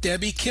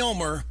 Debbie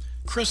Kilmer,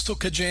 Crystal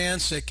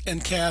Kajancic,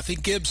 and Kathy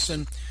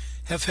Gibson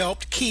have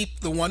helped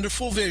keep the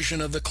wonderful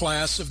vision of the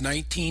class of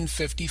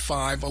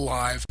 1955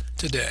 alive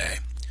today.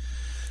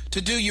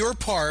 To do your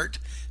part,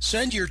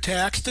 send your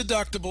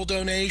tax-deductible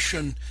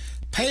donation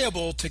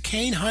payable to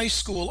Kane High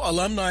School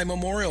Alumni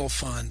Memorial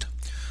Fund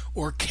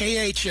or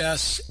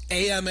KHS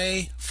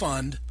AMA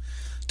Fund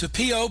to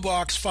P.O.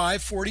 Box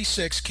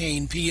 546,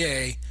 Kane,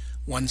 PA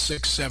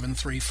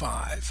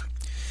 16735.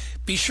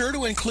 Be sure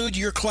to include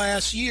your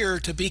class year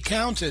to be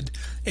counted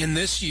in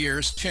this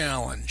year's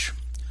challenge.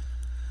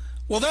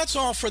 Well, that's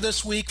all for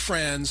this week,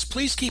 friends.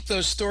 Please keep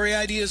those story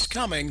ideas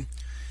coming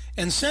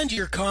and send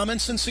your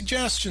comments and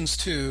suggestions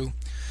to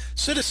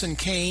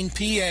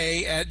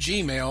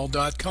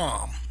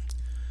citizenkanepa@gmail.com.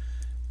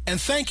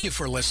 And thank you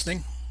for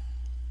listening.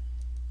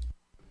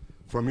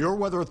 From your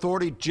Weather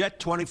Authority, Jet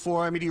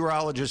 24, I'm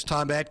meteorologist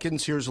Tom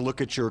Atkins. Here's a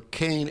look at your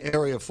Kane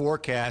area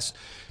forecast.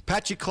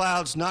 Patchy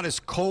clouds, not as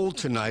cold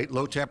tonight.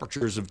 Low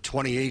temperatures of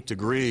 28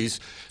 degrees.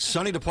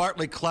 Sunny to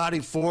partly cloudy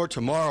for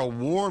tomorrow.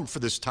 Warm for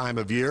this time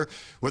of year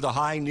with a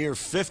high near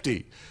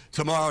 50.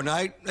 Tomorrow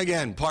night,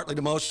 again, partly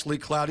to mostly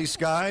cloudy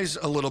skies,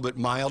 a little bit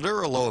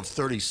milder, a low of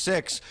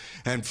 36.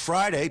 And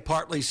Friday,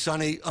 partly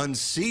sunny,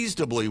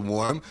 unseasonably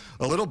warm,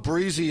 a little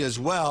breezy as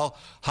well.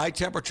 High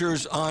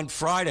temperatures on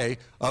Friday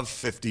of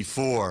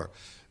 54.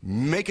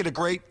 Make it a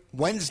great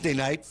Wednesday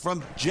night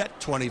from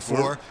Jet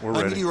 24. We're I'm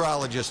ready.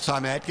 meteorologist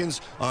Tom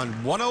Atkins on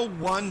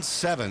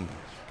 101.7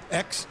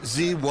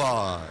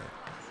 XZY.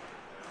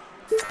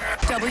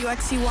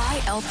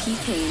 WXUY LP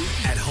Kane.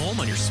 At home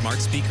on your smart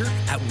speaker,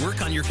 at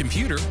work on your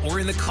computer, or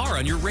in the car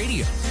on your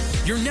radio.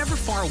 You're never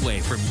far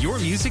away from your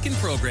music and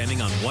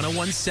programming on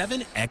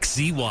 101.7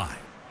 XZY.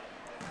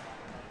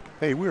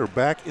 Hey, we are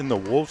back in the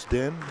Wolves'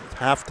 Den. It's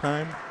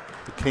halftime.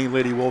 The Kane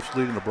Lady Wolves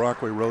leading the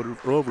Brockway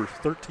Rovers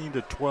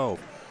 13-12.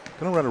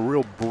 Going to run a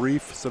real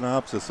brief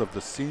synopsis of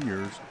the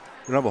seniors.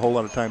 We don't have a whole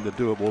lot of time to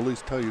do it, but we'll at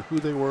least tell you who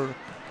they were,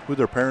 who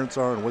their parents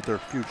are, and what their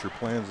future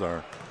plans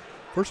are.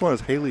 First one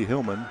is Haley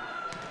Hillman.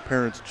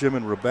 Parents Jim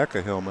and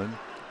Rebecca Hillman,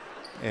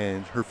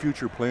 and her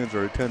future plans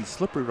are to attend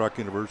Slippery Rock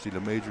University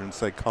to major in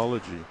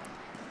psychology.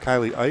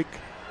 Kylie Ike,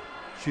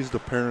 she's the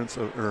parents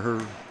of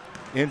her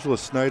Angela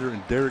Snyder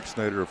and Derek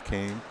Snyder of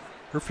Kane.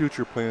 Her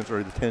future plans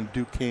are to attend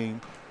Duquesne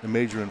and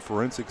major in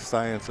forensic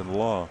science and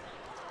law.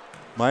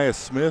 Maya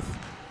Smith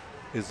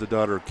is the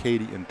daughter of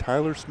Katie and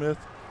Tyler Smith.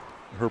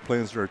 Her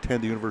plans are to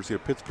attend the University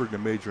of Pittsburgh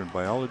and major in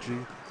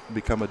biology and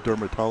become a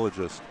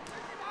dermatologist.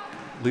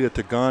 Leah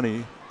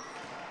Tagani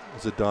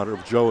is the daughter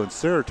of Joe and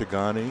Sarah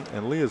Tagani,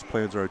 and Leah's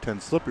plans are to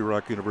attend Slippery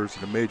Rock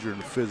University to major in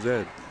phys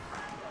ed.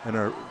 And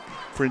our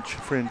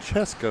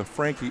Francesca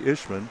Frankie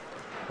Ishman,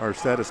 our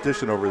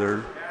statistician over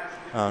there,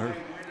 her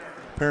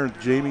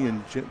parents Jamie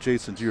and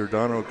Jason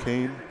Giordano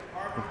Kane,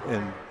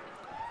 and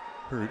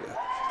her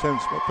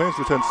plans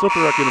to attend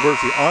Slippery Rock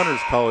University Honors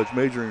College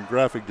majoring in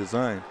graphic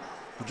design.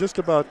 Just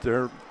about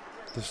there,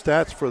 the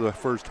stats for the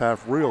first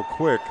half real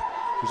quick.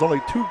 There's only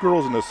 2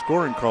 girls in the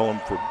scoring column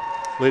for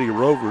Lady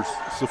Rovers.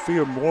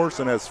 Sophia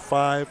Morrison has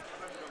 5.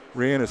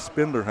 Rihanna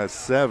Spindler has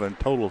 7,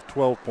 total of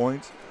 12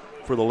 points.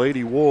 For the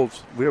Lady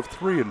Wolves, we have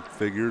 3 in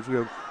figures. We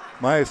have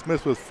Maya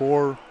Smith with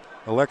 4,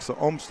 Alexa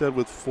Olmstead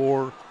with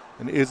 4,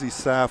 and Izzy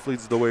Saff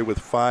leads the way with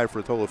 5 for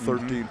a total of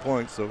 13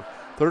 points. So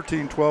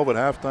 13-12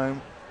 at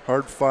halftime.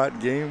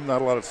 Hard-fought game,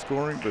 not a lot of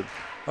scoring, but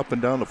up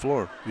and down the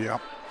floor. Yeah.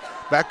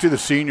 Back to the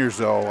seniors,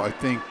 though. I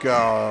think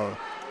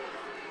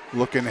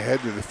looking ahead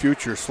to the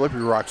future,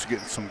 Slippery Rock's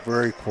getting some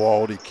very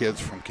quality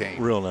kids from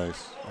Kane. Real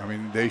nice. I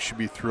mean, they should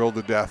be thrilled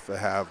to death to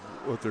have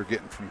what they're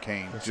getting from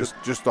Kane,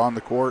 just on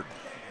the court.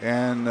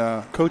 And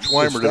Coach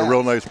Weimer did a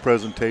real nice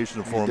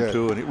presentation for him,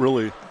 too, and he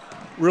really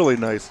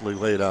nicely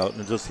laid out.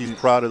 And just he's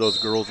proud of those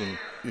girls and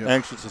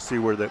anxious to see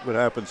what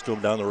happens to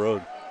them down the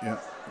road. Yeah.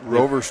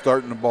 Rovers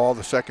starting the ball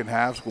the second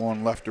half,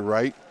 going left to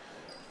right.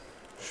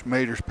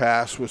 Schmader's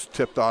pass was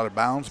tipped out of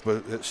bounds,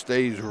 but it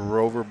stays a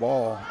Rover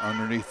ball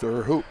underneath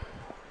their hoop.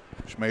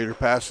 Schmader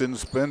pass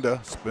into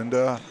Spinda.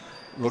 Spinda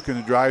looking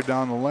to drive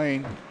down the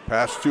lane.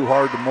 Pass too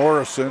hard to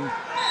Morrison.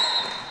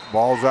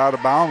 Ball's out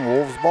of bounds.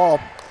 Wolves ball.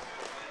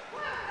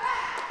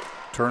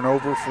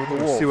 Turnover for the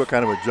Wolves. See what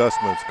kind of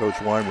adjustments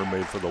Coach Weimer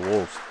made for the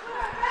Wolves.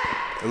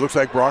 It looks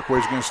like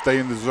Brockway's going to stay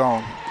in the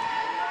zone.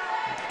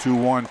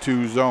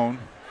 2-1-2 zone.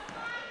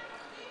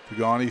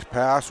 Pagani's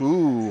pass.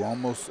 Ooh,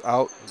 almost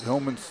out.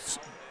 Hillman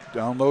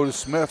down low to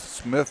Smith.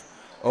 Smith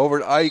over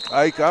to Ike.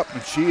 Ike up,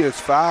 and she is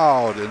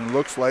fouled. And it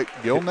looks like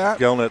Gilnett.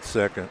 Gilnett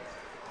second.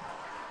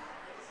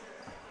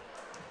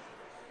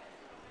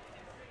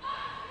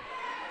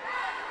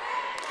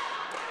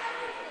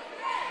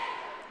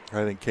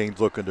 I think Kane's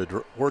looking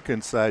to work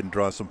inside and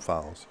draw some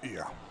fouls.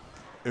 Yeah,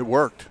 it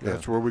worked. Yeah.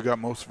 That's where we got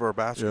most of our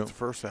baskets. The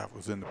first half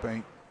was in the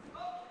paint.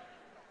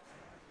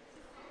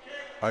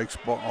 Ike's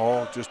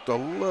ball just a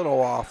little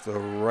off the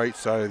right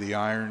side of the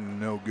iron,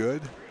 no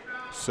good.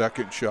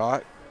 Second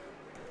shot.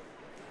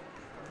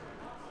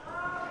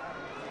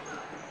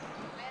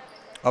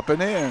 Up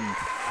and in.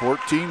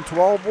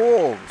 14-12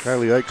 Wolves.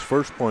 Kylie Ike's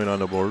first point on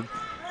the board.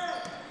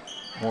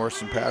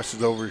 Morrison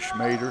passes over to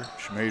Schmader.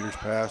 Schmader's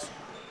pass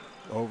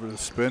over to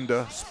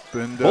Spinda.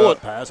 Spinda.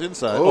 Bullet pass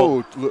inside.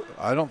 Oh, look,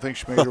 I don't think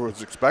Schmader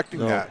was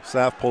expecting No, that.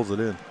 Saf pulls it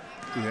in.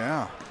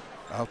 Yeah.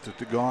 Out to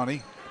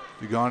Tagani.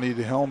 Tagani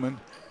to Hillman.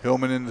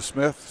 Hillman into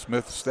Smith.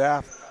 Smith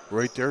staff.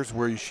 Right there's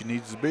where she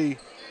needs to be.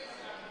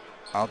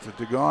 Out to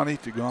Tagani.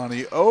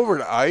 Tagani over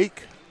to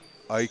Ike.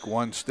 Ike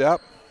one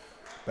step.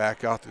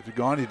 Back out to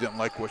Tagani. Didn't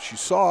like what she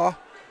saw.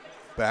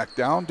 Back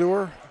down to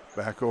her.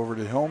 Back over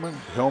to Hillman.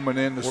 Hillman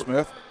into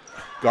Smith.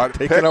 Got it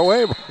Taken picked.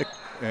 away.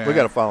 And We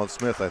got to follow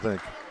Smith, I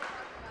think.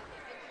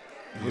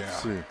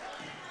 Let's yeah.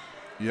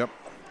 see. Yep.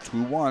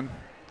 2-1.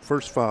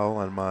 First foul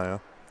on Maya.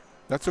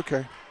 That's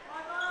okay.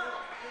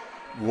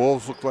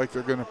 Wolves look like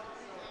they're going to.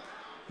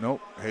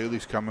 Nope.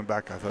 Haley's coming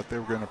back. I thought they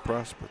were going to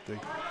press, but they.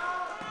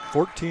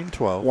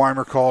 14-12.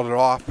 Weimer called it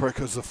off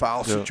because of the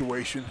foul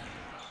situation.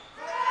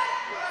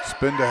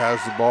 Spinda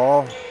has the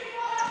ball.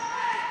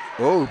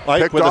 Oh,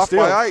 Ike picked with a off steal.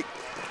 by Ike.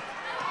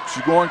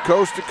 She's going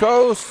coast to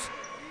coast.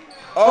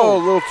 Oh,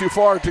 a little too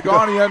far.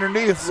 Tagani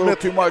underneath. A little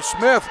too much.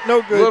 Smith.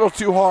 No good. A little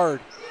too hard.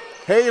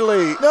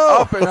 Haley. No.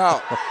 Up and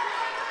out.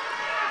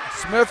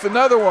 Smith,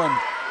 another one.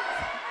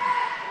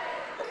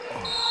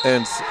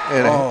 And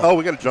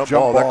we got a jump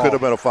ball. That could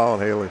have been a foul on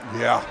Haley.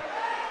 Yeah.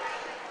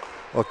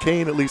 Well,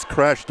 Kane at least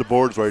crashed the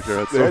boards right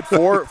there. They had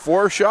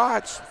four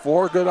shots.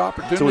 4 good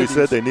opportunities. That's what he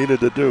said they needed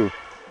to do.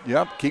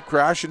 Yep, keep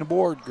crashing the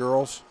board,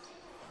 girls.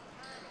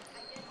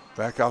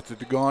 Back out to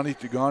Tagani.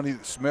 Tagani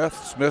to Smith.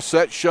 Smith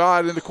set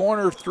shot in the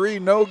corner. 3,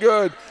 no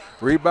good.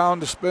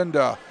 Rebound to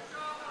Spinda.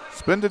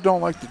 Spinda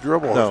don't like the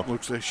dribble. No. It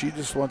looks like she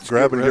just wants to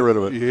Grab and get rid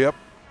of it. Yep.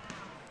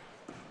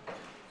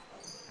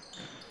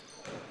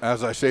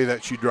 As I say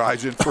that, she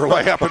drives in for a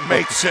layup and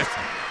makes it.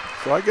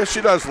 So I guess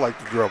she does like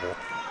the dribble.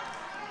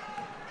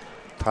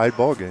 Tied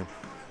ball game.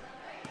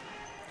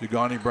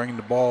 Tagani bringing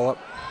the ball up.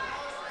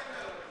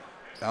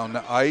 Down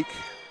to Ike.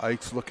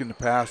 Ike's looking to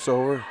pass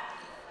over.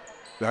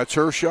 That's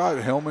her shot.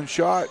 Hillman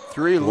shot.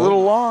 3, a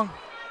little long.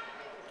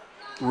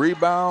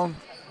 Rebound.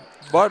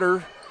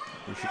 Butter.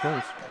 Here she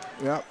comes.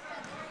 Yep.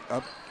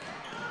 Up.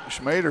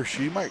 Schmader,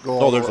 she might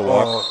go. Oh, there's a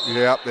walk.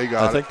 Yep, they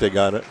got it. I think they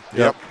got it.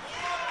 Yep.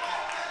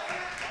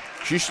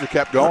 She should have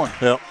kept going.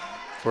 Yep.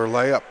 For a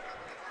layup.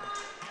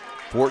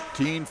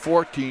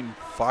 14-14.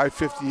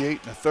 5:58 in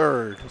the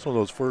third. That's one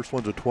of those first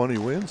ones of 20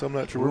 wins. I'm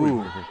not sure where we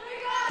were here.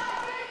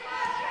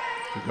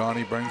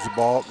 Tagani brings the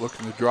ball up,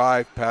 looking to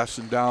drive,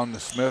 passing down to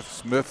Smith.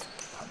 Smith.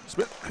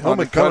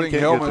 Hillman cutting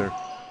can't Hillman. get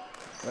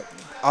there.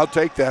 I'll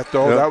take that,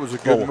 though. Yep. That was a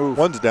good move.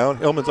 One's down.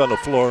 Hillman's on the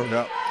floor.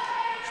 Yep.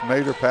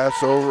 Schmader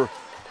pass over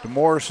to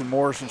Morrison.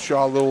 Morrison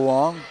shot a little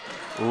long.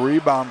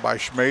 Rebound by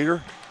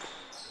Schmader.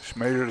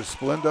 Schmader to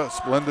Splinda.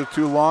 Splinda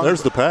too long.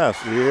 There's the pass.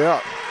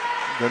 Yeah.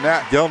 The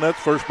net. Gelnett's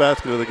first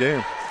basket of the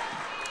game.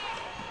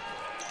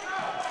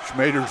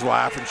 Schmader's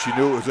laughing. She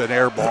knew it was an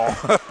air ball.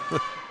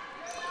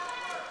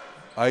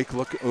 Ike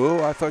look.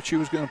 Oh, I thought she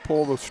was going to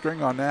pull the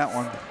string on that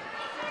one.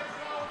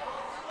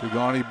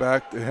 Tagani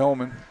back to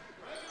Hillman.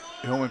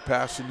 Hillman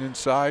passing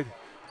inside.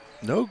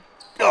 No.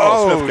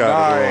 Oh, Smith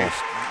got it.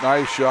 nice.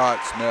 Nice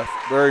shot, Smith.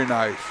 Very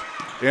nice.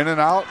 In and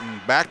out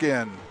and back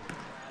in.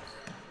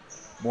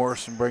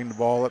 Morrison bring the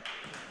ball up.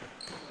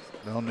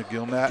 Down to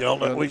Gilnett.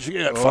 She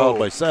got fouled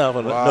by Sal.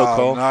 And wow, no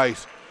call.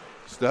 Nice.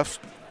 Steph's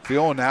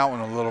feeling that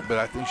one a little bit.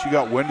 I think she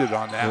got winded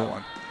on that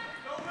one.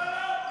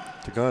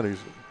 Tagani's.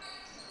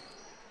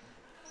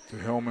 To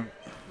Hillman.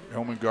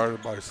 Hillman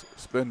guarded by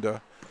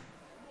Spinda.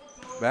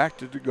 Back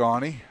to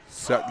Tagani.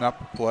 Setting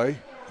up a play.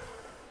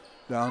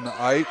 Down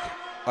to Ike.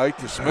 Ike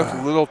to Smith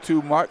a little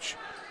too much.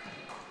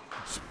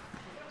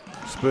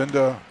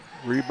 Spinda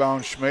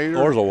rebound Schmader.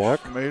 There's a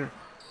walk. Schmader.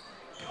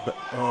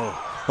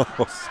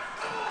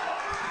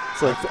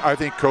 I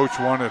think Coach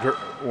wanted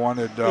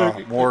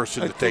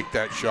Morrison to take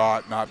that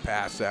shot, not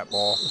pass that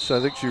ball. So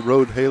I think she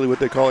rode Haley, what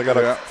they call it, got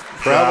a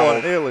travel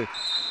on Haley.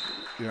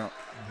 Yeah.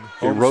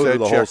 He rode her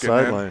the whole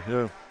sideline.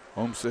 Yeah.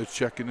 Homestead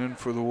checking in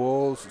for the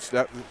Wolves.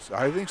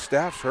 I think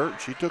Staff's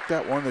hurt. She took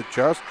that one to the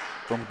chest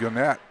from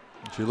Gannett.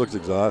 She looks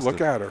exhausted.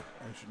 Look at her.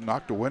 She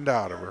knocked the wind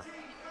out of her.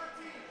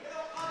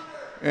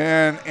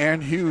 And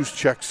Ann Hughes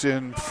checks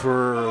in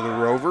for the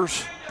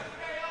Rovers.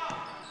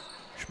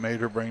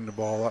 Schmader bring the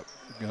ball up.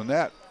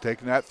 Gannett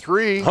taking that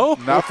 3.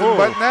 Nothing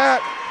but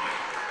net.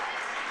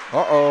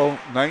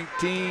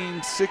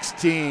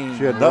 19-16.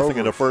 She had nothing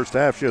in the first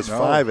half. She has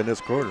 5 in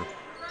this quarter.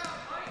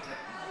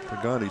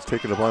 Tagani's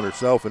taking it upon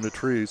herself in the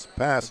trees.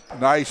 Pass.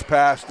 Nice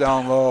pass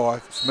down low.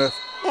 Smith.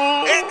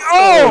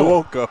 It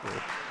won't go.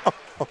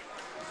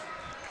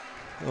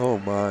 Oh,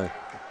 my.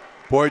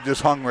 Boy, it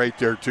just hung right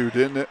there, too,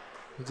 didn't it?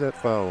 Who's that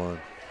foul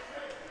on?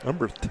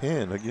 Number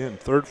 10, again.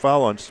 Third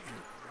foul on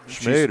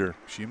Schmader.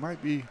 She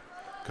might be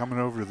coming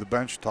over to the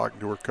bench talking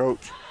to her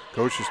coach.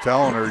 Coach is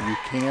telling her, you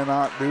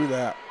cannot do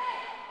that.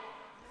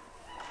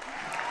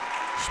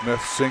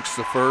 Smith sinks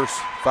the first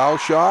foul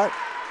shot.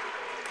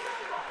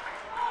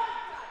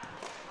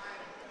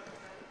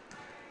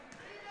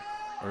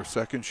 Her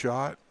second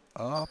shot.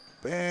 Up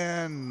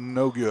and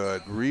no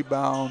good.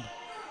 Rebound,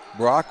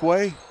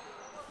 Brockway.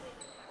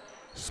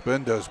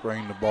 Spin does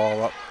bring the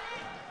ball up.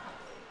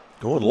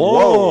 Going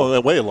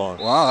long, way long.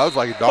 Wow, that was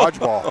like a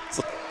dodgeball.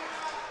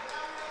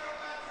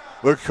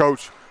 Look,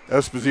 Coach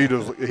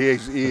Esposito,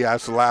 he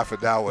has to laugh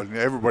at that one.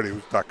 Everybody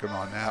was ducking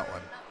on that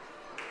one.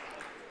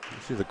 You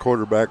see the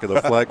quarterback of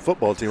the flag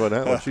football team on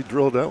that one. She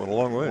drilled that one a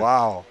long way.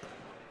 Wow.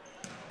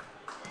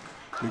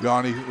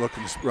 Tagani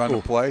looking to run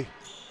the play.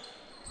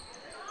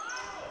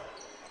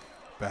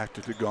 Back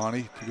to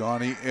Tagani.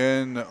 Tagani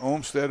in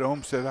Olmsted.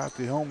 Olmsted out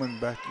to Hillman.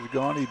 Back to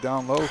Tagani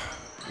down low.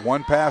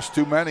 One pass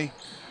too many.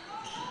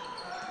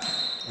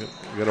 You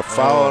got a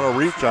foul on a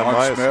reach on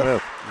Maya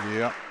Smith.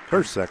 Yeah.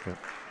 Her second.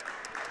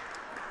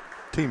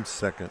 Team's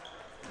second.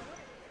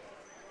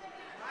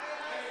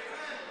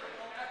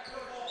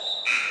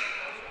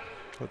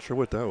 Not sure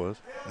what that was.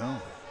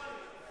 No.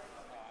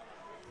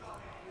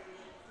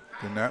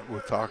 Gannett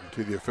was talking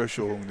to the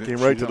official. Came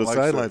right to the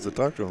sidelines to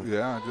talk to him.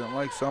 Yeah, I didn't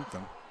like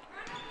something.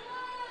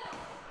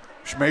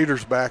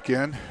 Schmader's back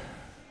in.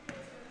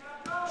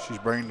 She's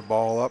bringing the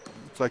ball up.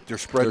 It's like they're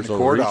spreading the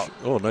court out.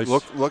 Oh, nice.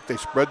 Look, they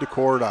spread the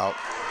court out.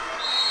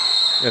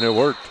 And it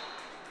worked.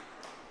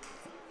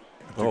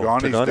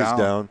 Tagani's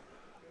down.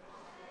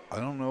 I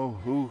don't know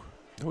who.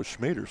 That was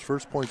Schmader's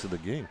first points of the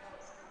game.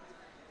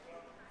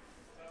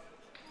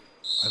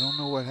 I don't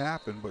know what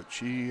happened, but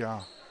she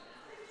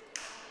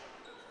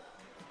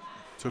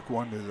took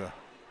one to the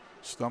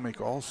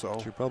stomach also.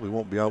 She probably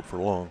won't be out for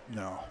long.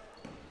 No.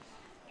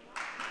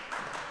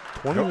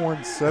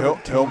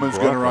 21-17. Hillman's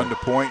going to run the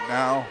point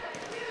now.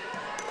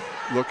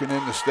 Looking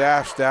in the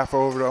staff. Staff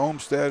over to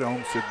Olmsted.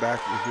 Olmsted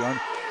back to the gun.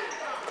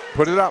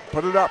 Put it up.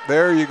 Put it up.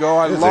 There you go.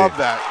 I love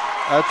that.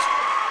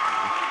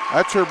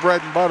 That's her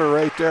bread and butter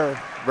right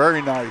there.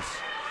 Very nice.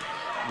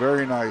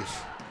 Very nice.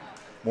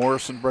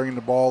 Morrison bringing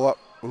the ball up.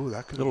 Ooh,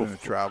 that could have been a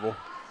travel.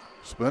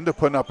 Spinda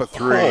putting up a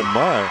three. Oh,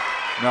 my.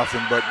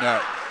 Nothing but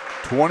net.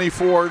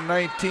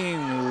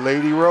 24-19,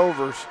 Lady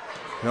Rovers.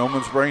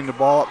 Hillman's bringing the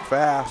ball up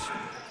fast.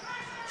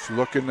 She's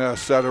looking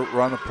to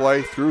run a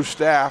play through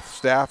Staff.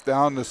 Staff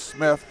down to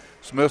Smith.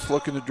 Smith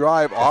looking to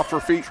drive off her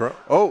feet.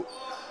 Oh.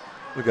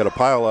 We got a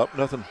pile up.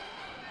 Nothing.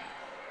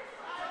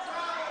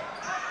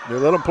 They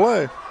let him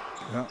play.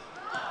 Yeah.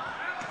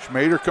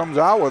 Schmader comes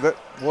out with it.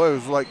 Boy, it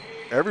was like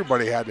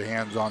everybody had their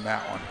hands on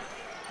that one.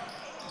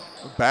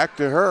 Back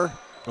to her.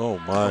 Oh,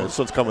 my. This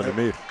one's coming to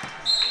me.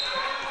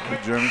 Hey,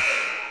 Jimmy.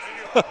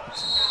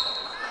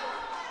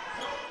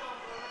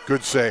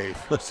 Good save.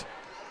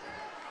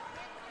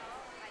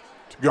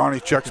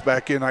 Tagani checks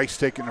back in. Ice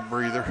taking a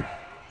breather.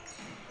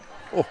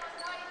 Oh.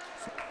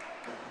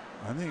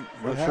 I think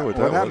What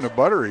happened to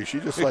Buttery? She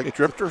just like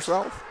tripped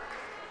herself.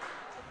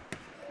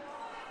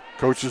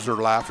 Coaches are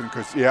laughing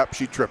because, yep,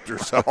 she tripped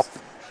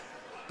herself.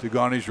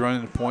 Tagani's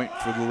running the point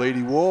for the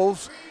Lady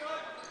Wolves.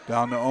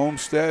 Down to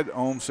Olmsted.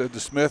 Olmsted to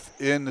Smith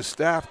in the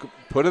Staff.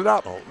 Put it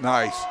up. Oh,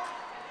 nice.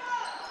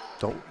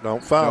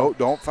 Don't foul. No,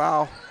 don't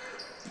foul.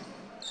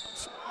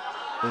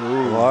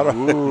 Ooh,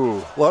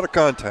 a lot of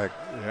contact.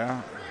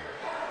 Yeah.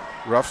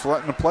 Rough's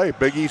letting them play.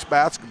 Big East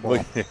basketball.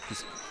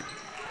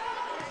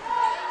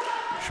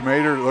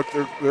 Schmader, look,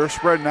 they're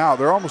spreading out.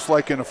 They're almost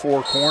like in the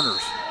four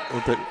corners.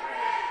 What'd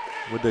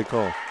they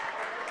call?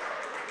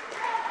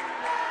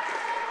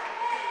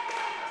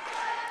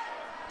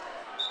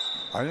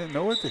 I didn't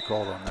know what they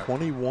called on that.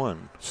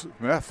 21.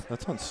 Smith.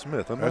 That's on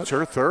Smith. That's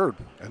her third,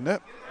 isn't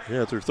it?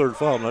 Yeah, it's her third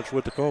foul. I'm not sure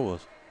what the call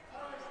was.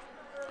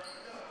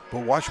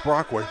 But watch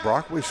Brockway.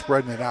 Broccoli's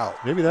spreading it out.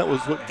 Maybe that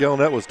was what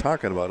Galnett was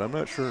talking about. I'm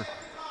not sure.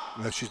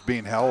 That she's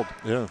being held.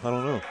 Yeah, I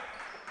don't know.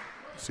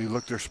 See,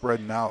 look, they're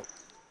spreading out.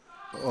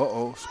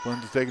 Uh-oh,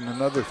 Splenda taking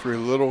another three. A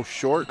little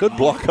short. Good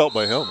block out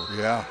by Hellman.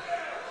 Yeah.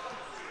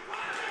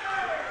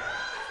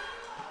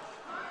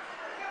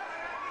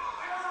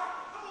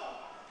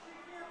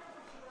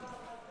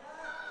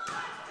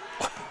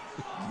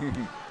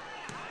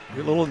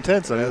 Get a little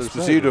intense on the other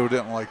side. Esposito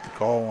didn't like the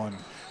call on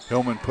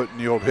Hillman putting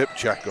the old hip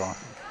check on.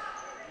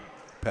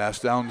 Pass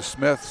down to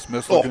Smith.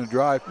 Smith's looking to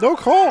drive. No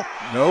call.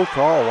 No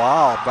call.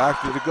 Wow.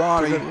 Back to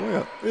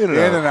Tagani. In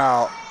and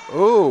out.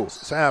 Ooh.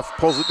 Saf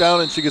pulls it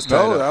down and she gets tied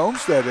up. No,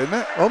 Olmsted, isn't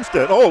it?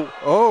 Olmsted. Oh.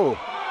 Oh.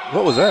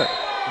 What was that?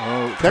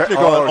 Oh,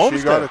 technical on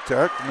Olmsted. She got a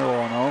technical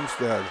on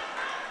Olmsted.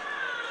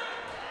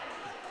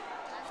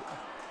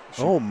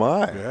 Oh,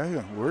 my.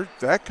 Yeah, where'd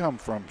that come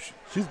from?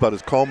 She's about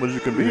as calm as you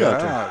can be out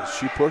there.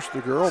 She pushed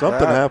the girl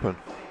Something happened.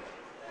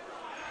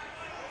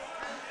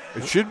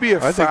 It should be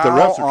a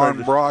foul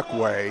on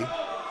Brockway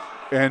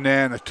and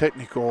then a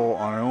technical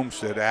on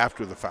Olmsted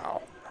after the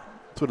foul.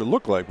 That's what it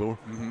looked like. But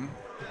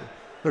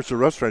there's the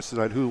refs trying to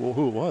decide who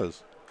it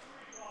was.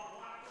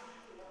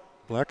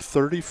 Black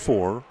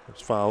 34. There's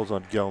fouls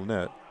on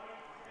Galnett.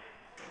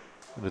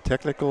 And the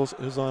technical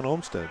is on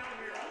Olmsted.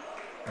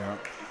 Yeah.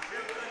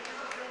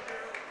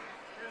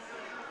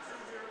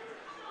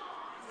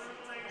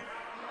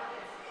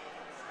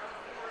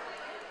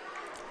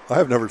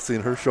 I've never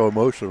seen her show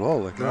emotion at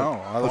all like that.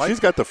 No, she's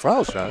got the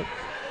foul shot.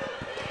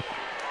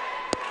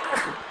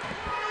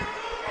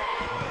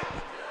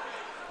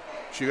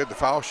 she got the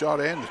foul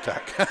shot and the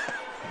tech.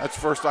 That's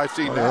the first I've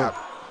seen that happen.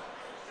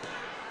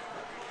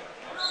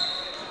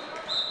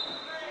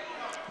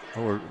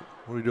 Oh, what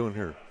are we doing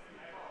here?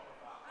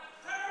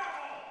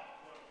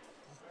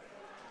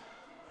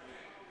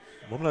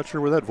 Well, I'm not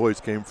sure where that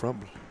voice came from.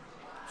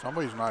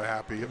 Somebody's not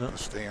happy in the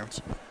stands.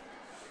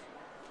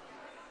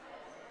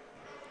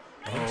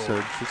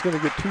 Said she's going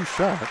to get 2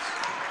 shots.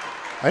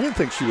 I didn't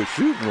think she was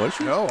shooting, was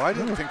she? No, I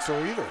didn't think so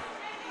either.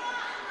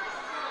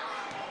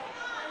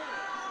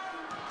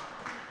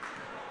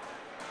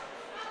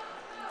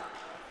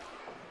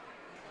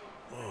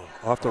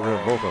 Off the rim,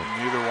 both of them.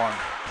 Neither one.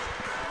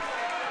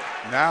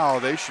 Now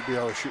they should be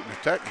able to shoot in the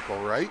technical,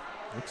 right?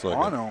 Looks like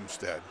on it.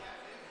 Olmsted.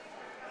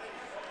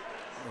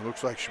 It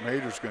looks like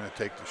Schmader's going to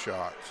take the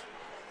shots.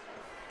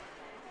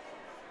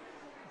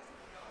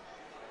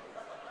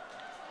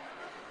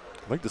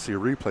 I'd like to see a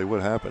replay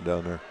what happened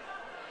down there.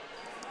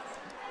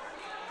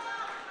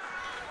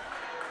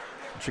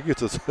 She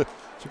gets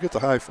a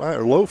high 5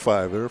 or low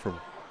 5 there from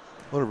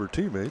one of her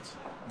teammates.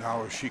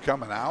 Now is she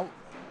coming out?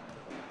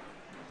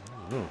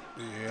 I don't know.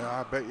 Yeah,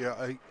 I bet you.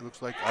 It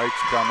looks like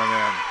Ike's coming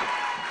in.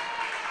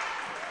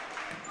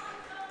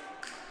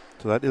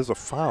 So that is a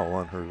foul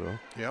on her, though.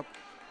 Yep.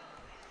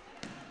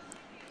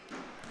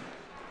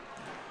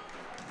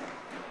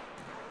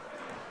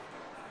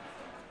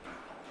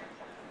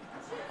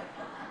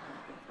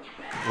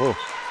 Whoa.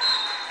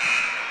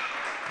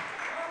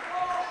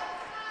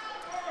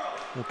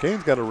 Well,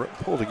 Kane's got to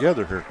pull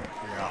together here.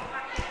 Yeah.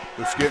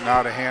 It's getting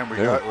out of hand. We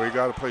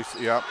got to place.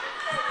 Yep.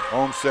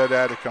 Olmsted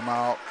had to come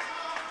out,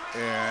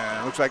 and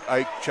it looks like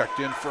Ike checked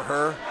in for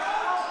her.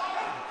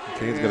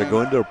 Kane's going to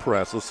go into a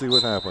press. Let's see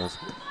what happens.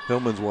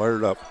 Hillman's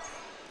wired up.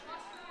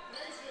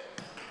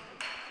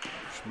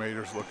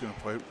 Schmader's looking to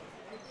play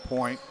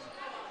point.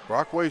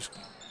 Brockway's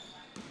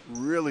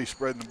really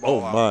spreading the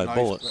ball out. Oh, my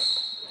bullet.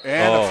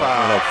 And a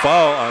foul. And a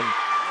foul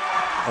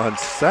on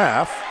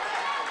Saff.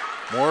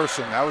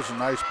 Morrison, that was a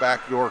nice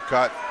backdoor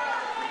cut.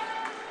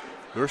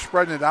 They're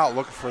spreading it out,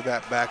 looking for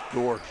that back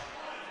door.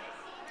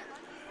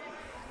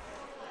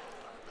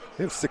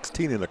 They have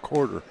 16 and a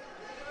quarter.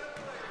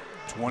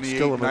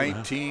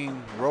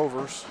 28-19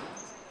 Rovers.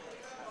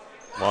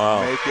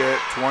 Wow. Make it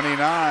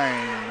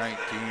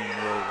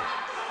 29-19 Rovers.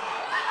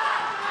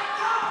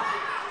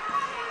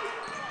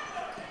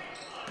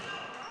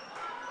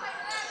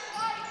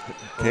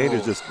 Kane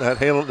is just not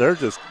handling. They're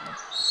just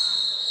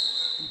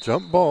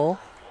jump ball.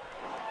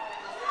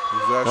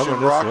 Possession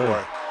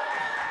Brockway.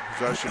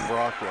 Possession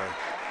Brockway.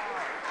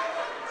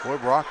 Boy,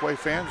 Brockway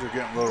fans are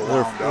getting a little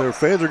wound up. Their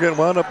fans are getting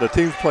wound up. The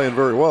team's playing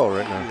very well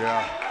right now.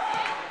 Yeah.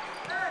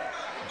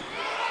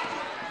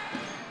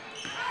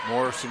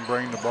 Morrison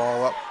bringing the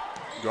ball up,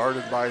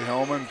 guarded by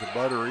Hillman to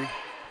Buttery.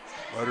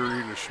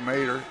 Buttery to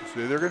Schmader.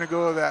 See, they're going to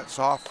go to that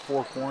soft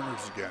 4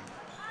 corners again.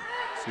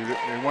 See,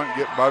 they want to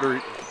get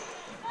Buttery.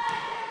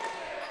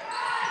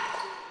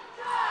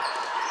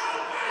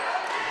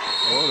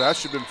 Oh, that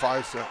should have been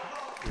 5 seconds.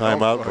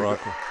 Timeout,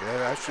 Brockway. Yeah,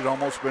 that should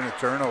almost been a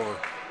turnover.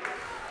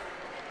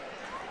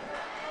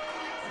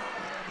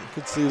 You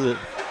can see that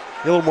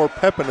a little more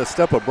pep in the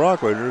step of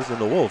Brockway there is in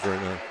the Wolves right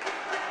now.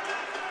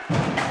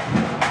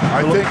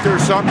 I think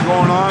there's something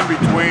going on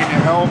between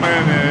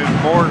Hellman and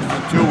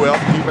Morrison too. We'll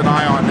have to keep an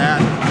eye on that.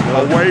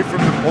 Away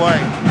from the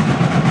play.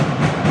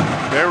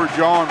 They were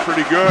jawing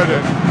pretty good,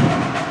 and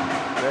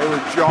they were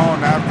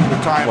jawing after the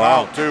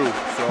timeout too.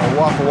 So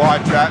we'll have to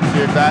watch that and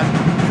see if that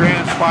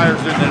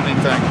transpires into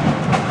anything.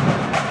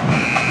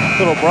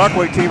 Little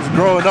Brockway team's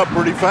growing up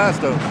pretty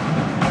fast though.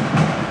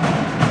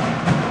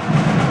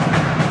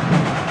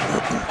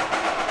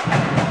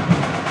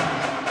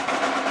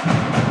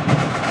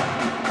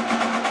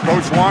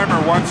 Coach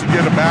Weimer wants to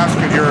get a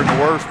basket here in the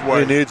worst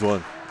way. He needs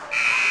one.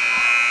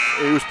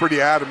 He was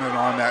pretty adamant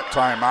on that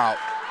timeout.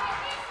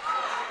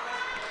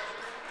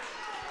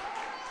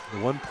 The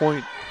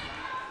 1-point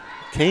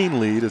Kane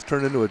lead has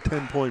turned into a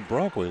 10-point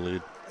Brockway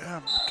lead.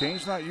 Yeah,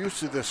 Kane's not used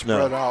to this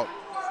spread out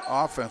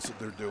offense that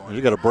they're doing.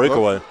 You got a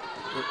breakaway.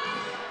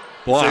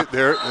 Block.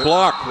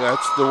 Block.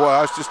 That's the one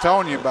I was just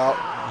telling you about.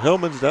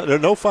 Hillman's down. There's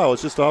no foul.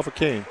 It's just off of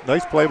Kane.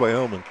 Nice play by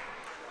Hillman.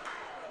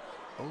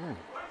 Oh.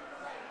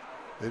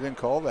 They didn't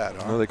call that,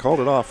 huh? No, they called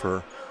it off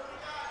her.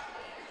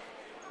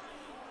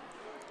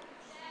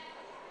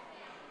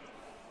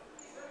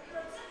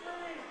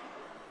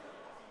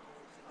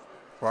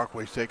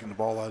 Brockway's taking the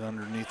ball out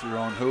underneath their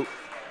own hoop.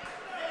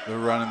 They're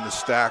running the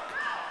stack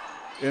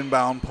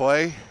inbound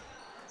play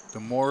to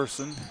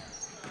Morrison.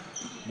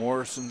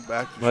 Morrison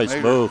back to Nice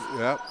Schmader. move.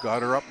 Yep,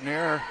 got her up in the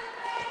air.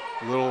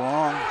 A little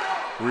long.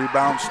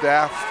 Rebound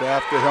Staff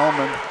to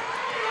Hillman.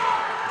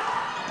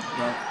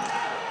 No.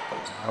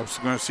 I was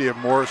going to see if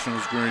Morrison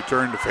was going to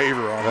return the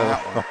favor on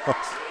that one.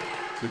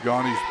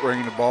 Zagani's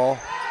bringing the ball.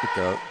 Look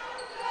out.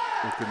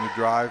 Looking to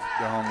drive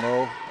down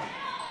low.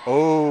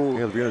 Oh, Yeah,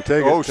 you're gonna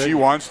take it. she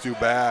wants to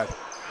bad.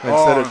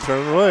 Instead of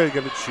turning away,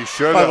 She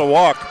should have have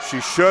walk.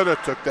 She should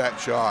have took that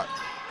shot.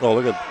 Oh,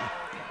 look at.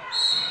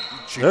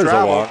 She There's a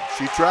traveled. walk.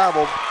 She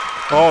traveled.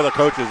 Oh, the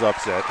coach is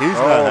upset. He's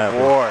not happy.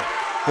 Oh boy.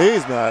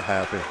 He's not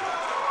happy.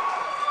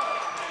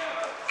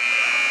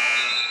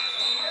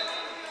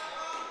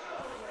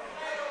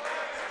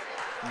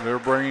 They're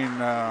bringing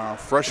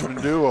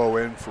freshman duo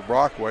in for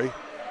Brockway.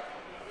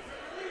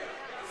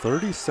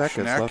 30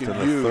 seconds Schneck left in and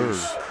the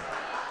Hughes. third.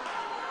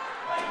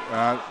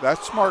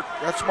 That's smart.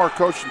 That's smart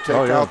coaching.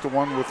 Take out the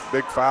one with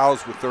big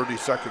fouls with 30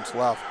 seconds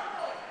left.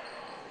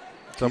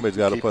 Somebody's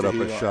got to put up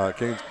a shot.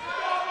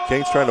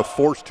 Kane's trying to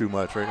force too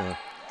much right now.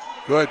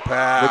 Good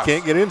pass. They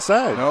can't get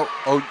inside. No.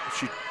 Oh,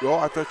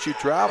 I thought she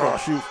traveled.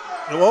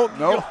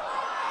 No.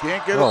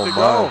 Can't get it to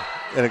go.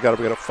 And it got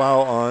to get a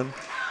foul on.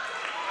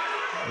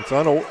 It's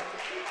on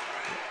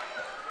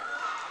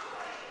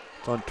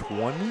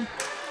 20.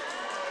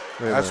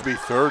 Has to be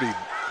 30.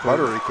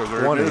 Buttery, because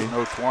there is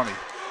no 20.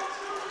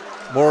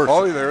 Morrison.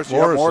 Oh, there's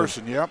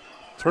Morrison. Yep.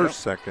 It's her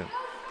second.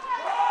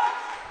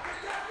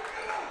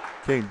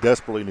 Kane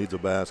desperately needs a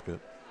basket.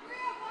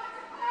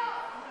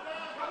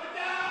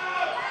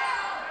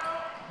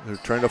 They're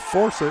trying to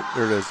force it.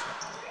 There it is.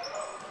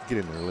 Get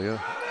in there,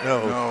 Leah. No,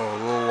 a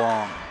little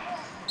long.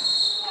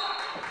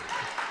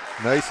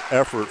 Nice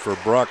effort for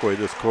Brockway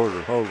this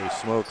quarter. Holy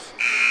smokes.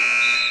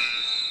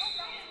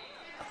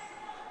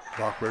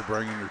 Brockway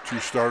bringing their 2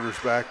 starters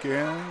back in,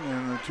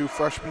 and the 2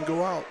 freshmen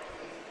go out.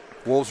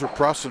 Wolves are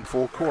pressing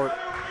full court.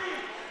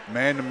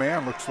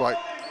 Man-to-man looks like.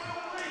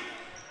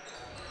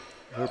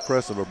 They're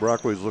pressing, but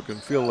Brockway's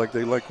feel like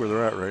they like where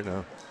they're at right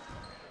now.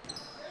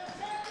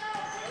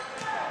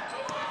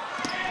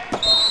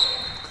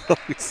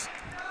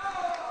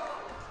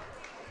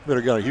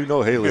 Better get on.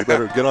 Haley.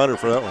 Better get on her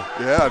for that one.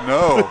 Yeah,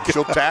 no.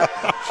 She'll tap.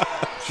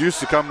 She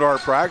used to come to our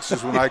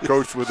practices when I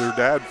coached with her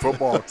dad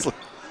football.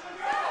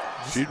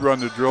 She'd run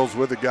the drills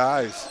with the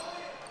guys.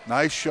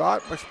 Nice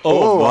shot.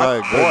 Oh my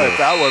boy, goodness. if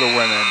that would have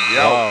went in.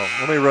 Yeah. Wow.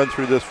 Let me run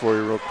through this for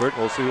you real quick.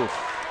 We'll see.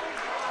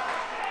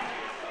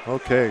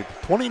 Okay,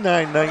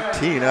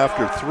 29-19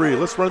 after 3.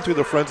 Let's run through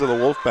the friends of the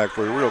Wolfpack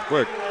for you real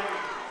quick.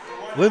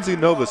 Lindsay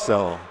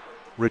Novosel,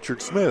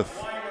 Richard Smith,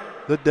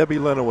 the Debbie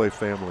Lenaway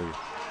family,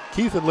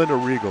 Keith and Linda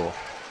Regal,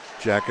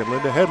 Jack and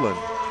Linda Headland,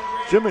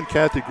 Jim and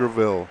Kathy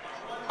Graville,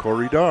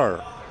 Corey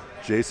Dar,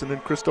 Jason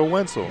and Crystal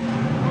Wenzel,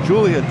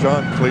 Julie and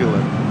John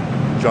Cleland,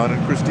 John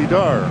and Christy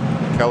Dar,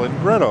 Kellen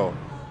Greto,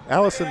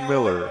 Allison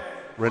Miller,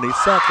 Rennie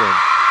Sackland,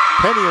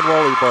 Penny and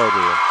Wally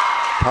Barber,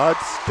 Todd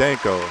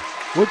Stanko,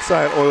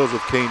 Woodside Oils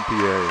of Kane,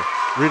 PA,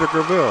 Rita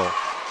Graville,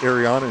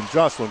 Ariana and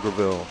Jocelyn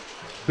Graville,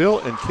 Bill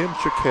and Kim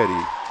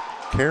Cicchetti,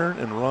 Karen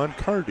and Ron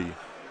Cardy,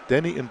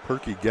 Denny and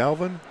Perky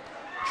Galvin,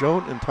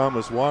 Joan and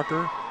Thomas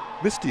Walker,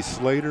 Misty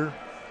Slater,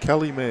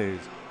 Kelly Mays.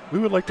 We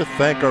would like to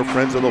thank our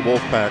friends of the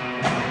Wolfpack.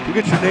 To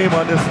get your name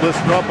on this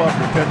list, drop off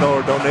your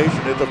 $10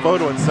 donation at the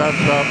photo and sound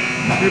shop.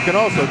 You can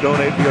also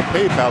donate via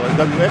PayPal at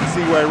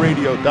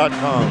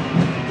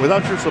WXCYRadio.com.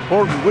 Without your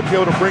support, we wouldn't be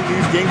able to bring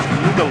these games to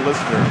you, the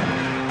listener.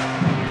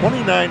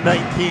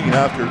 29-19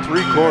 after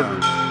 3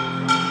 quarters.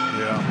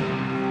 Yeah.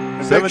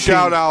 Big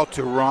shout out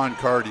to Ron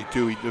Cardy,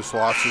 too. He just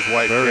lost his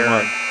wife,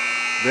 Karen.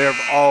 They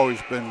have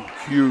always been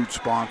huge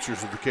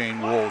sponsors of the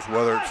Kane Wolves,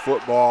 whether it's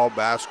football,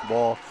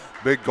 basketball,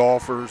 big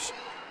golfers.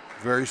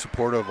 Very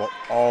supportive of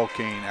all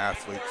Kane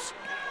athletes.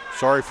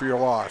 Sorry for your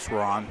loss,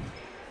 Ron.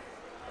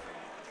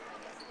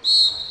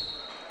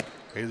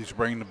 Haley's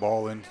bringing the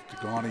ball into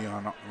Tagani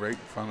on right in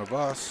front of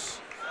us.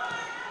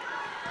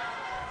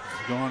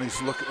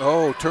 Tagani's looking.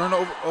 Oh,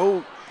 turnover.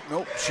 Oh,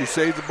 nope. She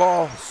saved the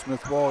ball.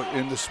 Smith ball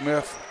into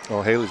Smith.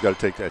 Oh, Haley's got to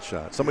take that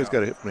shot. Somebody's got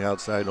to hit from the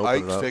outside and open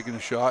Ike's it up. taking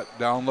a shot.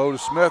 Down low to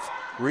Smith.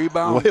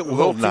 Rebound. It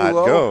will not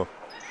go.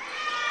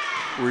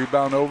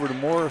 Rebound over to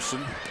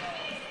Morrison.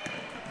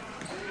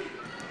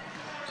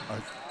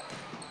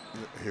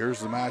 Here's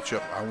the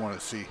matchup I want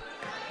to see.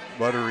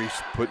 Buttery's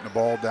putting the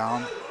ball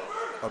down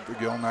up to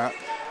Gilnat.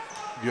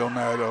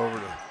 Gilnat over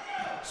to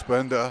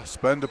Spenda.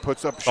 Spenda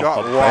puts up a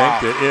shot. Wow.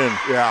 Banked it in.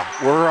 Yeah.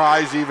 Were her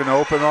eyes even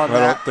open on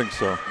that? I don't think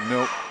so.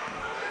 Nope.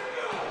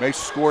 Makes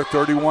the score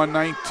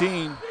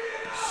 31-19.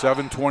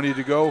 7:20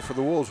 to go for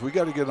the Wolves. We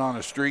got to get on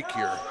a streak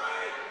here.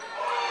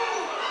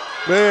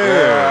 There.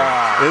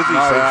 Yeah. Izzy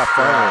Nice.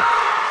 Saff.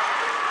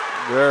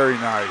 Very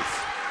nice.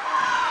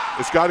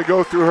 It's got to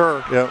go through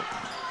her. Yep.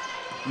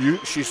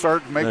 She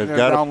starts making it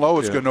down low.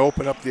 It's going to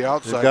open up the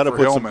outside. They've got to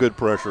put Hillman. some good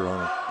pressure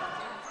on it.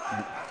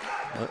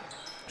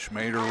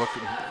 Schmader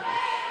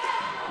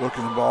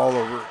looking the ball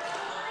over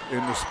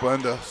into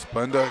Splenda.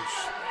 Splenda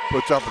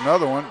puts up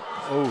another one.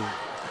 Oh,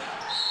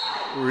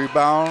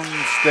 rebound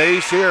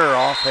stays here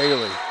off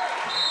Haley.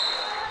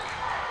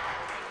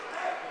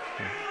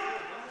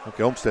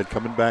 Okay, Olmsted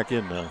coming back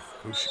in now.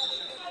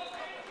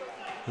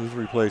 Who's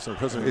replacing?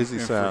 Izzy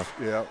Saff.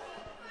 Yeah.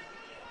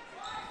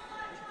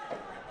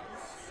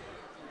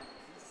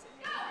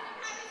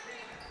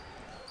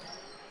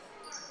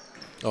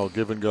 Oh,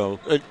 give and go.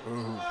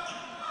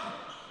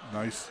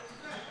 Nice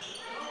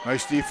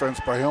defense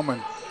by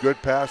Hillman. Good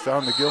pass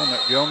down to Gilnett.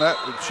 Gilnett,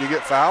 did she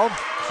get fouled?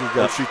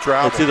 She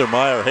traveled. It's either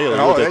Meyer or Haley.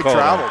 No, they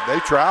traveled. They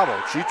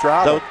traveled. She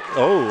traveled.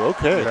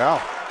 Okay. Yeah.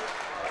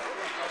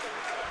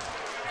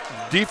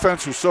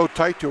 Defense was so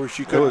tight to her,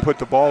 she couldn't put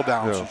the ball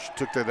down, so she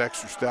took that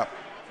extra step.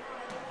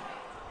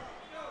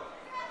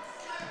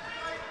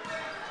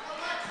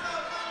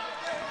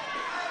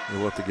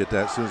 We'll have to get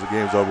that as soon as the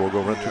game's over. We'll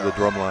go run through the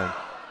drum line.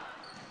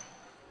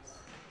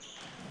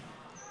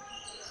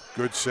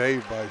 Good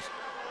save by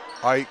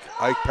Ike.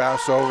 Ike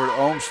pass over to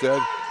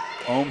Olmsted.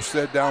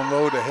 Olmsted down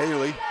low to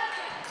Haley.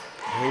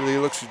 Haley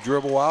looks to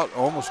dribble out.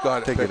 Almost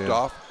got it picked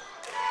off.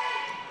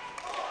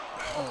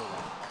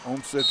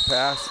 Olmsted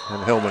pass.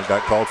 And Hillman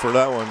got called for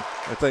that one,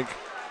 I think.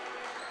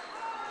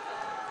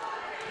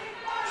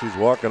 She's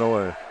walking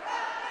away.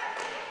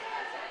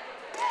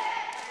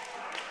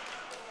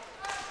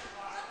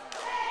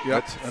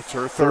 Yep, that's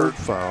her third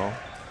foul.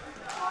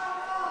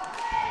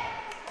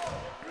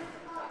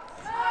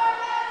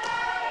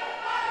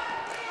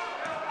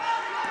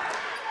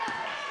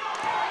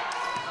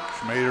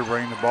 Schmader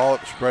bringing the ball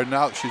up, spreading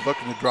out. She's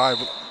looking to drive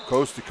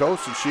coast to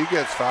coast, and she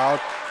gets fouled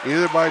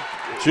either by.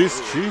 She's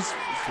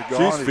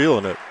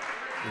feeling it.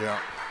 Yeah.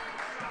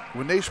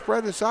 When they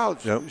spread this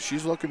out, yep.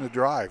 She's looking to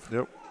drive.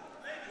 Yep.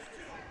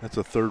 That's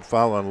a third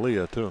foul on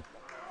Leah too.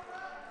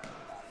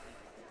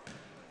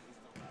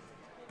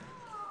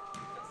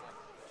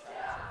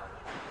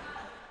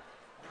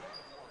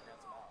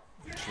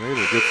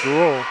 Schmader gets the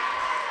roll.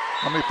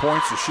 How many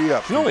points is she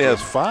up? She only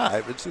has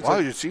 5. Wow,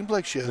 it seems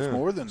like she has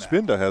more than that.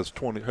 Spinda has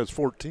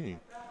 14.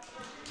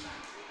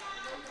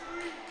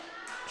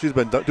 She's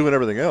been doing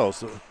everything else.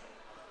 So.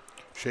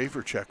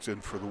 Schaefer checks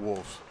in for the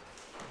Wolves.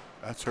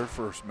 That's her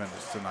first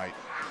minutes tonight.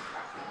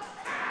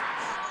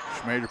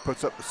 Schmader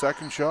puts up the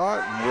second shot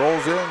and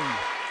rolls in.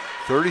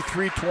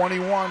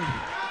 33-21.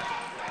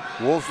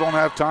 Wolves don't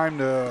have time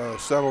to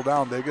settle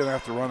down. They're going to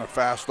have to run a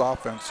fast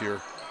offense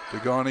here.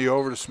 Degani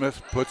over to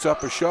Smith, puts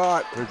up a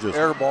shot.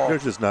 Air ball.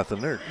 There's just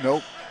nothing there.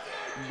 Nope.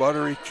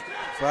 Buttery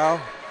foul.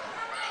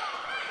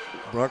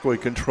 Brockway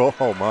control.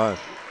 Oh, my.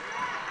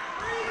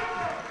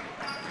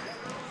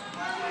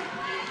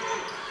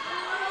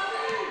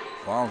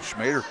 Wow,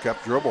 Schmader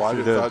kept dribble. I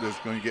just thought it was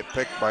going to get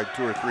picked by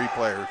 2 or 3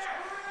 players.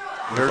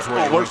 There's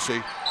what you want to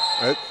see.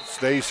 It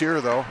stays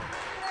here, though.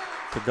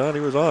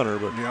 Degani was on her,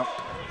 but. Yep.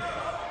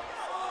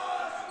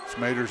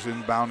 Schmader's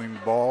inbounding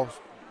the ball,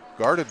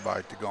 guarded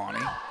by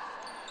Degani.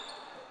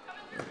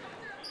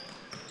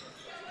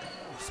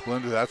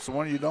 Splendid. That's the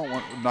one you don't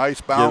want. Nice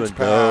bounce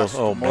pass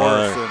to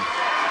Morrison.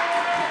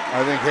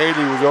 I think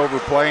Haley was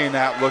overplaying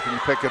that, looking to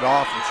pick it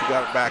off, and she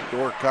got it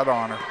backdoor cut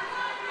on her.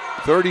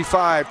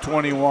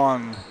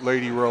 35-21,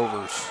 Lady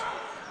Rovers.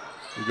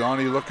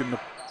 Degani looking the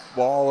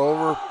ball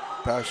over.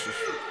 Pass to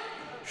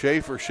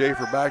Schaefer.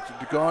 Schaefer back to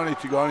Degani.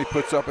 Degani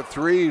puts up a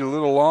 3, a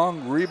little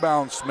long.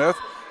 Rebound Smith.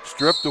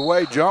 Stripped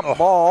away, jump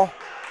ball.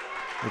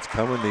 It's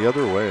coming the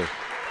other way.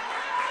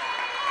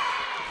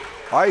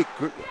 Ike,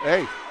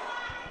 hey.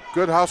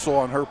 Good hustle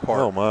on her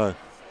part. Oh, my.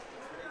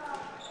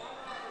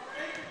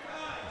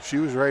 She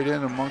was right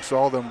in amongst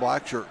all them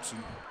black shirts.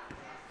 And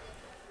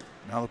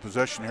now the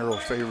possession arrow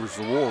favors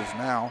the Wolves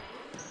now.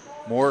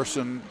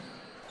 Morrison.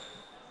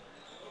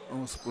 Oh,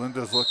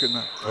 Splenda's looking.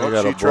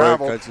 She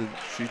traveled.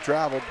 She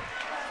traveled.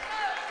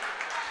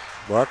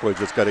 Brockway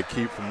just got to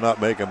keep from not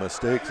making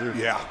mistakes.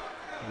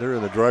 They're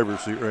in the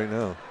driver's seat right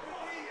now.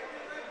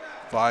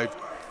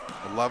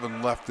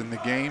 5:11 left in the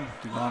game.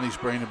 Degani's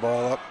bringing the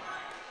ball up.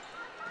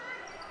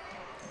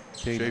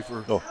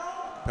 Schaefer.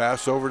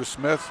 Pass over to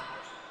Smith.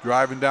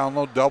 Driving down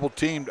low, double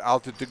teamed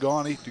out to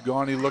Degani.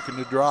 Degani looking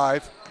to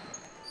drive.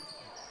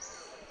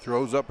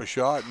 Throws up a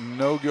shot,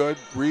 no good.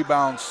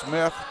 Rebound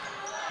Smith.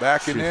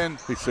 Backing in.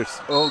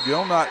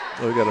 Gilnott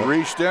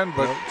reached in,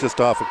 but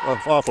just off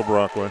of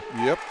Brockway.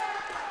 Yep.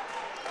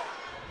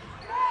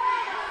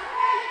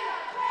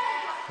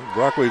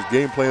 Brockway's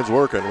game plan's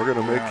working. We're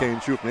going to make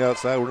Kane shoot from the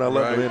outside. We're not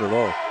letting him in at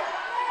all.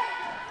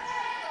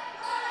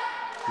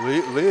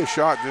 Leah's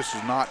shot just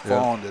is not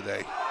falling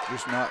today.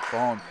 Just not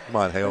falling. Come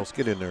on, Hales,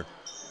 get in there.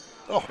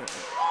 Oh.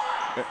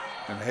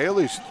 And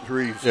Haley's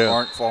threes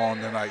aren't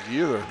falling tonight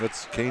either.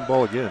 That's Kane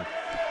ball again.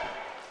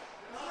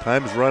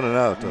 Time's running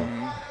out, though.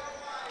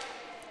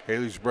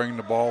 Haley's bringing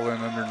the ball in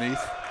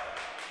underneath.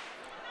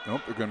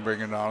 Nope, they're going to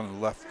bring it down to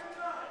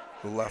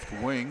the left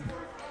wing.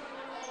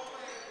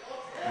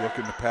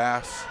 Looking to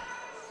pass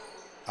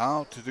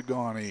out to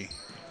Degani.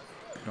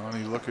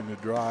 Degani looking to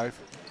drive.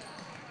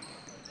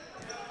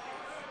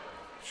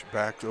 She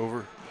backs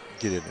over.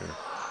 Get in there.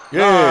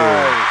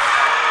 Nice.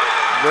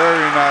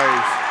 Very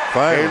nice.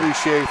 Finally. Haley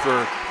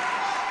Schaefer.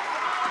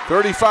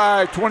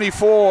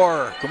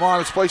 35-24. Come on,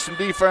 let's play some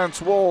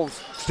defense,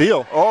 Wolves.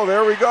 Steal. Oh,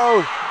 there we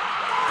go.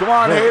 Come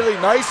on, Haley.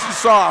 Nice and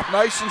soft.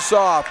 Nice and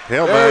soft.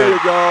 Hail there you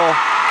go.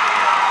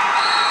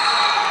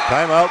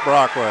 Timeout,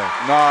 Brockway.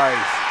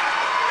 Nice.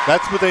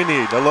 That's what they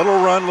need. A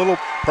little run, little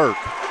perk.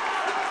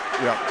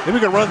 Yeah. Then we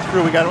can run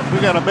through. We got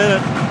a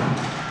minute.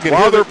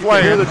 While they're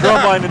playing. You can hear the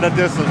drum line in the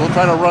distance. We'll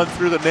try to run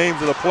through the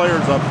names of the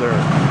players up there.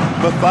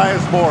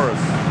 Matthias Morris,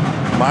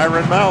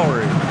 Myron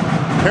Mallory,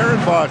 Karen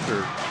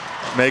Bosher,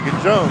 Megan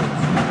Jones,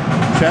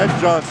 Chad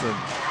Johnson,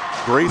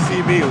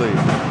 Gracie Mealy,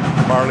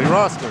 Marley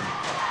Roston,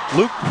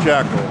 Luke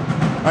Jackal,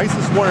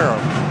 Isis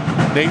Wareham,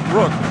 Nate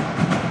Brook,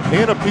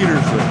 Anna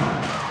Peterson,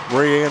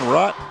 Ray Ann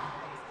Rott,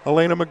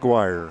 Elena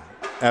McGuire,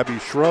 Abby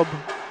Shrub,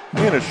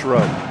 Anna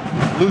Shrub,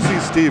 Lucy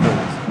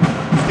Stevens,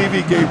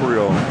 Stevie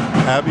Gabriel,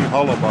 Abby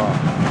Hollabaugh,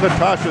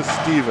 Natasha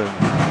Stevens,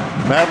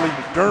 Madeline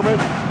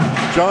McDermott,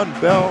 John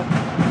Bell,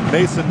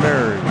 Mason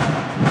Mary,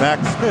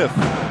 Max Smith,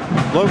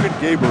 Logan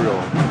Gabriel,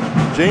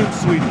 James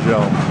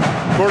Sweetengel,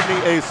 Courtney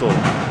Asel,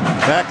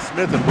 Max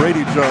Smith, and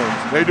Brady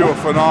Jones. They do a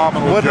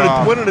phenomenal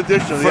job. What an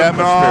addition to the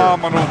atmosphere.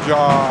 Phenomenal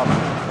job.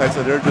 I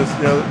said they're just,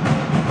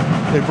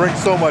 they bring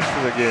so much to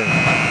the game.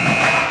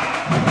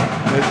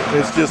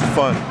 It's just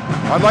fun.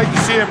 I'd like to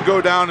see him go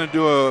down and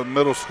do a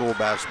middle school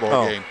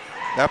basketball Oh. game.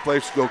 That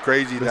place would go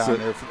crazy down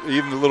there.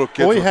 Even the little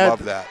kids Well, would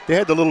love that. They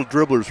had the little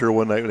dribblers here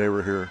one night when they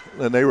were here,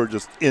 and they were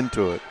just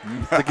into it.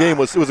 The game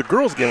was a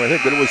girls' game, I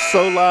think, but it was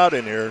so loud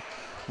in here.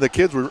 The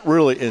kids were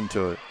really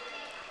into it.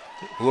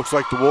 It looks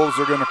like the Wolves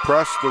are going to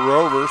press the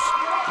Rovers.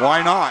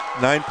 Why not?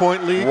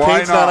 9-point lead. Why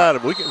Kane's not? not out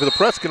of it. If the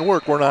press can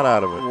work, we're not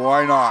out of it.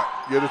 Why not?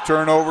 Get a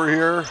turnover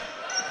here.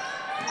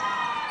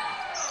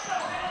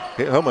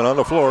 Hillman on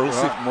the floor. Let's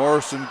see.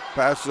 Morrison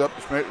passes up.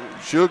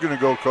 She's going to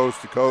go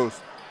coast to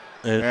coast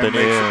and And makes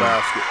the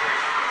basket.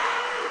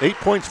 8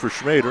 points for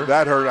Schmader.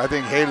 That hurt. I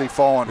think Haley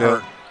Fallen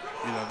Yeah.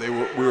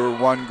 hurt. We were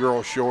one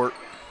girl short.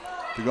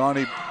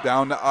 Tagani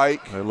down to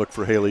Ike. I look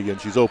for Haley again.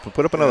 She's open.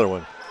 Put up another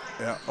one.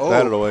 Yeah.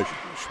 Batted away.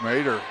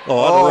 Schmader. Oh,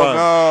 on the run.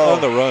 No.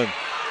 On the run.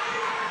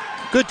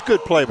 Good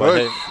play by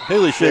Good.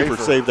 Haley Schaefer.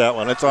 Saved that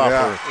one. That's off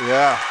her.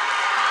 Yeah.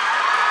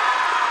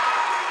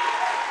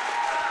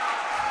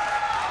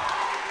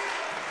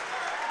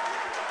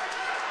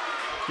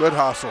 Good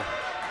hustle.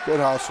 Good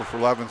hustle for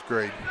 11th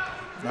grade.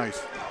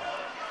 Nice.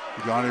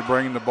 Tagani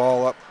bringing the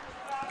ball up.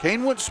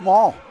 Kane went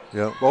small.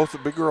 Yeah. Both the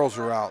big girls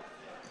are out.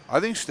 I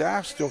think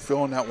Staff's still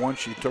feeling that one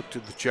she took to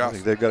the I chest.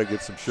 think they've got to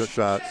get some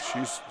shots.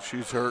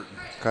 She's hurting.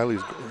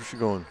 Kylie's, where's she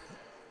going?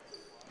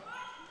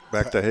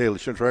 Back to Haley.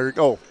 She'll try to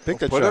go. Pick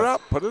that Put shot. it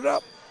up. Put it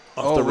up.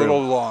 Off the a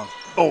little rim. long.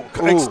 Oh,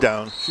 Ike's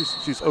down.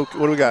 She's okay.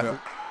 What do we got? Yeah.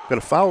 Got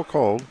a foul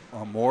called.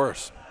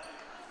 Morrison.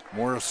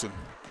 Morrison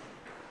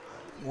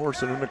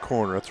in the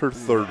corner. That's her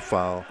third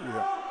foul.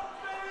 Yeah.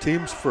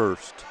 Team's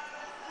first.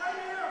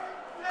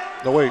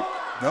 No, wait.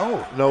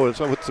 No. It's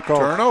what's the call?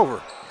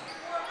 Turnover.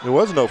 There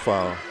was no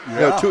foul.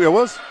 Yeah. It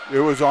was. It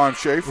was on It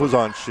Schaefer. was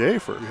on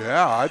Schaefer.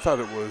 Yeah, I thought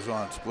it was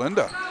on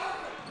Splenda.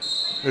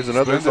 There's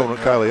another one on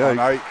Kylie on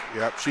Ike.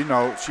 Yep, she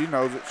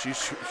knows it.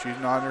 She's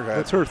nodding her head.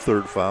 That's her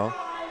third foul.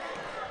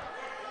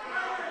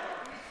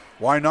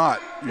 Why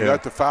not? You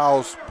got the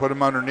fouls, put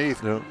them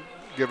underneath. Yeah.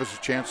 Give us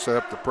a chance to set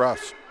up the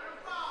press.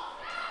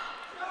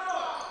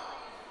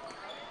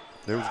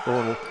 There's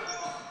going.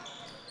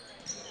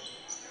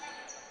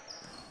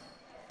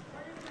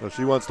 So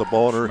she wants the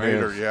ball in her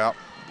hands. Yeah.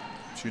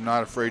 She's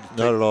not afraid to take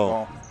Not at the all.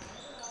 ball.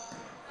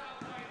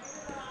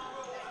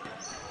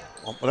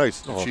 Oh,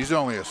 nice. And Oh. she's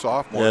only a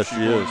sophomore. Yeah, She's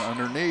she going is.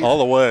 underneath. All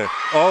the way.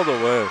 All the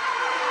way.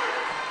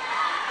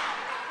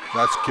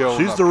 That's killing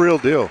She's them. the real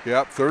deal.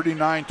 Yep,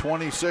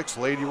 39-26,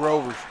 Lady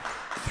Rovers.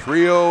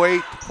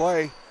 3:08 to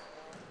play.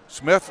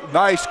 Smith,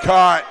 nice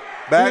cut.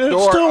 Back It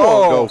door. still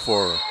won't go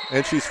for her.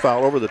 And she's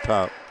fouled over the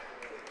top.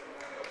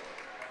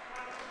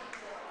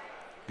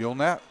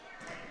 Gilnett.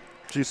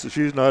 She's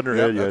nodding her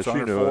head. Yeah, That's she on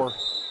her knew 4. it.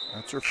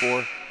 That's her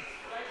 4.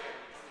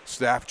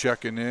 Staff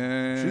checking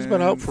in. She's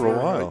been out for a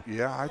while.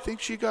 Yeah, I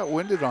think she got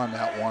winded on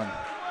that one.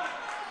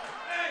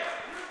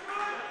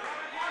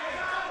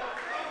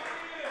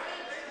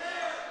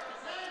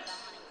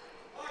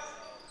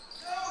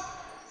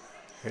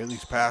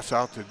 Haley's pass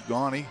out to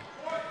Gawney.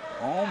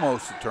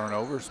 Almost a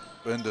turnover.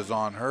 Spenda's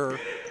on her.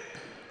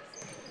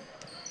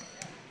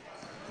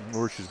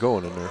 Where she's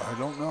going in there. I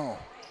don't know.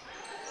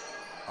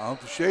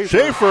 Out to Schaefer.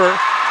 Schaefer.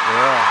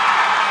 Yeah.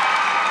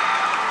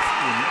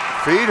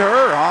 Feed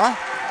her, huh?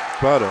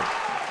 Got it.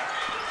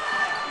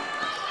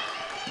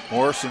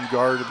 Morrison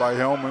guarded by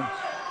Hellman.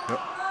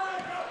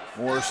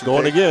 Morrison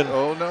Going again.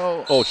 Oh,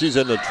 no. Oh, she's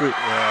in the tree.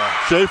 Yeah.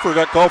 Schaefer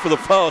got called for the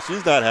foul.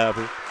 She's not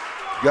happy.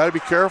 You got to be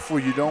careful.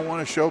 You don't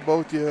want to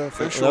showboat the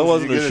officials. That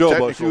wasn't You a get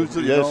showboat.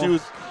 technical,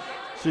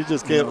 She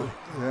just can't.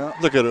 Yeah.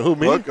 Look at her. Who,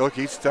 me? Look,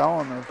 he's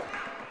telling her.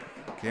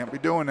 Can't be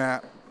doing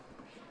that.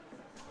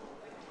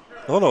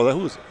 Oh, no, that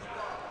was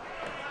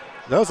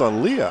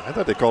on Leah. I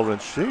thought they called it on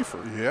Schaefer.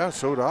 Yeah,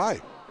 so did I.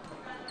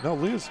 No,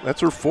 that's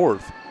her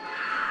 4th.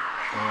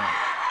 Yeah.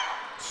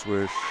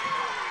 Swish.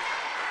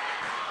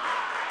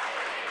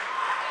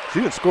 She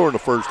didn't score in the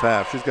first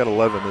half. She's got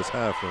 11 this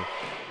half, though.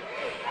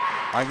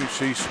 I can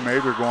see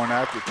Schmader going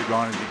after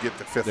Tagani to get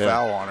the 5th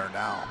foul on her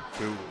now,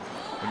 too,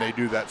 when they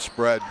do that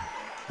spread.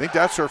 I think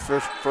that's her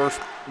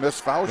first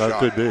missed foul shot. That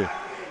could be.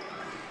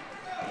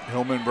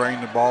 Hillman bringing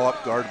the ball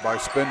up, guarded by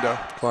Spinda.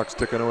 Clock's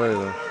ticking away,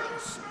 though.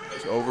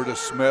 It's over to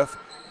Smith.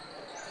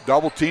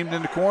 Double teamed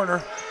in the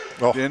corner.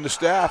 Oh. In the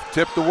Staff,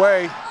 tipped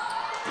away.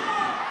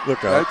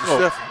 Look out. Right to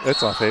Stiff.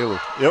 That's off Haley.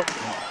 Yep.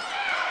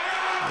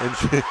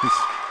 And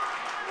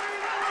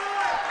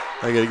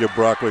I got to give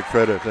Brockway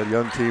credit. That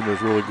young team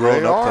is really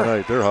growing up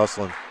tonight. They're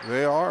hustling.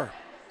 They are.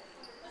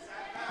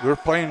 They're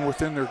playing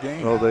within their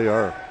game. Oh, they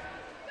are.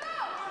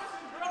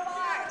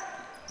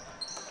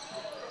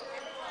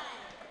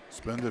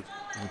 Spend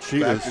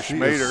She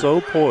is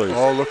so poised.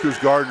 Oh, look who's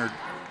guarding her.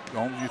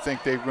 Don't you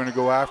think they're going to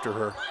go after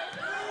her?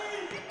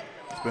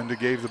 Spenda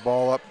gave the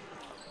ball up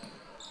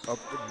to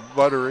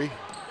Buttery.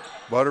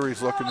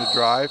 Buttery's looking to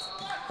drive.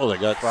 Oh, they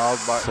got fouled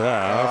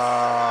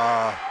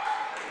by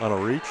on a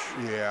reach.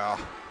 Yeah.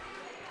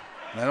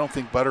 And I don't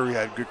think Buttery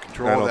had good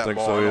control I of don't that think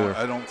ball. so either.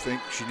 I don't think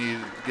she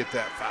needed to get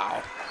that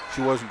foul.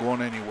 She wasn't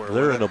going anywhere.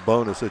 They're in a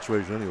bonus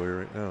situation anyway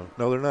right now.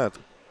 No, they're not.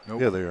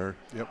 Nope. Yeah, they are.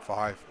 Yep,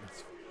 5.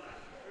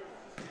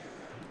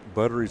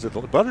 Buttery's at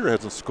the. Buttery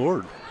hasn't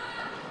scored.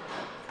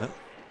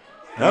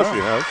 Now she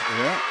has.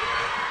 Yeah.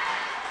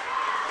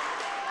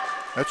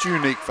 That's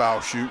unique foul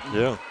shooting.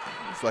 Yeah.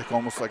 It's like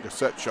almost like a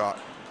set shot.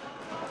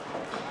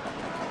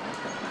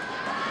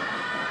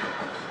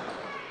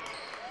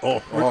 Oh,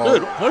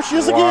 good. There she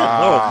is again.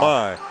 Oh,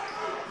 my.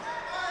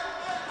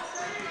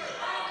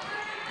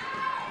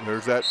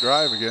 There's that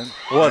drive again.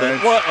 What?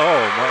 What?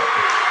 Oh, my.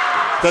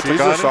 That's She's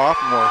a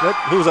sophomore.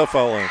 Who's that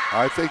foul on?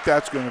 I think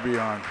that's going to be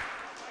on.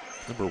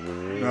 Number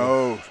 1.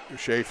 No,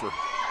 Schaefer.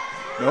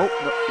 Nope.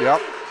 No,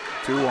 yep.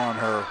 2 on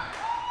her.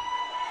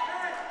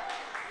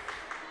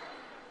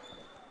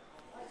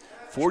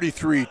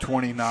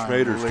 43-29.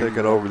 Schmader's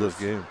taken over this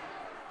game.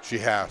 She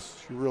has.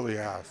 She really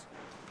has.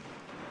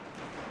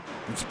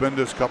 And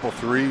Spenda's couple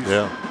threes.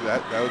 Yeah.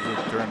 That was a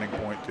turning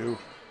point, too.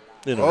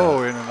 In and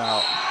out. In and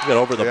out. Got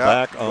over the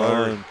back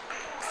Buttery. on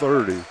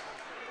 30.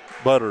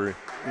 Buttery.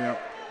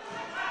 Yep.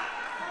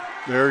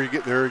 There you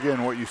get there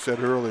again what you said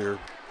earlier.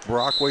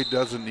 Brockway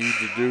doesn't need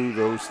to do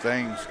those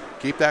things.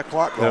 Keep that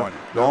clock going.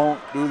 Yep. Don't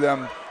do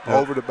them Yep.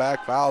 over the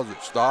back fouls.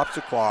 It stops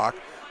the clock,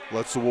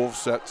 lets the Wolves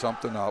set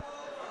something up.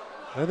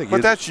 I think.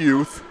 But that's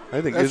youth. I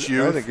think. That's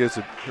youth. I think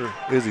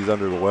Izzy's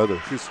under the weather.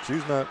 She's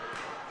not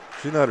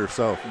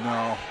herself.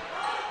 No.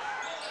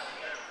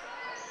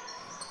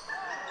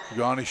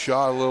 Johnny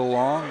shot a little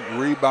long.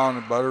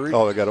 Rebounded Buttery.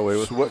 Oh, they got away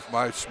with it. Swift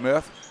by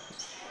Smith.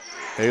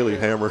 Haley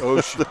hammered. Oh,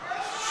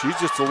 she's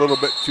just a little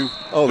bit too.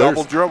 Oh,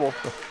 double dribble.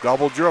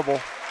 Double dribble.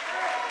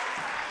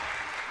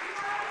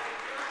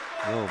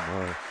 Oh,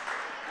 my.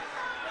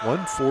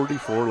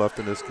 1:44 left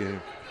in this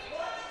game.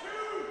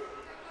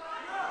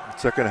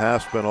 Second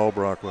half's been all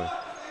Brockway.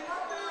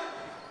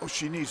 Oh,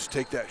 she needs to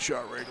take that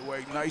shot right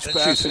away. Nice And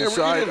pass she's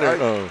inside.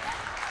 there.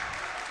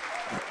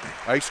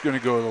 Ike's going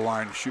to go to the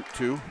line to shoot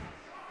 2.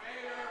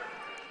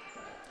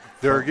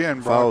 There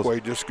again, Fouls. Brockway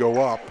just go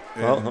up.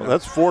 Well,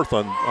 that's 4th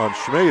on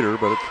Schmader,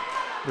 but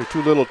they're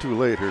too little too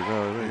late here.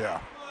 No, Yeah.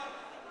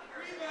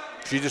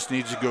 She just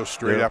needs to go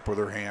straight Yeah. up with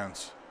her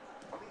hands.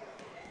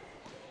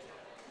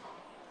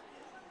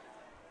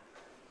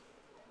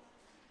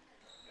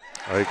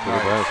 Ike for the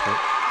basket.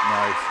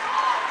 Nice.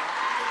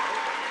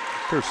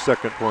 Her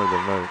second point of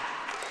the night.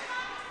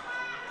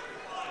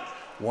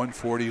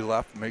 140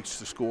 left makes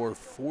the score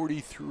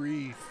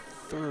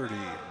 43-30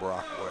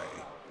 Brockway.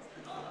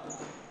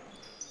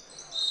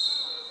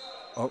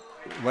 Oh,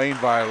 lane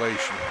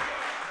violation.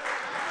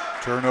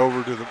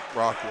 Turnover to the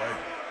Brockway.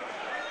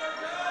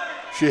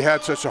 She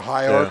had such a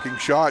high arcing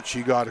shot,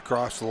 she got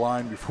across the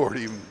line before it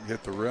even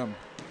hit the rim.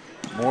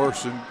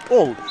 Morrison.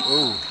 Oh.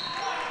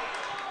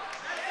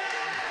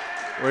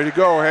 Way to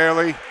go,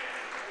 Haley.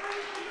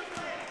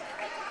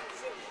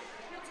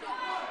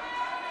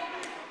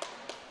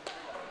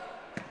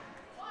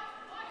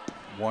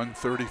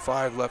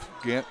 .135 left.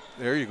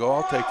 There you go.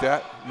 I'll take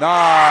that.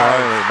 Nice.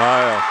 Finally,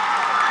 Maya.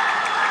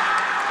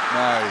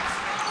 Nice.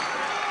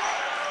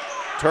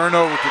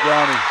 Turnover to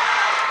Downey.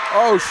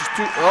 Oh, she's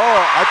too. Oh,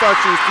 I thought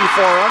she was too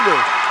far under.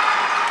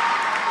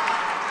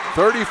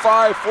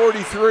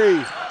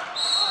 35-43.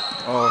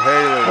 Oh,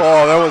 Haley.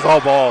 Oh, that was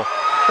all ball.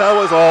 That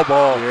was all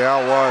ball. Yeah,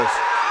 it was.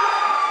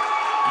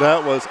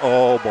 That was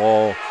all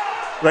ball.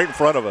 Right in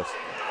front of us.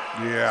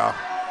 Yeah.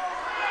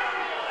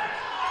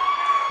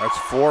 That's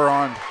 4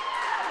 on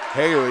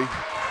Haley.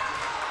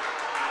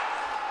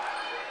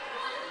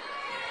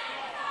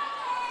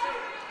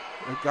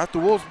 They got the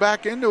Wolves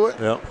back into it.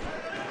 Yep.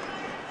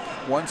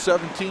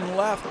 1:17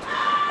 left.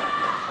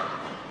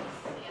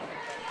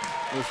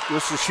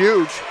 This is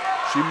huge.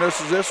 She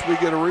misses this, we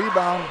get a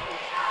rebound.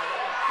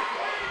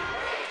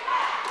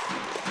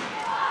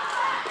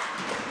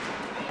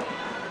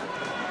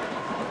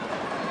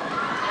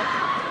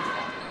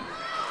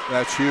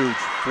 That's huge.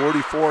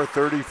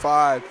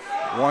 44-35,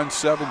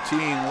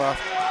 1:17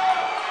 left.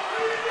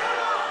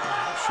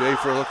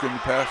 Schaefer looking to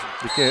pass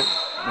it. You can't.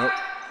 Nope.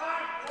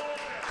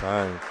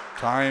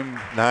 Time.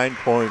 9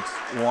 points.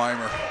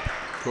 Weimer.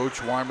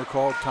 Coach Weimer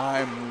called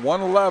time.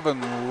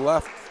 1:11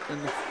 left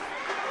in the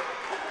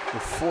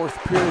fourth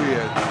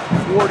period.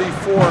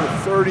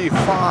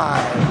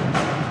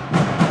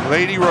 44-35.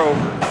 Lady Rovers.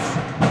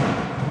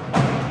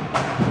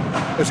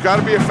 It's got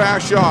to be a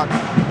fast shot.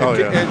 Oh,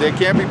 yeah. And they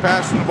can't be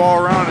passing the ball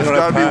around. It's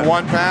got to be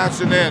one pass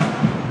and in.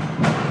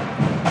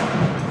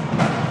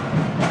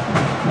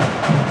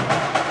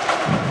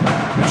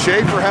 And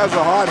Schaefer has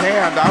a hot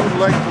hand. I would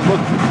like to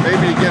look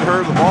maybe to get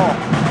her the ball.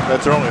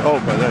 That's her only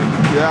hope, I think.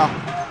 Yeah.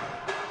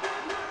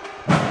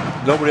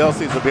 Nobody else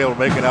seems to be able to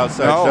make an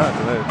outside shot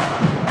today.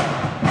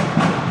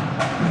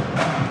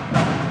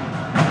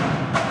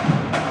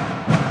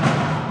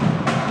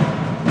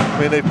 I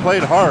mean, they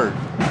played hard.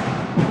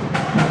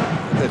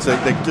 It's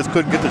like they just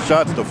couldn't get the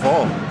shots to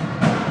fall.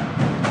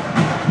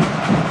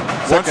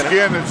 Once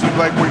again, it seems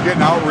like we're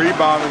getting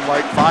out-rebounded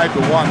like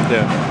 5-1.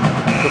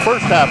 Yeah. The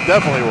first half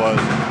definitely was.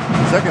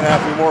 The second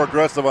half, we were more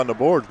aggressive on the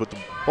boards, but the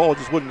ball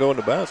just wouldn't go in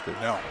the basket.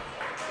 No.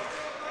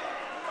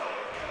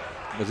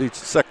 As each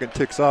second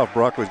ticks off,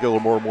 Brockway's get a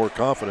little more and more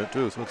confident,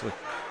 too. So it's like,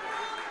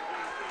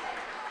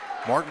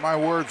 mark my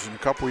words, in a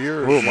couple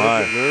years, oh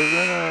my.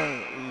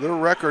 Their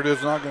record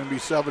is not going to be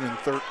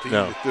 7-13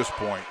 at this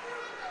point.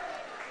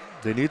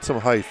 They need some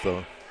height,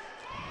 though.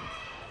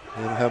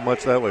 They didn't have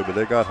much that way, but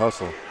they got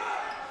hustle.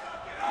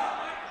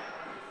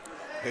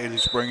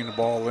 Haley's bringing the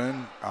ball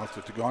in out to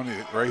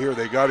Tagani. Right here,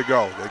 they got to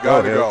go. They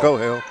got to go. Go,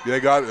 Hale. They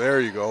got it. There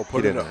you go.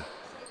 Put it up.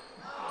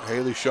 There.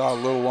 Haley shot a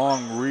little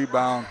long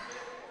rebound.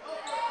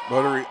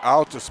 Buttery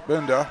out to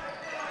Spinda.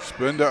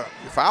 Spinda,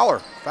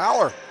 Fowler.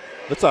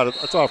 That's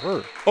off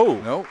her. Oh.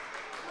 Nope.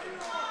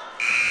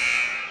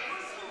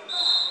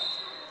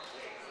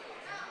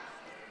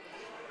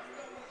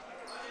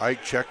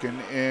 Ike checking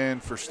in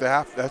for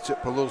Staff. That's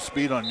it. Put a little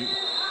speed on you.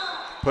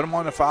 Put him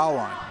on the foul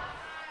line.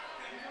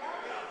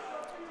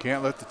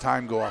 Can't let the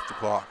time go off the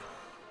clock.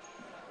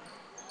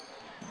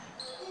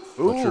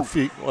 Watch your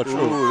feet.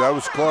 Ooh, that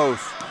was close.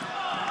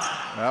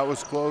 That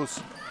was close.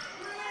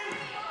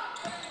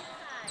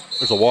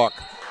 There's a walk.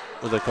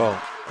 What do they call it?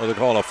 Oh, they're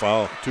calling a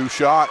foul. 2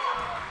 shot.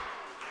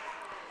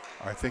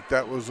 I think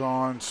that was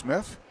on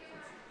Smith.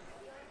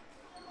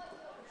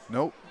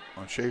 Nope,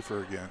 on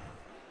Schaefer again.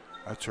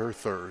 That's her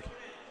third.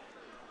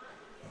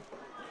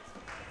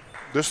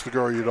 This is the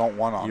girl you don't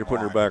want on. You're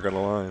putting her back on the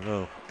line,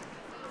 no.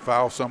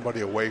 Foul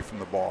somebody away from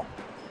the ball.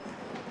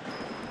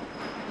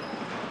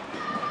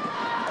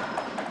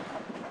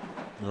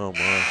 Oh,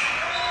 my.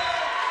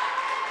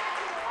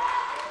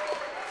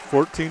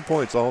 14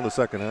 points all in the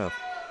second half.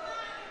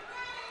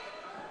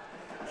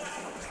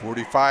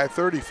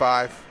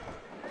 45-35.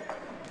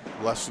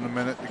 Less than a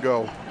minute to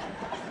go.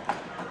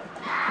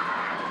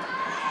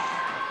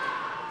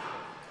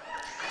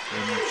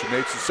 And she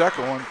makes the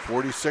second one,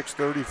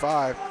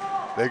 46-35.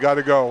 They got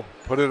to go.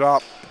 Put it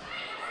up.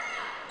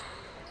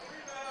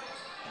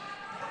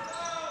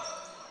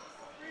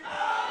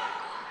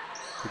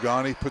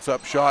 Pagani puts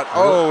up shot.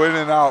 Oh, in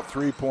and out,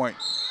 3-point.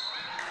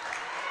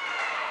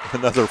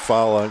 Another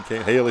foul on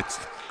Kane. Haley,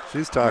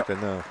 she's talking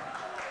now.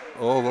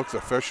 Oh, look, the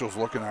official's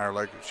looking at her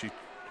like she.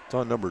 It's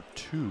on number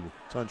 2.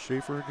 It's on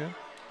Schaefer again.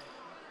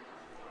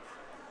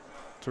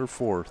 It's her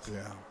 4th.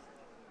 Yeah.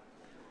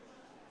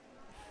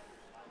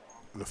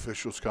 The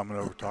official's coming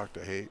over to talk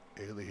to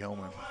Haley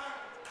Hillman.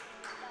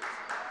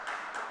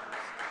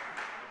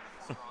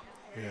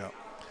 Yeah.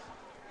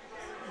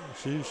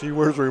 She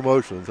wears her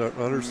emotions on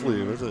her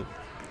sleeve.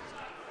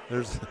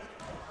 There's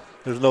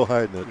no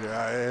hiding it.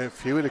 Yeah,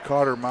 if he would have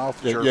caught her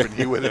mouth chirping,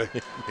 he would have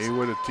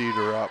teed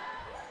her up.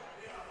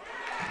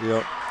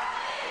 Yep.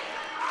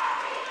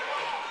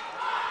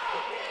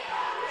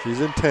 She's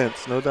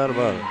intense, no doubt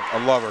about it.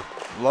 I love her.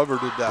 Love her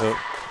to death. Yep.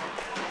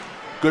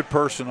 Good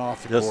person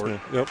off the court.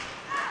 Yep.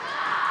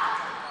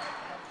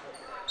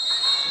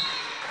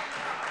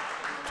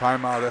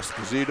 Timeout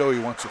Esposito. He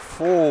wants a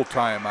full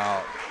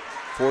timeout.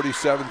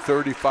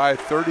 47-35,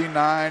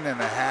 39 and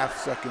a half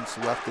seconds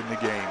left in the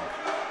game.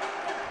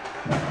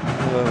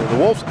 The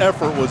Wolves'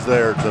 effort was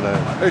there today.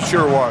 It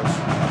sure was.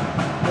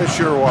 It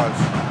sure was.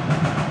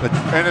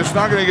 And it's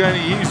not going to get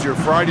any easier.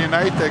 Friday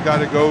night, they got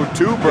to go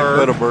to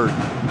Bird.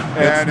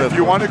 And if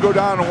you want to go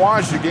down and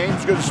watch, the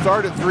game's going to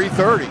start at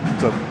 3:30.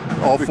 So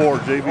all 4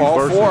 JV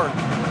all Varsity. 4.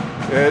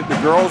 The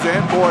girls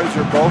and boys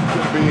are both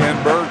going to be in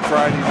Bird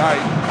Friday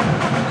night.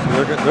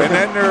 So and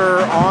then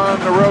they're on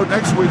the road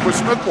next week with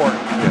Smithport.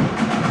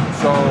 Yeah.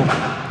 So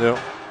yep.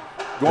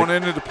 Going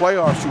into the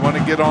playoffs, you want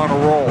to get on a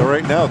roll. Well,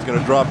 right now, it's going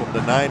to drop them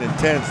to 9 and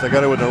 10. So they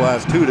got to win the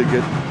last 2 to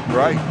get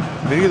right.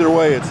 I mean, either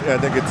way, I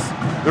think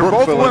they're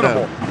both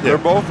winnable. Yeah. They're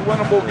both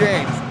winnable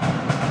games.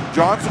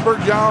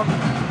 Johnsonburg down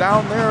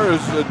there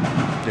is a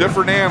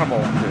different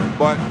animal,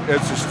 but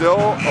it's still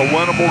a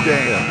winnable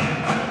game. Yeah.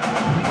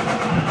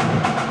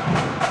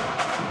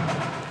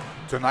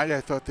 Tonight,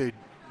 I thought they'd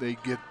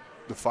get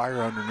the fire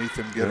underneath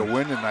them, get a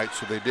win tonight,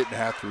 so they didn't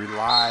have to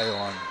rely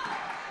on.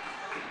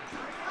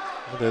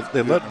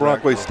 They let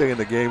Brockway stay in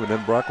the game, and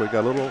then Brockway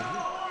got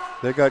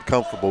they got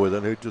comfortable with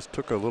it. They just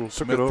took it over.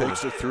 Smith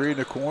takes a 3 in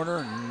the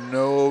corner,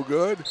 no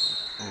good.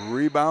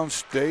 Rebound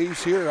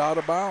stays here, out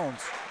of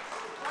bounds.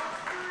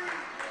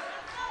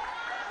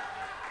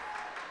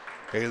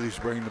 Haley's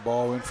bringing the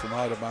ball in from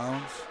out of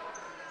bounds.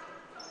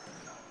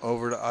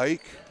 Over to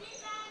Ike.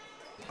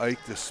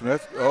 Ike to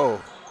Smith.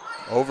 Oh,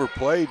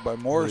 overplayed by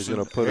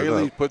Morrison.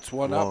 Haley puts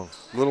one up,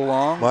 a little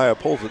long. Maya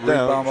pulls it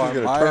down. She's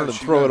going to turn and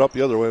throw it up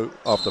the other way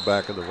off the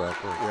back of the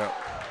backcourt. Yeah.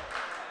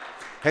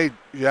 Hey,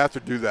 you have to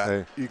do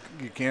that. Hey.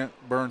 You can't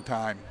burn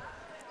time.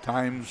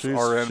 Time's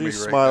our enemy right now.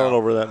 She's smiling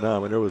over that now. I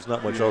mean, there was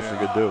not much else she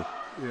could do.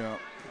 Yeah.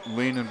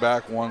 Leaning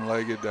back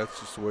one-legged, that's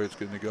just the way it's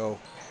going to go.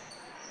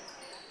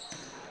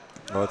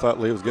 Oh, I thought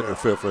Lee was getting her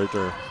 5th right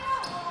there.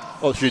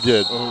 Oh, she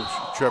did.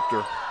 Oh, she tripped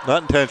her.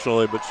 Not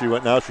intentionally, but she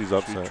went. Now she's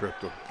upset. She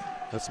tripped her.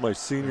 That's my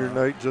senior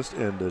night just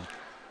ended.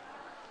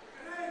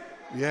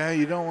 Yeah,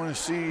 you don't want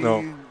to see.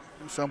 No.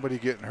 somebody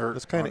getting hurt.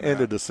 This kind of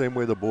ended the same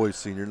way the boys'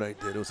 senior night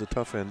did. It was a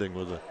tough ending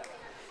with it.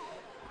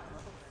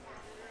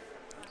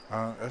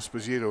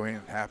 Esposito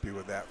ain't happy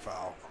with that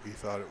foul. He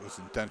thought it was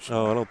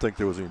intentional. No, I don't think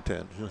there was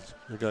intent.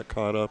 They got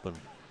caught up and.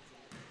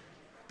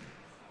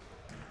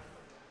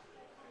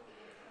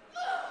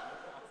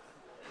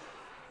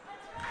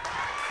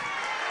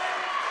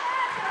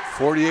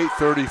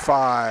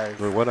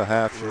 48-35. What a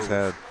half she's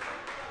had.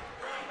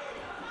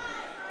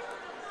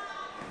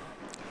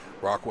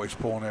 Brockway's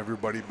pulling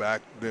everybody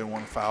back. Didn't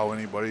want to foul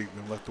anybody.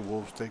 Didn't let the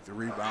Wolves take the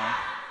rebound.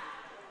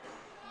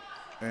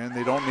 And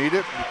they don't need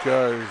it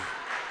because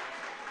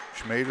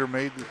Schmader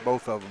made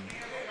both of them.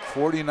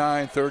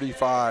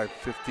 49-35,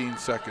 15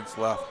 seconds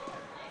left.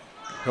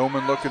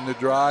 Hillman looking to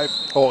drive.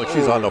 Oh, and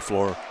she's on the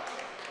floor.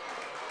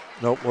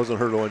 Nope, wasn't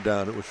her going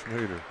down. It was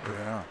Schmader.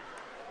 Yeah.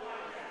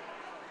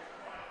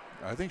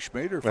 I think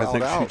Schmader fouled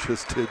out. I think she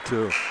just did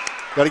too.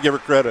 Got to give her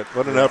credit.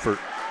 What an effort.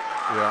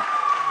 Yeah.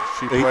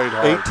 She played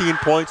hard. 18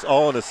 points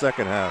all in the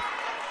second half.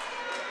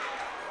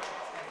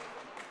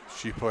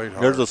 She played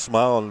hard. There's a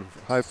smile and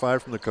high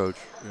five from the coach.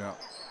 Yeah.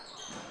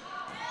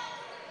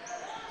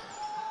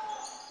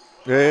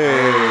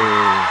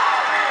 Hey.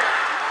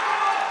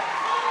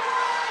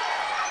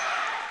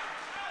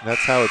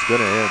 That's how it's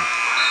going to end.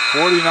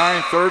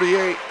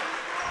 49-38.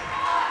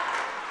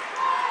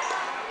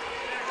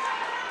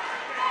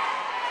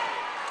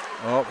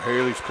 Oh,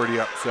 Haley's pretty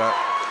upset.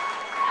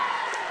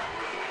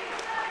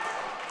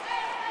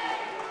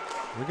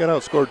 We got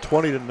outscored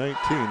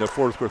 20-19. The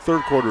fourth quarter,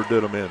 third quarter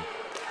did them in.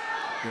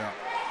 Yeah.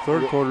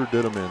 Third quarter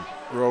did them in.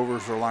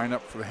 Rovers are lined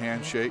up for the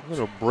handshake. We're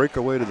going to break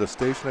away to the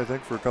station, I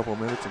think, for a couple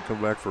of minutes and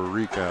come back for a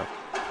recap.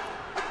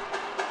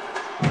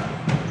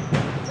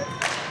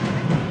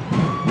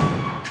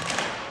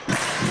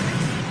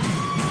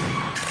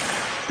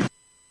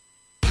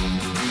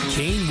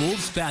 Kane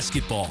Wolves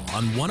basketball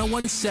on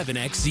 101.7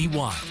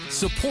 XZY,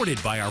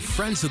 supported by our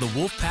friends of the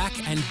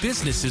Wolfpack and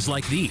businesses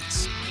like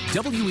these.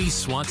 W.E.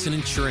 Swanson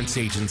Insurance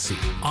Agency,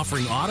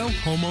 offering auto,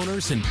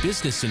 homeowners, and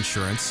business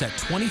insurance at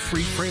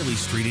 23 Fraley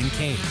Street in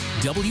Kane.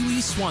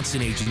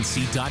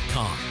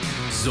 WeSwansonAgency.com.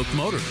 Zook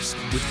Motors,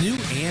 with new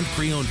and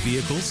pre-owned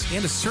vehicles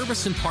and a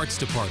service and parts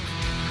department.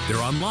 They're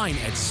online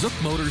at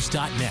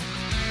zookmotors.net.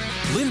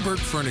 Lindbergh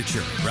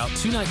Furniture, Route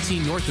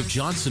 219 north of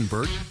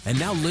Johnsonburg, and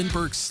now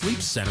Lindbergh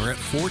Sleep Center at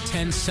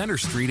 410 Center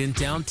Street in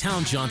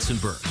downtown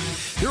Johnsonburg.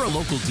 They're a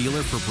local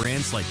dealer for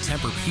brands like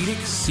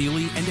Tempur-Pedic,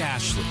 Sealy, and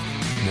Ashley.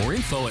 More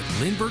info at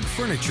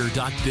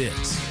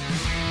lindberghfurniture.biz.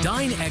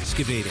 Dine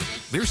Excavating.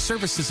 Their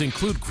services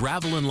include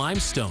gravel and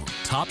limestone,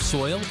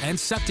 topsoil, and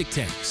septic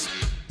tanks.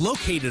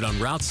 Located on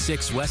Route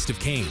 6 west of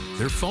Kane,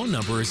 their phone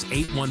number is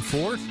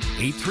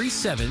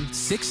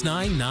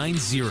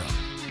 814-837-6990.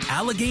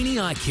 Allegheny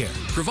Eye Care,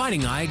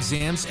 providing eye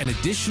exams and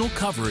additional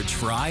coverage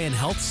for eye and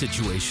health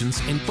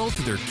situations in both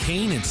of their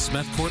Kane and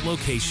Smethport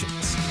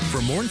locations. For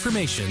more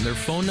information, their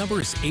phone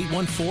number is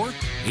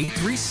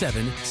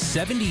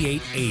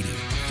 814-837-7880.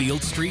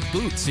 Field Street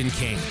Boots in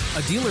Kane,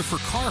 a dealer for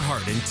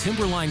Carhartt and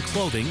Timberline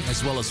clothing,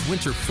 as well as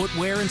winter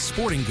footwear and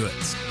sporting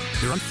goods.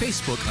 They're on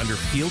Facebook under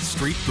Field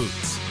Street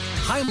Boots.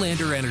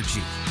 Highlander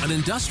Energy, an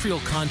industrial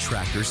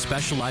contractor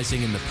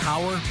specializing in the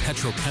power,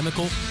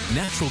 petrochemical,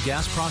 natural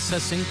gas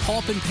processing,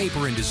 pulp and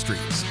paper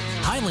industries.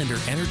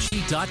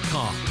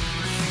 HighlanderEnergy.com.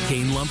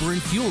 Kane Lumber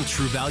and Fuel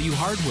True Value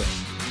Hardware.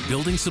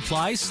 Building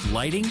supplies,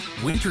 lighting,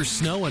 winter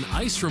snow, and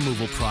ice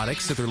removal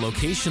products at their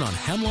location on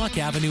Hemlock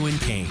Avenue in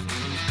Kane.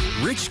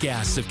 Rich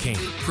Gas of Kane,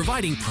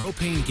 providing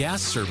propane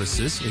gas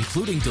services,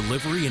 including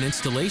delivery and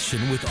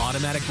installation with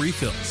automatic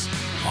refills.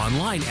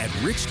 Online at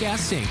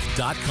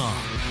richgasinc.com.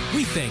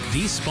 We thank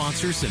these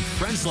sponsors and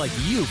friends like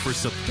you for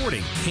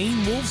supporting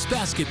Kane Wolves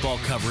basketball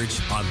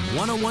coverage on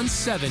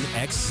 101.7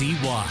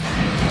 XZY.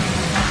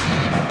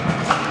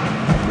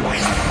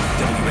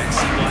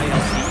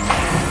 WXZY-LP.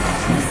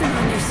 Listen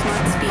on your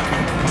smart speaker.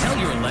 Tell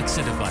your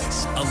Alexa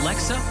device,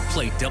 Alexa,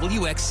 play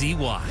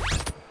WXZY.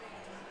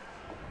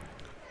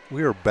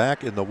 We are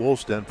back in the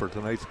Wolves' Den for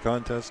tonight's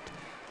contest.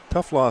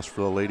 Tough loss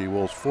for the Lady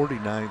Wolves,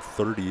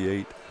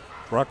 49-38.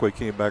 Brockway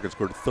came back and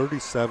scored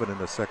 37 in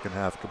the second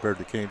half compared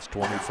to Kane's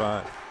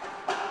 25.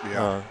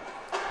 Yeah.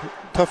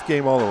 Tough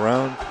game all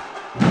around.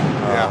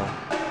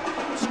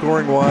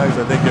 Scoring-wise,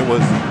 I think it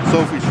was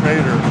Sophie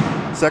Schmader,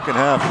 second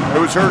half. It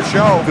was her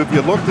show. If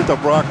you looked at the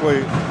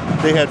Brockway,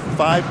 they had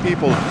 5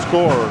 people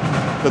score.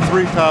 The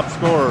 3 top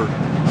scorers,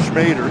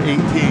 Schmader, 18,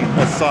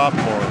 a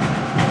sophomore.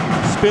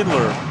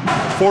 Spindler,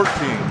 14,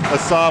 a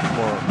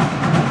sophomore.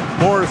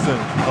 Morrison,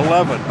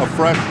 11, a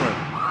freshman.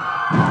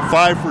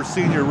 5 for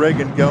senior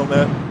Reagan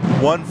Gelnet,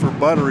 1 for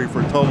Buttery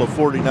for a total of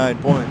 49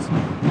 points.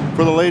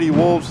 For the Lady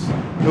Wolves,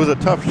 it was a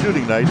tough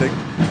shooting night.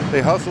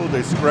 They hustled,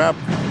 they scrapped,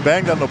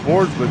 banged on the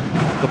boards, but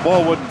the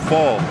ball wouldn't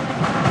fall.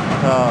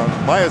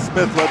 Maya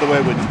Smith led the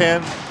way with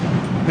 10.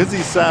 Izzy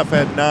Saff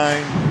had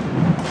 9.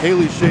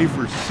 Haley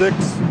Schaefer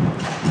 6.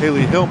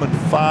 Haley Hillman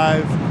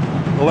 5.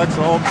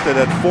 Alexa Olmstead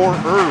had 4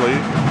 early.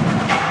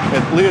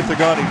 And Leah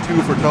Tagani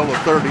 2 for a total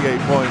of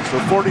 38 points. So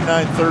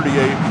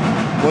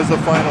 49-38 was the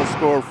final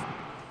score.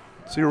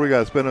 See what we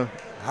got. It's been a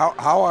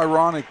How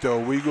ironic, though.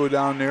 We go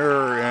down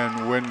there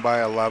and win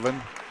by 11,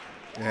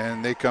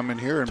 and they come in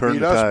here and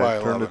beat us by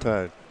 11. Turn the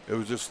tide. It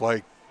was just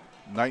like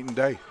night and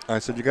day. I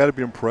said you got to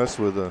be impressed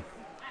with the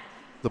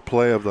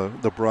play of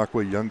the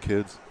Brockway young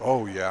kids.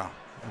 Oh, yeah.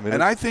 I mean,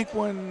 And I think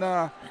when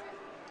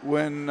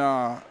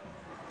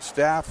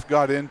staff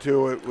got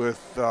into it with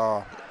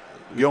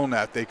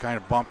Gilnet, they kind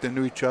of bumped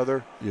into each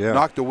other,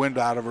 knocked the wind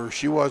out of her.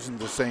 She wasn't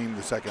the same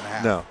the second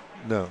half.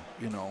 No.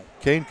 You know,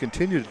 Kane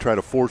continued to try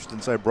to force it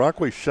inside.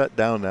 Brockway shut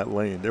down that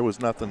lane. There was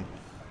nothing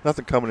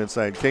coming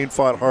inside. Kane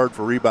fought hard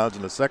for rebounds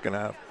in the second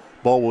half.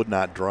 Ball would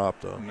not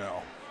drop, though.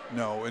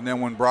 No. And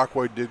then when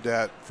Brockway did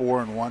that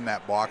 4-and-1,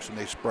 that box, and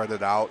they spread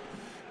it out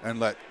and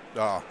let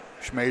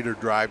Schmader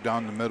drive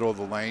down the middle of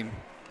the lane,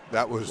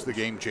 that was the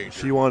game changer.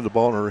 She wanted the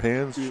ball in her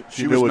hands.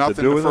 She was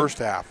nothing in the first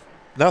half.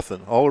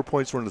 Nothing. All her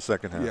points were in the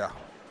second half. Yeah.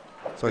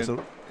 So I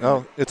said,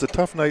 it's a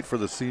tough night for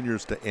the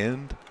seniors to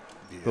end,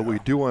 but we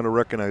do want to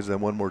recognize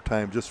them one more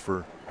time just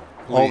for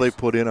all they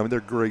put in. I mean, they're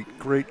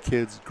great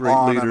kids, great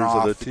on leaders and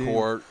off of the team.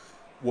 Court,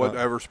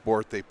 whatever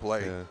sport they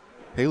play. Yeah.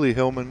 Haley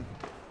Hillman,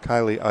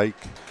 Kylie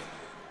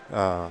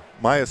Ike,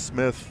 Maya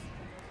Smith,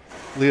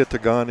 Leah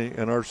Tagani,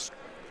 and our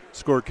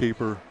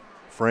scorekeeper,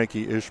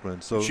 Frankie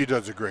Ishman. So she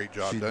does a great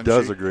job. She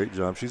does a great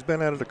job. She's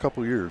been at it a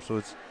couple years, so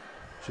it's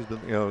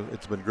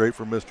been great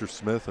for Mr.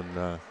 Smith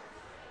and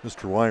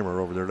Mr.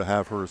 Weimer over there to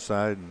have her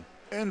aside.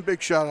 And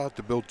big shout out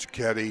to Bill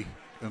Cicchetti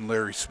and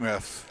Larry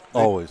Smith.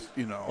 Always.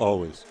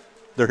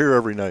 They're here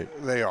every night.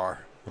 They are.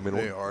 I mean,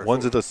 they are.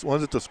 One's at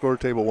the score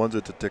table, one's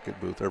at the ticket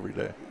booth every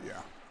day. Yeah,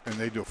 and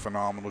they do a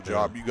phenomenal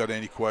job. You got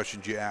any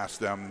questions, you ask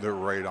them, they're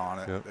right on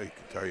it. They can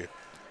tell you,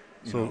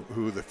 know,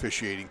 who the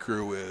officiating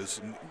crew is,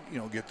 and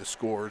get the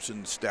scores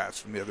and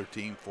stats from the other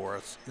team for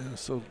us. Yeah,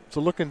 so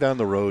looking down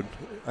the road,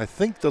 I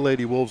think the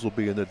Lady Wolves will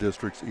be in the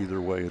districts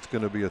either way. It's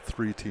going to be a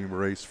 3-team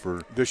race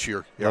for this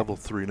year. Level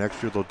 3.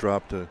 Next year they'll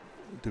drop to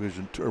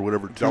Division 2 or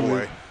whatever.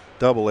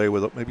 Double A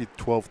with maybe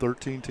 12,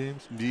 13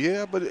 teams.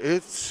 Yeah, but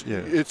it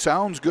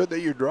sounds good that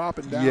you're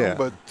dropping down. Yeah,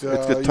 but it's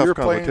a tough you're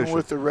competition. Playing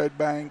with the Red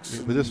Banks.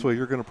 But this way,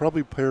 you're going to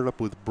probably pair it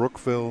up with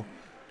Brookville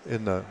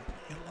in the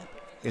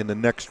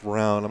next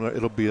round.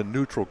 It'll be a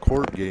neutral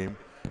court game,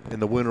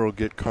 and the winner will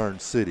get Karn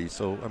City.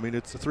 So I mean,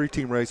 it's a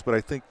 3-team race, but I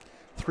think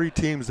 3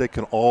 teams they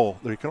can all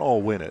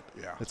win it.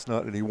 Yeah, it's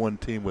not any one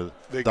team with.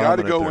 They got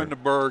to go into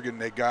Berg, and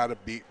they got to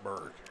beat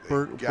Berg.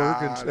 Berg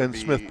and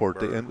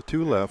Smithport. They end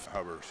 2 left.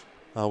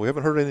 We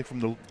haven't heard anything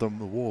from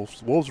the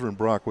Wolves. Wolves are in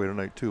Brockway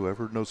tonight too. I've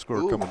heard no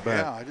score coming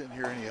back. Yeah, I didn't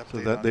hear any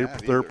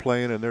update. So they're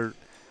playing, and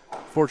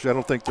fortunately, I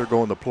don't think they're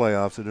going to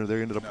playoffs. And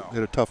they ended up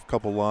had a tough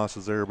couple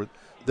losses there, but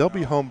they'll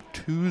be home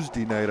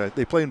Tuesday night.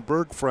 They play in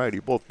Berg Friday,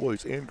 both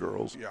boys and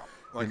girls. Yeah,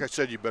 like I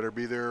said, you better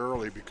be there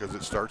early because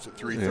it starts at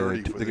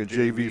 3:30. Yeah, they get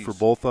JV for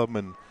both of them,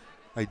 and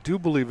I do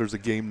believe there's a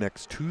game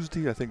next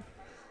Tuesday. I think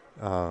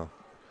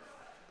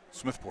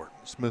Smithport.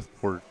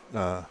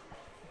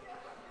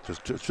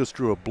 Just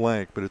drew a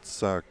blank, but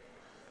it's I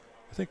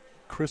think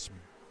Chris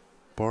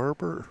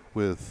Barber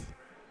with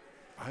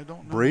I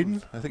don't know.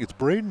 Braden. I think it's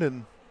Braden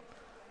and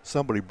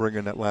somebody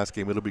bringing that last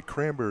game. It'll be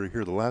Cranberry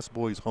here, the last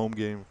boys' home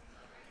game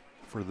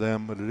for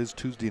them, but it is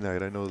Tuesday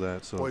night. I know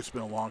that. So it's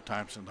been a long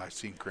time since I've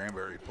seen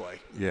Cranberry play.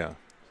 Yeah.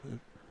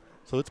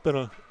 So it's been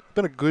a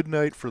good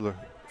night for the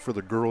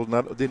girls.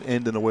 It didn't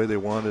end in the way they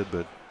wanted,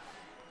 but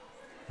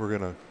we're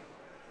gonna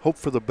hope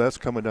for the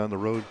best coming down the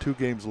road. 2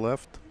 games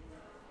left.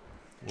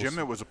 Jim,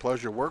 it was a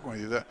pleasure working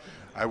with you.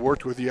 I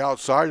worked with you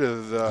outside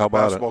of the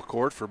basketball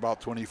court for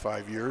about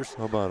 25 years.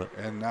 How about it?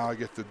 And now I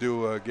get to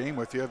do a game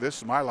with you. This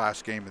is my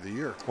last game of the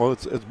year. Well,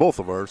 it's both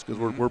of ours because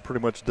we're pretty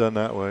much done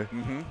that way.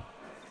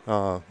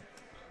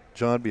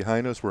 John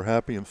behind us, we're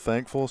happy and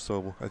thankful.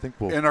 So I think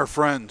we'll. And our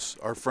friends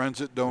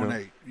that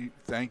donate.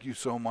 Thank you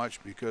so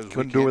much because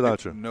couldn't do it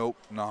without you. Nope,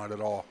 not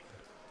at all.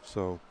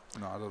 So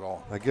not at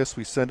all. I guess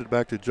we send it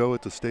back to Joe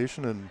at the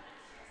station and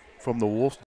from the Wolves.